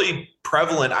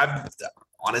prevalent. I've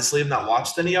honestly not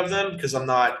watched any of them because I'm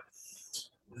not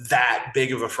that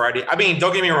big of a Friday. I mean,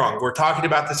 don't get me wrong. We're talking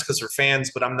about this because we're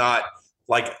fans, but I'm not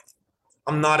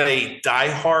a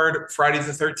diehard Friday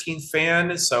the 13th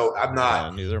fan, so I'm not.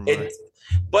 Yeah, neither am I.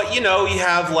 But you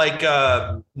have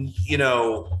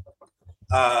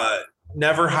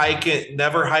Never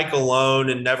Hike Alone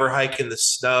and Never Hike in the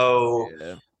Snow.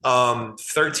 Yeah.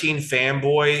 13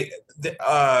 Fanboy.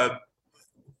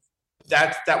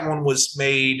 That one was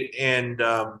made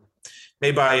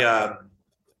by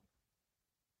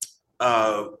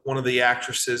one of the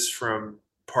actresses from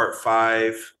Part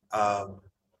 5.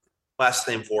 Last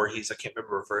name Voorhees. I can't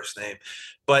remember her first name,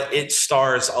 but it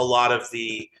stars a lot of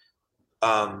the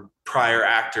prior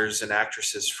actors and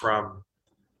actresses from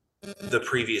the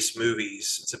previous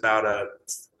movies. It's about a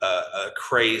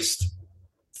crazed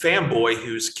fanboy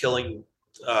who's killing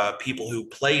people who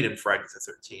played in Friday the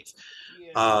 13th.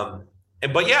 Yeah.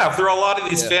 There are a lot of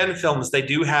these fan films. They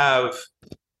do have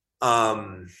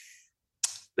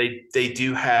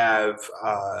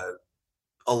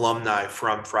alumni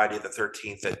from Friday the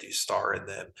 13th that do star in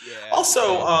them. Yeah.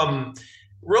 Also,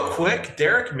 real quick,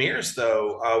 Derek Mears,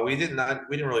 though, we didn't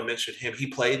really mention him. He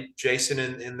played Jason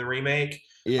in the remake.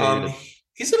 Yeah.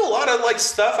 He's in a lot of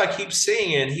stuff I keep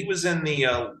seeing, and he was in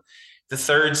the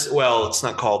third. Well, it's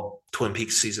not called Twin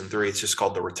Peaks season 3. It's just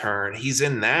called The Return. He's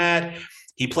in that.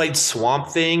 He played Swamp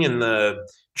Thing in the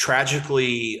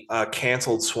tragically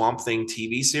canceled Swamp Thing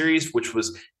TV series,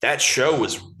 that show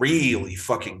was really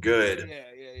fucking good. Yeah.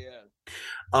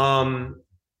 And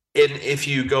if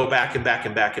you go back, you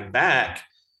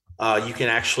can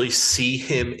actually see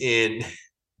him in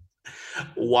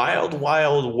Wild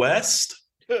Wild West.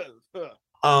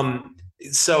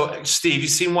 So Steve, you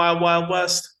seen Wild Wild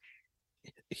West?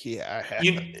 Yeah, I have.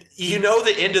 You know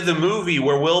the end of the movie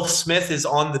where Will Smith is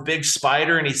on the big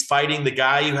spider and he's fighting the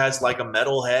guy who has a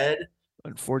metal head?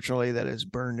 Unfortunately, that is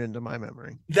burned into my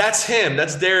memory. That's him.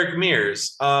 That's Derek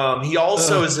Mears. He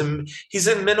also is in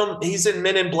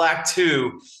Men in Black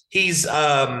 2. He's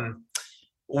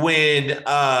when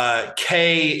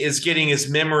Kay is getting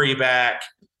his memory back.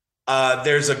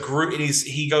 There's a group, and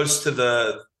he goes to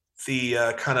the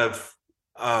kind of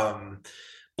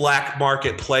black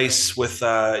marketplace with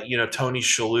Tony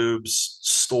Shalhoub's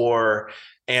store,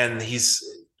 and he's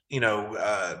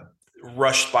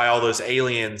rushed by all those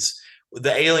aliens.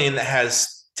 The alien that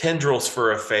has tendrils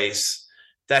for a face,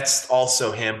 that's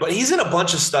also him. But he's in a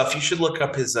bunch of stuff. You should look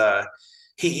up his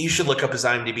you should look up his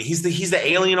IMDb. He's the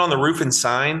alien on the roof in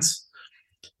Signs,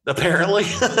 apparently.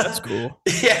 That's cool.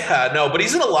 Yeah, no, but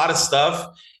he's in a lot of stuff.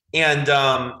 And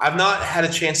I've not had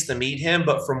a chance to meet him,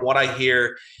 but from what I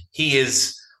hear, he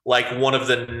is like one of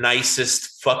the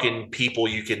nicest fucking people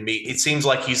you can meet. It seems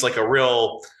like he's like a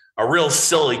real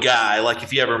silly guy. Like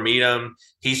if you ever meet him,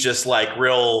 he's just like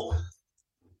real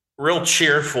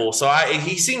cheerful. So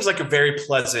he seems like a very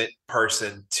pleasant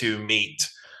person to meet.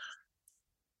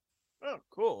 Oh,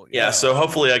 cool. Yeah. So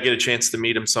hopefully I get a chance to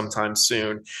meet him sometime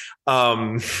soon.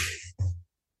 I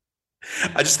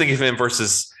just think of him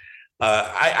versus,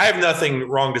 I have nothing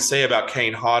wrong to say about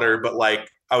Kane Hodder, but like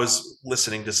I was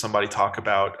listening to somebody talk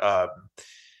about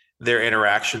their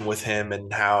interaction with him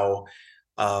and how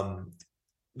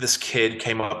this kid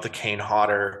came up to Kane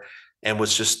Hodder and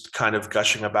was just kind of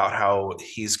gushing about how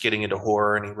he's getting into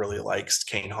horror and he really likes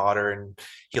Kane Hodder and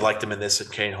he liked him in this,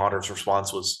 and Kane Hodder's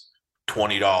response was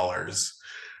 $20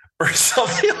 or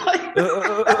something like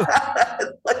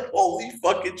that. Like, holy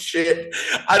fucking shit.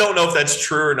 I don't know if that's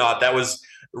true or not. That was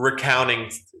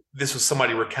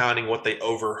somebody recounting what they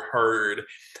overheard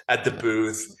at the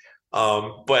booth.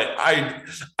 But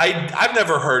I've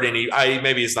never heard any,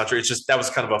 maybe it's not true. It's just, that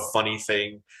was kind of a funny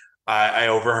thing I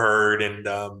overheard and,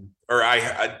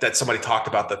 that somebody talked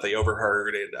about that they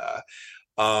overheard. And,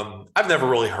 I've never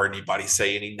really heard anybody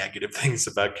say any negative things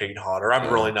about Kane Hodder.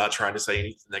 I'm really not trying to say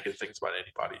any negative things about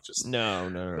anybody. Just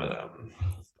no.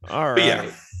 All right. Yeah.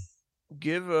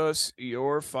 Give us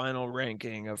your final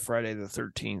ranking of Friday the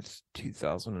 13th,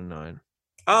 2009.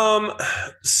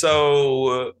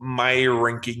 So my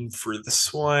ranking for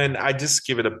this one, I just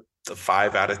give it a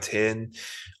 5 out of 10.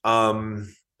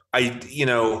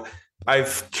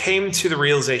 I've came to the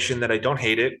realization that I don't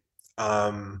hate it.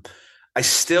 I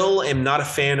still am not a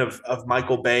fan of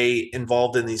Michael Bay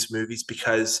involved in these movies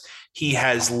because he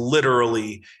has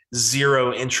literally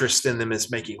zero interest in them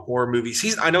as making horror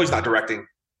movies. I know he's not directing,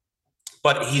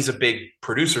 but he's a big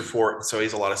producer for it, so he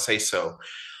has a lot of say-so.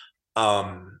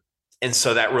 And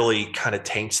so that really kind of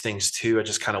taints things too. I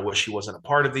just kind of wish he wasn't a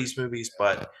part of these movies,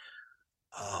 but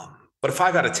a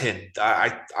 5 out of 10.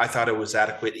 I thought it was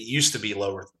adequate. It used to be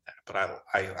lower than that, but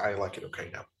I like it okay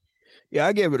now. Yeah,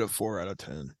 I gave it a 4 out of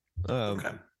 10.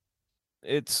 Okay.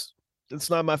 It's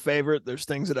not my favorite. There's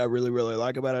things that I really, really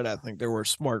like about it. I think there were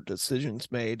smart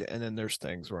decisions made, and then there's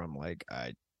things where I'm like,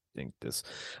 I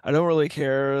don't really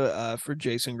care for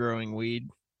Jason growing weed.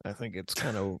 I think it's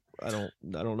kind of, I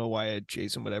don't know why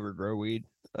Jason would ever grow weed.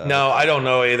 No, I don't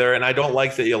know either. And I don't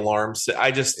like the alarms.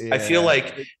 I feel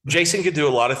like Jason could do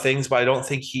a lot of things, but I don't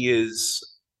think he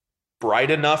is bright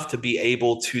enough to be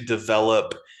able to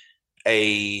develop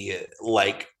an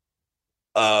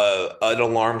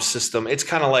alarm system. It's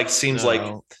kind of like,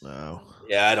 no.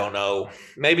 Yeah, I don't know.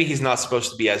 Maybe he's not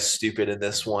supposed to be as stupid in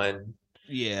this one.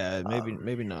 Yeah,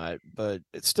 maybe not, but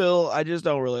it's still, I just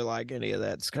don't really like any of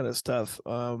that kind of stuff.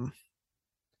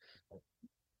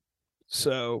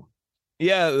 So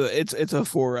yeah, it's a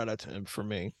 4 out of 10 for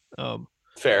me.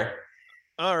 Fair.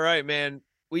 All right, man,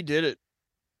 we did it.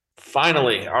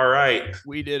 Finally. All right.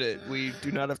 We did it. We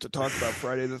do not have to talk about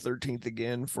Friday the 13th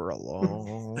again for a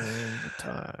long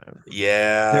time.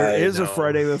 Yeah. There is a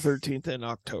Friday the 13th in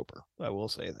October. I will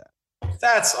say that.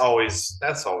 That's always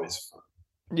fun.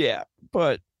 Yeah,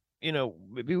 but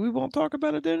maybe we won't talk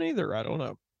about it then either. I don't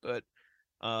know. But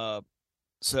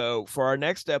so for our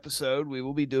next episode, we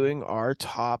will be doing our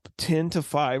top 10 to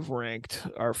 5 ranked.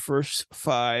 Our first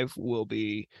 5 will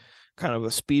be kind of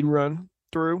a speed run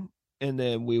through, and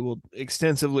then we will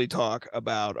extensively talk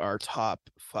about our top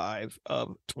 5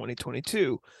 of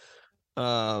 2022.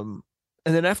 And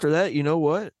then after that, you know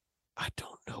what? I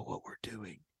don't know what we're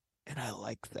doing, and I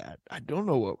like that. I don't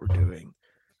know what we're doing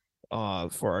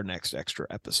for our next extra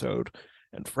episode,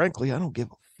 and frankly, I don't give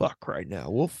a fuck right now.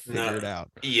 We'll figure it out.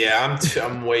 Yeah,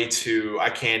 I'm way too. I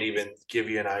can't even give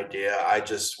you an idea. I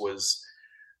just was.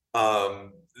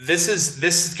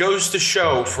 This goes to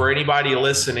show for anybody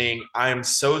listening. I'm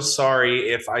so sorry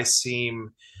if I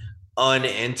seem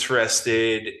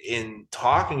uninterested in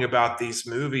talking about these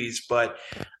movies, but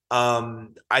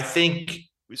I think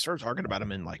we started talking about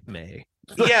them in like May.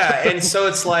 Yeah, and so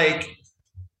it's like.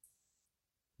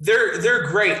 They're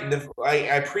great. I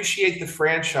appreciate the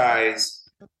franchise,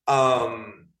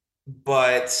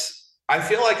 but I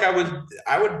feel like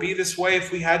I would be this way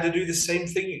if we had to do the same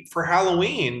thing for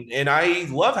Halloween. And I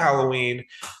love Halloween,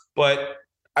 but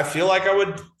I feel like I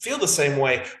would feel the same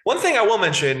way. One thing I will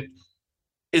mention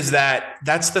is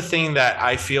that's the thing that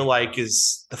I feel like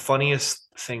is the funniest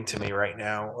thing to me right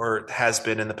now, or has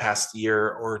been in the past year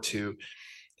or two,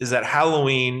 is that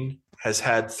Halloween has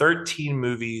had 13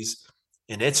 movies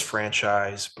in its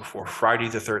franchise before Friday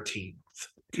the 13th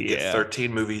could get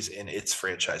 13 movies in its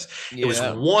franchise. It was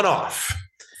one off.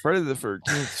 Friday the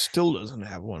 13th still doesn't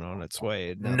have one on its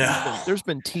way. Now, there's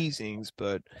been teasings,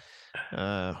 but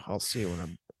I'll see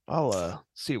when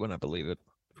I believe it.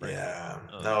 Yeah.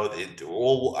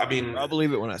 Well, I mean, I'll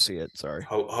believe it when I see it. Sorry.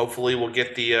 Hopefully, we'll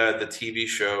get the TV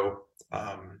show.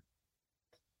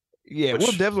 Yeah,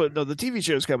 we'll definitely. No, the TV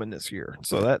show is coming this year,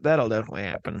 so that'll definitely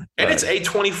happen. And it's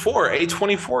A24.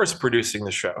 A24 is producing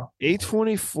the show.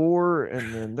 A24,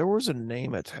 and then there was a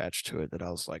name attached to it that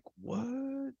I was like,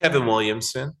 "What?" Kevin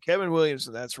Williamson. Kevin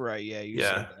Williamson. That's right. Yeah, you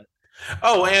said that.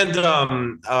 Oh,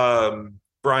 and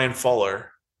Brian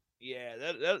Fuller.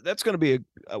 Yeah, that's going to be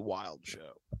a wild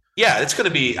show. Yeah, it's going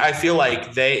to be. I feel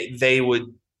like they would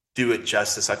do it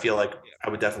justice. I feel like I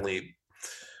would definitely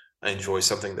enjoy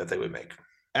something that they would make.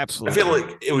 Absolutely. I feel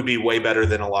like it would be way better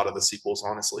than a lot of the sequels,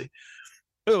 honestly.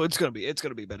 Oh, it's gonna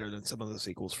be better than some of the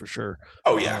sequels for sure.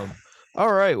 Oh yeah.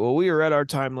 All right. Well, we are at our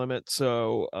time limit,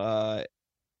 so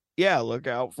yeah, look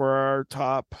out for our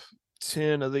top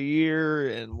 10 of the year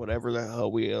and whatever the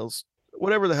hell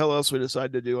else we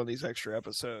decide to do on these extra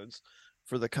episodes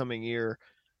for the coming year.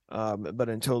 But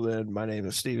until then, my name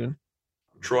is Steven.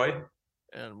 Troy.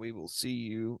 And we will see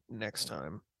you next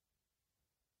time.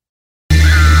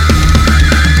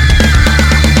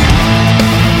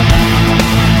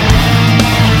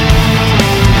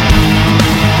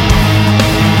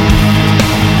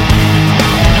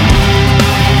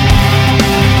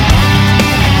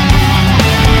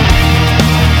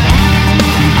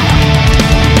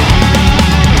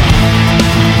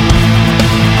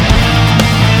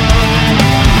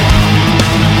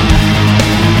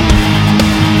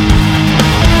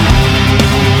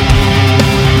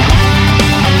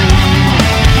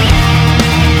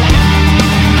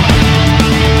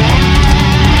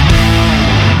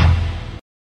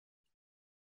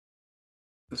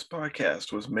 This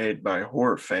podcast was made by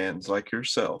horror fans like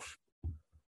yourself.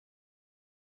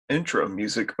 Intro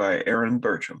music by Aaron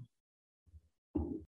Burcham.